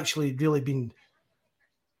 it's actually really been.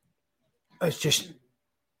 It's just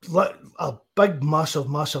a big, massive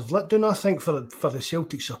letdown, I think, for the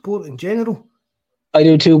Celtic support in general. I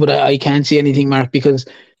do too, but I can't see anything, Mark, because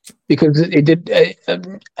it did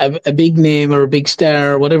a big name or a big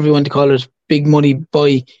star or whatever you want to call it, big money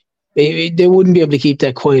buy. They wouldn't be able to keep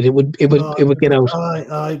that quiet. It would get out.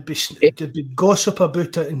 There'd be gossip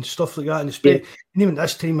about it and stuff like that, and even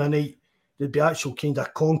this time of night, there'd be actual kind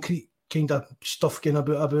of concrete kind of stuff going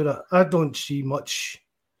about it. I don't see much.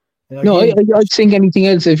 No, I think anything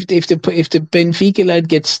else. If the Benfica lad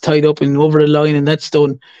gets tied up and over the line and that's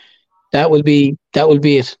done, that will be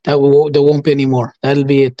it. There won't be any more. That'll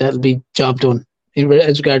be it. That'll be job done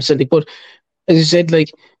as regards Celtic. But as you said,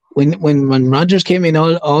 like when Rodgers came in,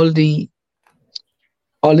 all the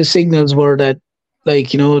signals were that,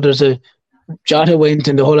 like, you know, there's a Jota went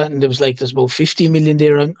and the whole lot, and there was like, there's about 50 million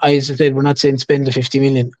there. And as I said, we're not saying spend the 50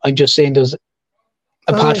 million. I'm just saying there's,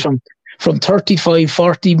 apart from 35,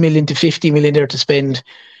 40 million to 50 million there to spend,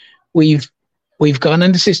 we've gone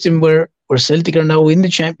in the system where Celtic are now in the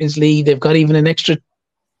Champions League. They've got even an extra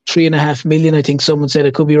 3.5 million. I think someone said,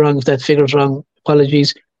 I could be wrong if that figure's wrong.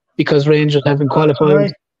 Apologies, because Rangers haven't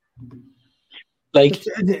qualified. Like,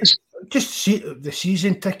 just see the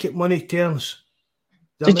season ticket money terms.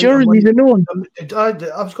 The jerseys alone.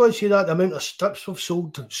 I was going to say that the amount of strips we've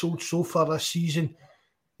sold so far this season,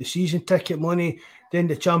 the season ticket money, then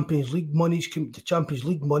the Champions League money, the Champions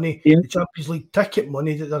League money, the Champions League ticket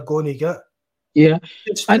money that they're going to get. Yeah,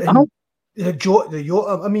 the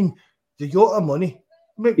Jota money.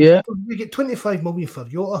 We get 25 million for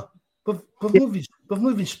Jota. We've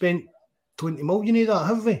not even spent 20 million of that,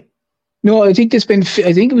 have we? No, I think they spent.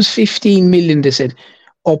 I think it was 15 million. They said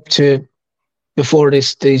up to before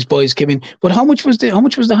these boys came in. But how much was the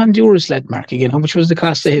Honduras lad, Mark, again? How much was the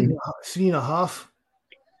cost to him? 3.5.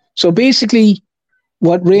 So basically,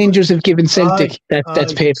 what Rangers have given Celtic,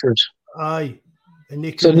 that's paid for it. Aye, and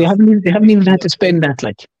they haven't even had to spend that,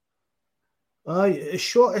 like. Aye, it's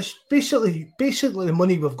short. It's basically the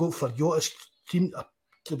money we've got for Jota's team.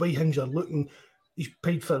 The way things are looking, he's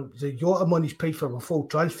paid for the Jota money's paid for a full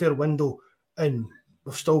transfer window, and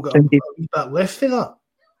we've still got a wee bit left for that.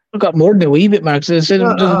 We've got more than a wee bit, Mark. There's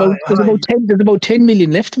about 10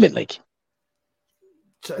 million left of it, like.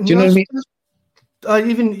 Do you know what I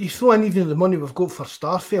mean? Even you throw in even the money we've got for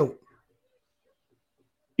Starfield.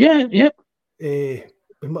 Yeah. I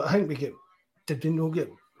think we get. Did we not get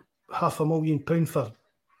 £500,000 for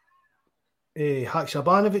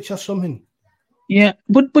Haksabanovic or something? Yeah,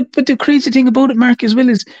 but the crazy thing about it, Mark, as well,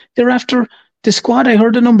 is they're after the squad. I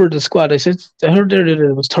heard the number of the squad. I heard there that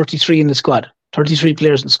it was 33 in the squad, 33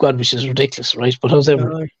 players in the squad, which is ridiculous, right? But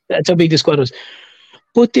however, that's how big the squad was.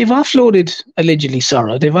 But they've offloaded, allegedly,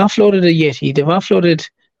 Sara. They've offloaded a Yeti. They've offloaded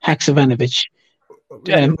Haksabanovic.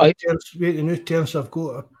 The new terms I've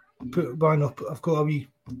got to put one up. I've got a wee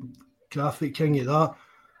graphic king of that.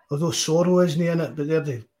 Although Sorrow isn't in it, but they're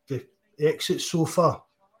the exits so far.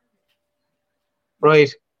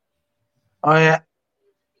 Right. Oh, yeah.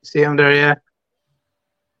 See him there, yeah.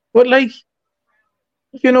 But, like,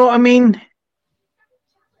 you know, I mean,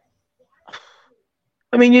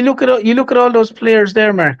 you look at all those players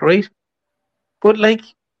there, Mark, right? But, like,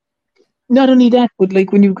 not only that, but,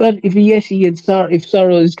 like, when you've got, if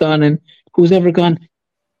Sorrow is gone and who's ever gone,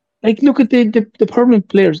 like, look at the permanent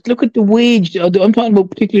players. Look at the wage. I'm talking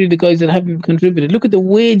about particularly the guys that haven't contributed. Look at the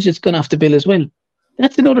wage that's gone off the bill as well.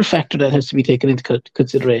 That's another factor that has to be taken into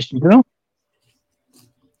consideration, you know?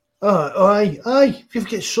 Aye. You've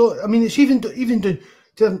got so. I mean, it's even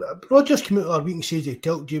Rodgers came out our week and says they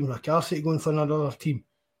tell James McCarthy going for another team.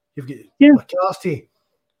 You've got McCarthy,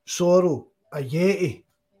 Sorrow, a Yeti.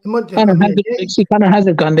 Connor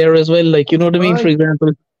hasn't gone there as well, like, you know what I mean, for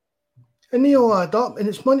example. And they all add up, and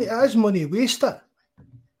it's money. It is money wasted.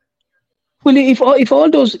 Well, if all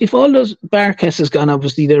those Barkas has gone,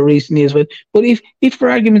 obviously there recently as well. But if for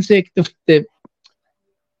argument's sake,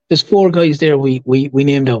 there's 4 guys there we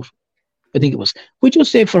named out, I think it was. We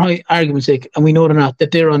just say for argument's sake, and we know they're not, that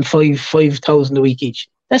they're on 5,000 a week each.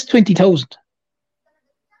 That's 20,000.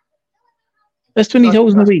 That's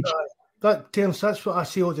 20,000 a week. That's what I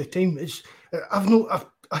say all the time.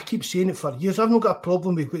 I keep saying it for years. I've not got a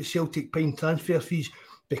problem with what Celtic paying transfer fees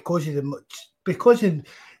because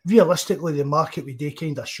realistically the market we do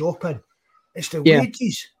kind of shop in. It's the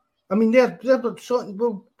wages. I mean, we're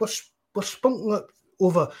spunking it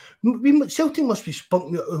over. Celtic must be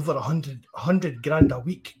spunking it over 100 grand a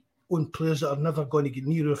week on players that are never going to get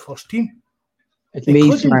near our first team.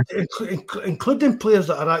 Including players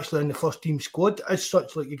that are actually in the first team squad, as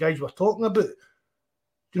such, like the guys we're talking about.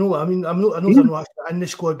 Do you know what I mean? I know they're not actually in the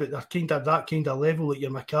squad, but they're kind of that kind of level, like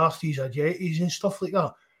your McCarthy's or Yetis and stuff like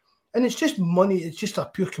that. And it's just money. It's just a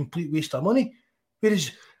pure, complete waste of money.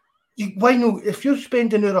 Whereas, why not? If you're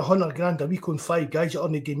spending over 100 grand a week on 5 guys that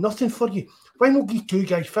aren't doing nothing for you, why not give 2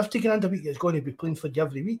 guys 50 grand a week that's going to be playing for you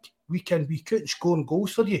every week in, week out, and scoring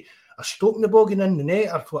goals for you, or stopping the ball getting in the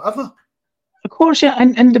net, or whatever? Of course, yeah.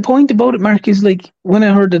 And the point about it, Mark, is like when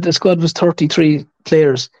I heard that the squad was 33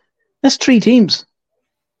 players, that's 3 teams.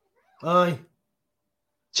 Aye.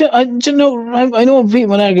 So, I know people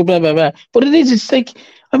will argue, blah, blah, blah. But it's like,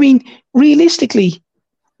 I mean, realistically,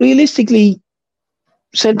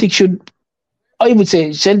 Celtic could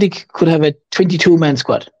have a 22-man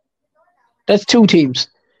squad. That's 2 teams.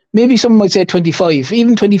 Maybe someone might say 25,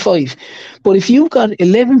 even 25. But if you've got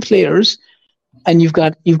 11 players and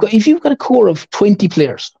if you've got a core of 20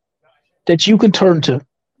 players that you can turn to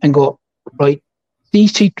and go, right?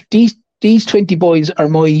 These 20 boys are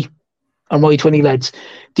my 20 lads.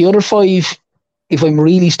 The other 5, if I'm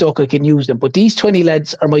really stuck, I can use them. But these 20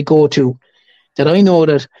 lads are my go-to. That I know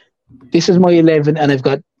that this is my 11, and I've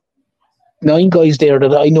got 9 guys there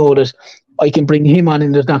that I know that I can bring him on,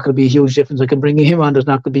 and there's not going to be a huge difference. I can bring him on, there's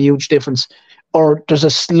not going to be a huge difference, or there's a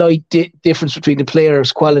slight difference between the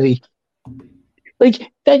players' quality.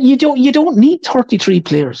 Like that, you don't need 33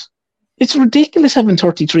 players. It's ridiculous having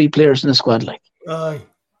 33 players in a squad. Like, aye.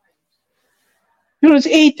 It's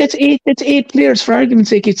 8. That's 8 players. For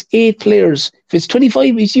argument's sake, it's 8 players. If it's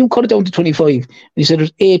 25, you cut it down to 25, and you said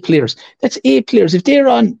there's 8 players. That's 8 players. If they're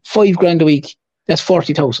on $5,000 a week, that's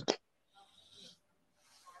 40,000.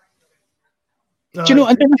 Do you know?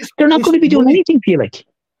 And they're not going to be doing anything. Feel like.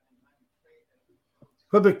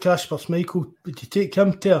 What about Kasper Schmeichel? Would you take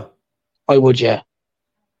him there? I would, yeah.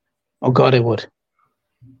 Oh God, I would.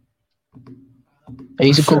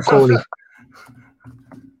 He's a good goalie.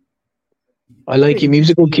 I like him. He's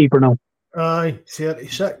a good keeper now. Aye,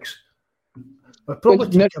 36. I'd probably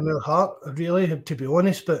take him out Hart, really, to be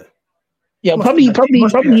honest. But yeah, probably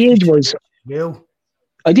age-wise. Well,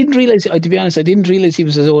 I didn't realise. To be honest, I didn't realise he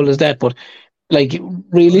was as old as that. But like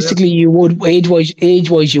realistically, you would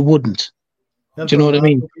age-wise, you wouldn't. Do you know what I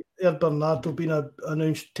mean? Bernardo being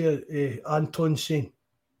announced to Anton saying.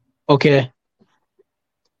 Okay,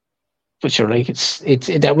 but you're like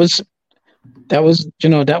that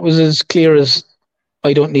was as clear as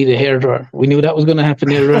I don't need a hairdryer. We knew that was going to happen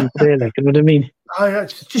there around today. Like, you know what I mean? Aye,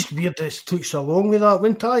 it's just weird that it took so long with that.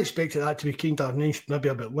 Wouldn't I expected that to be kind of announced maybe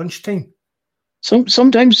about lunchtime?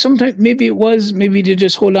 Sometimes maybe it was. Maybe they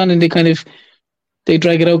just hold on and they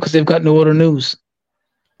drag it out because they've got no other news.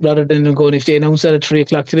 Rather than them going, if they announce that at 3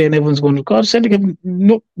 o'clock today and everyone's going, God, Celtic,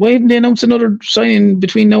 why haven't they announced another signing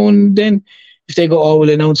between now and then? If they go, we'll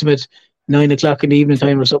announce them at 9 o'clock in the evening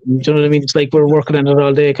time or something. Do you know what I mean? It's like we're working on it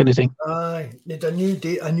all day kind of thing. Aye, there's a new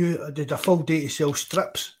date. There's a full day to sell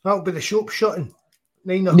strips. That'll be the shop shutting.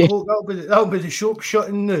 9 o'clock. That'll be the shop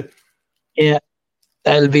shutting now. Yeah,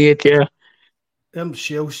 that'll be it. Yeah.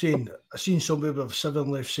 Shell saying, I've seen somebody with 7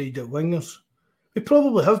 left-sided wingers. We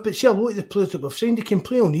probably have, but see a lot of the players that we've signed, they can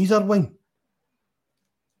play on either wing.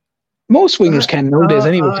 Most wingers can nowadays,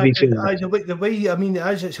 anyway. To be fair, the way I mean,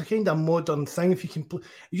 it's a kind of modern thing. If you can play,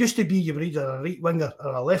 it used to be you were either a right winger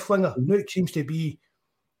or a left winger. Now it seems to be,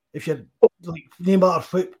 if you're like no matter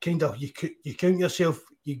what kind of you count yourself,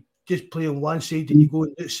 you just play on one side and you go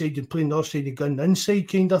on the outside and play on the other side and go on the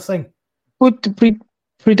inside kind of thing. But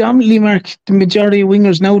predominantly, Mark, the majority of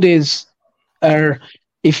wingers nowadays are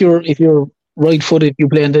if you're right-footed, you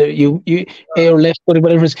play on or left-footed,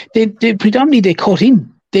 whatever it is. They predominantly they cut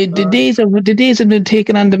in. The days have been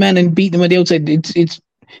taken on the man and beating them on the outside. It's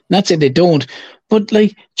not saying they don't, but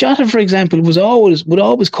like Jota, for example, would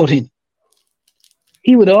always cut in.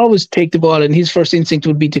 He would always take the ball, and his first instinct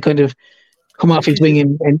would be to kind of come off his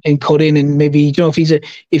wing and cut in, and maybe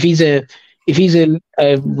if he's a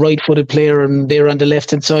right-footed player and they're on the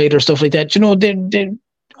left-hand side or stuff like that.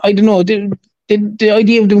 I don't know. The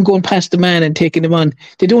idea of them going past the man and taking them on,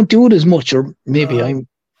 they don't do it as much, or maybe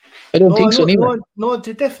I don't think so anyway. No,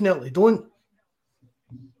 they definitely don't.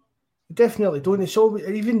 They definitely don't. It's always,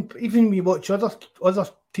 even we watch other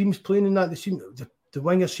teams playing in that, the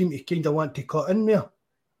wingers seem to kind of want to cut in there,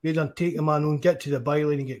 rather than take a man on, get to the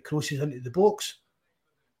byline and get crosses into the box.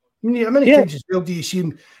 I mean, how many times as well do you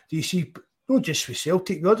see not just with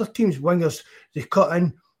Celtic, the other teams wingers they cut in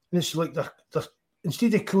and it's like they're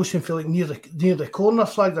instead of crossing for like near the corner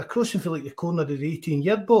flag, they're crossing for like the corner of the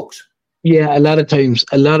 18-yard box. Yeah, a lot of times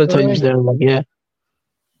they're like, yeah.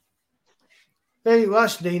 Hey, well,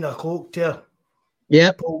 that's 9 o'clock there.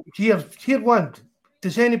 Yeah. Paul, here one.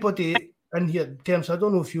 Does anybody in here, in terms, I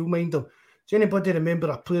don't know if you mind them, does anybody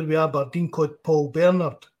remember a player with Aberdeen called Paul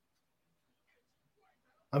Bernard?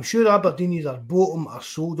 I'm sure Aberdeen either bought him or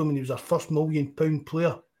sold him and he was their first £1 million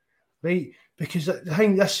player. Right? Because the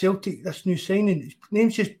thing, this Celtic, this new signing, his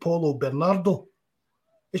name's just Paulo Bernardo.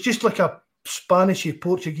 It's just like a Spanish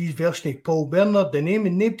Portuguese version of Paul Bernard, the name,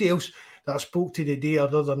 and nobody else that I spoke to today or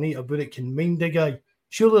the other night about it can mind the guy.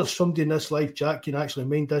 Sure, there's somebody in this life, Jack, can actually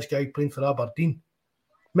mind this guy playing for Aberdeen.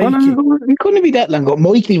 It couldn't be that long ago.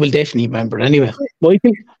 Michael will definitely remember anyway.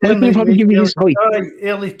 Michael will probably give you his height.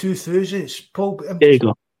 Early 2000s. Paul. There you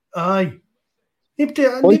go. Aye.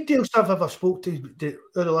 Nobody else I've ever spoke to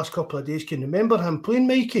over the last couple of days can remember him playing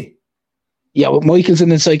Mikey. Yeah, well, Michael's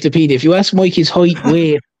an encyclopedia. If you ask Mikey's height,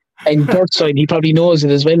 weight, and birth sign, he probably knows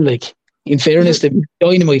it as well. Like, in fairness, to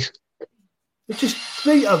Dynamite. It just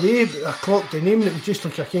right away, I clocked the name, and it was just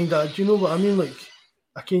like a kind of, do you know what I mean? Like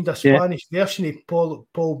a kind of Spanish version of Paulo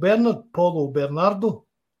Bernardo.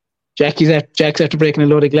 Jack's after breaking a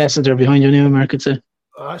load of glasses there behind you now, Mark. It's a...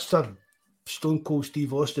 That's the Stone Cold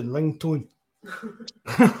Steve Austin ringtone.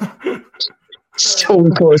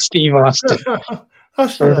 Stone Cold Steve Austin.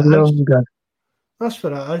 That's what it is. That's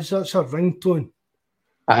what it is. That's a ringtone.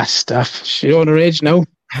 Stuff. She's on her age now.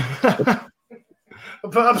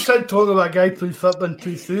 But I'm still talking about a guy playing football in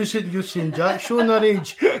 2000. You're saying Jack showing that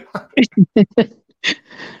age.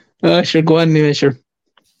 Sure, go on anyway, sure.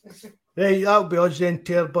 Right, that'll be us then,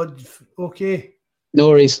 Ter, bud. Okay. No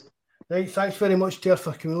worries. Right, thanks very much, Ter,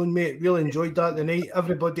 for coming on, mate. Really enjoyed that tonight.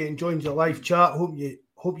 Everybody enjoying the live chat. Hope you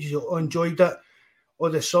enjoyed it. All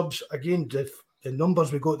the subs, again, the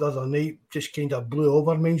numbers we got the other night just kind of blew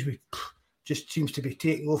over minds. We just seems to be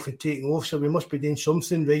taking off, so we must be doing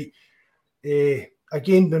something right.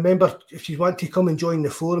 Again, remember, if you want to come and join the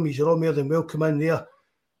forum, you're all more than welcome in there.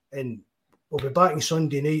 And we'll be back on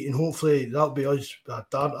Sunday night, and hopefully that'll be us,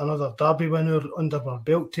 another derby winner under our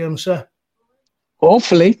belt terms.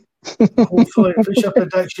 Hopefully. Hopefully. What's your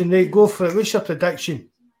prediction, right? Go for it. What's your prediction?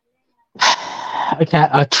 I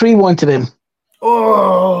can't. 3-1 to them.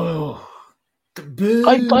 Oh,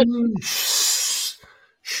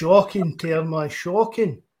 shocking, Terma,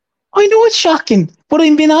 shocking. I know it's shocking, but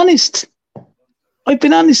I'm being honest. It's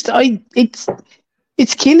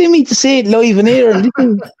killing me to say it live in air.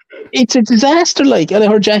 It's a disaster. Like, and I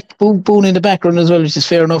heard Jack booing in the background as well, which is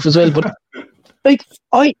fair enough as well. But like,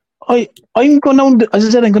 I'm going down. As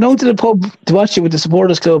I said, I'm going down to the pub to watch it with the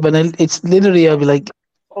supporters club, and it's literally, I'll be like,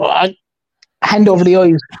 hand over the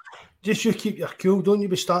eyes. Just you keep your cool. Don't you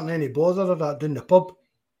be starting any bother of that down the pub.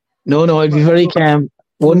 No, I'll be very calm.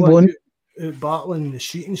 1-1. Out battling the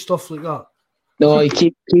street and stuff like that. No, I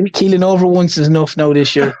keep keeling over once is enough now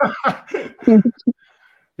this year.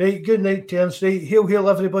 Right, good night, Terence. Right, hail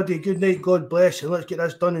everybody. Good night, God bless, and let's get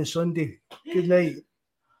this done on Sunday. Good night.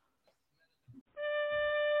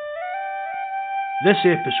 This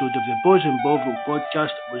episode of the Bawz and Bovril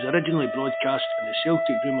podcast was originally broadcast on the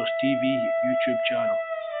Celtic Rumours TV YouTube channel.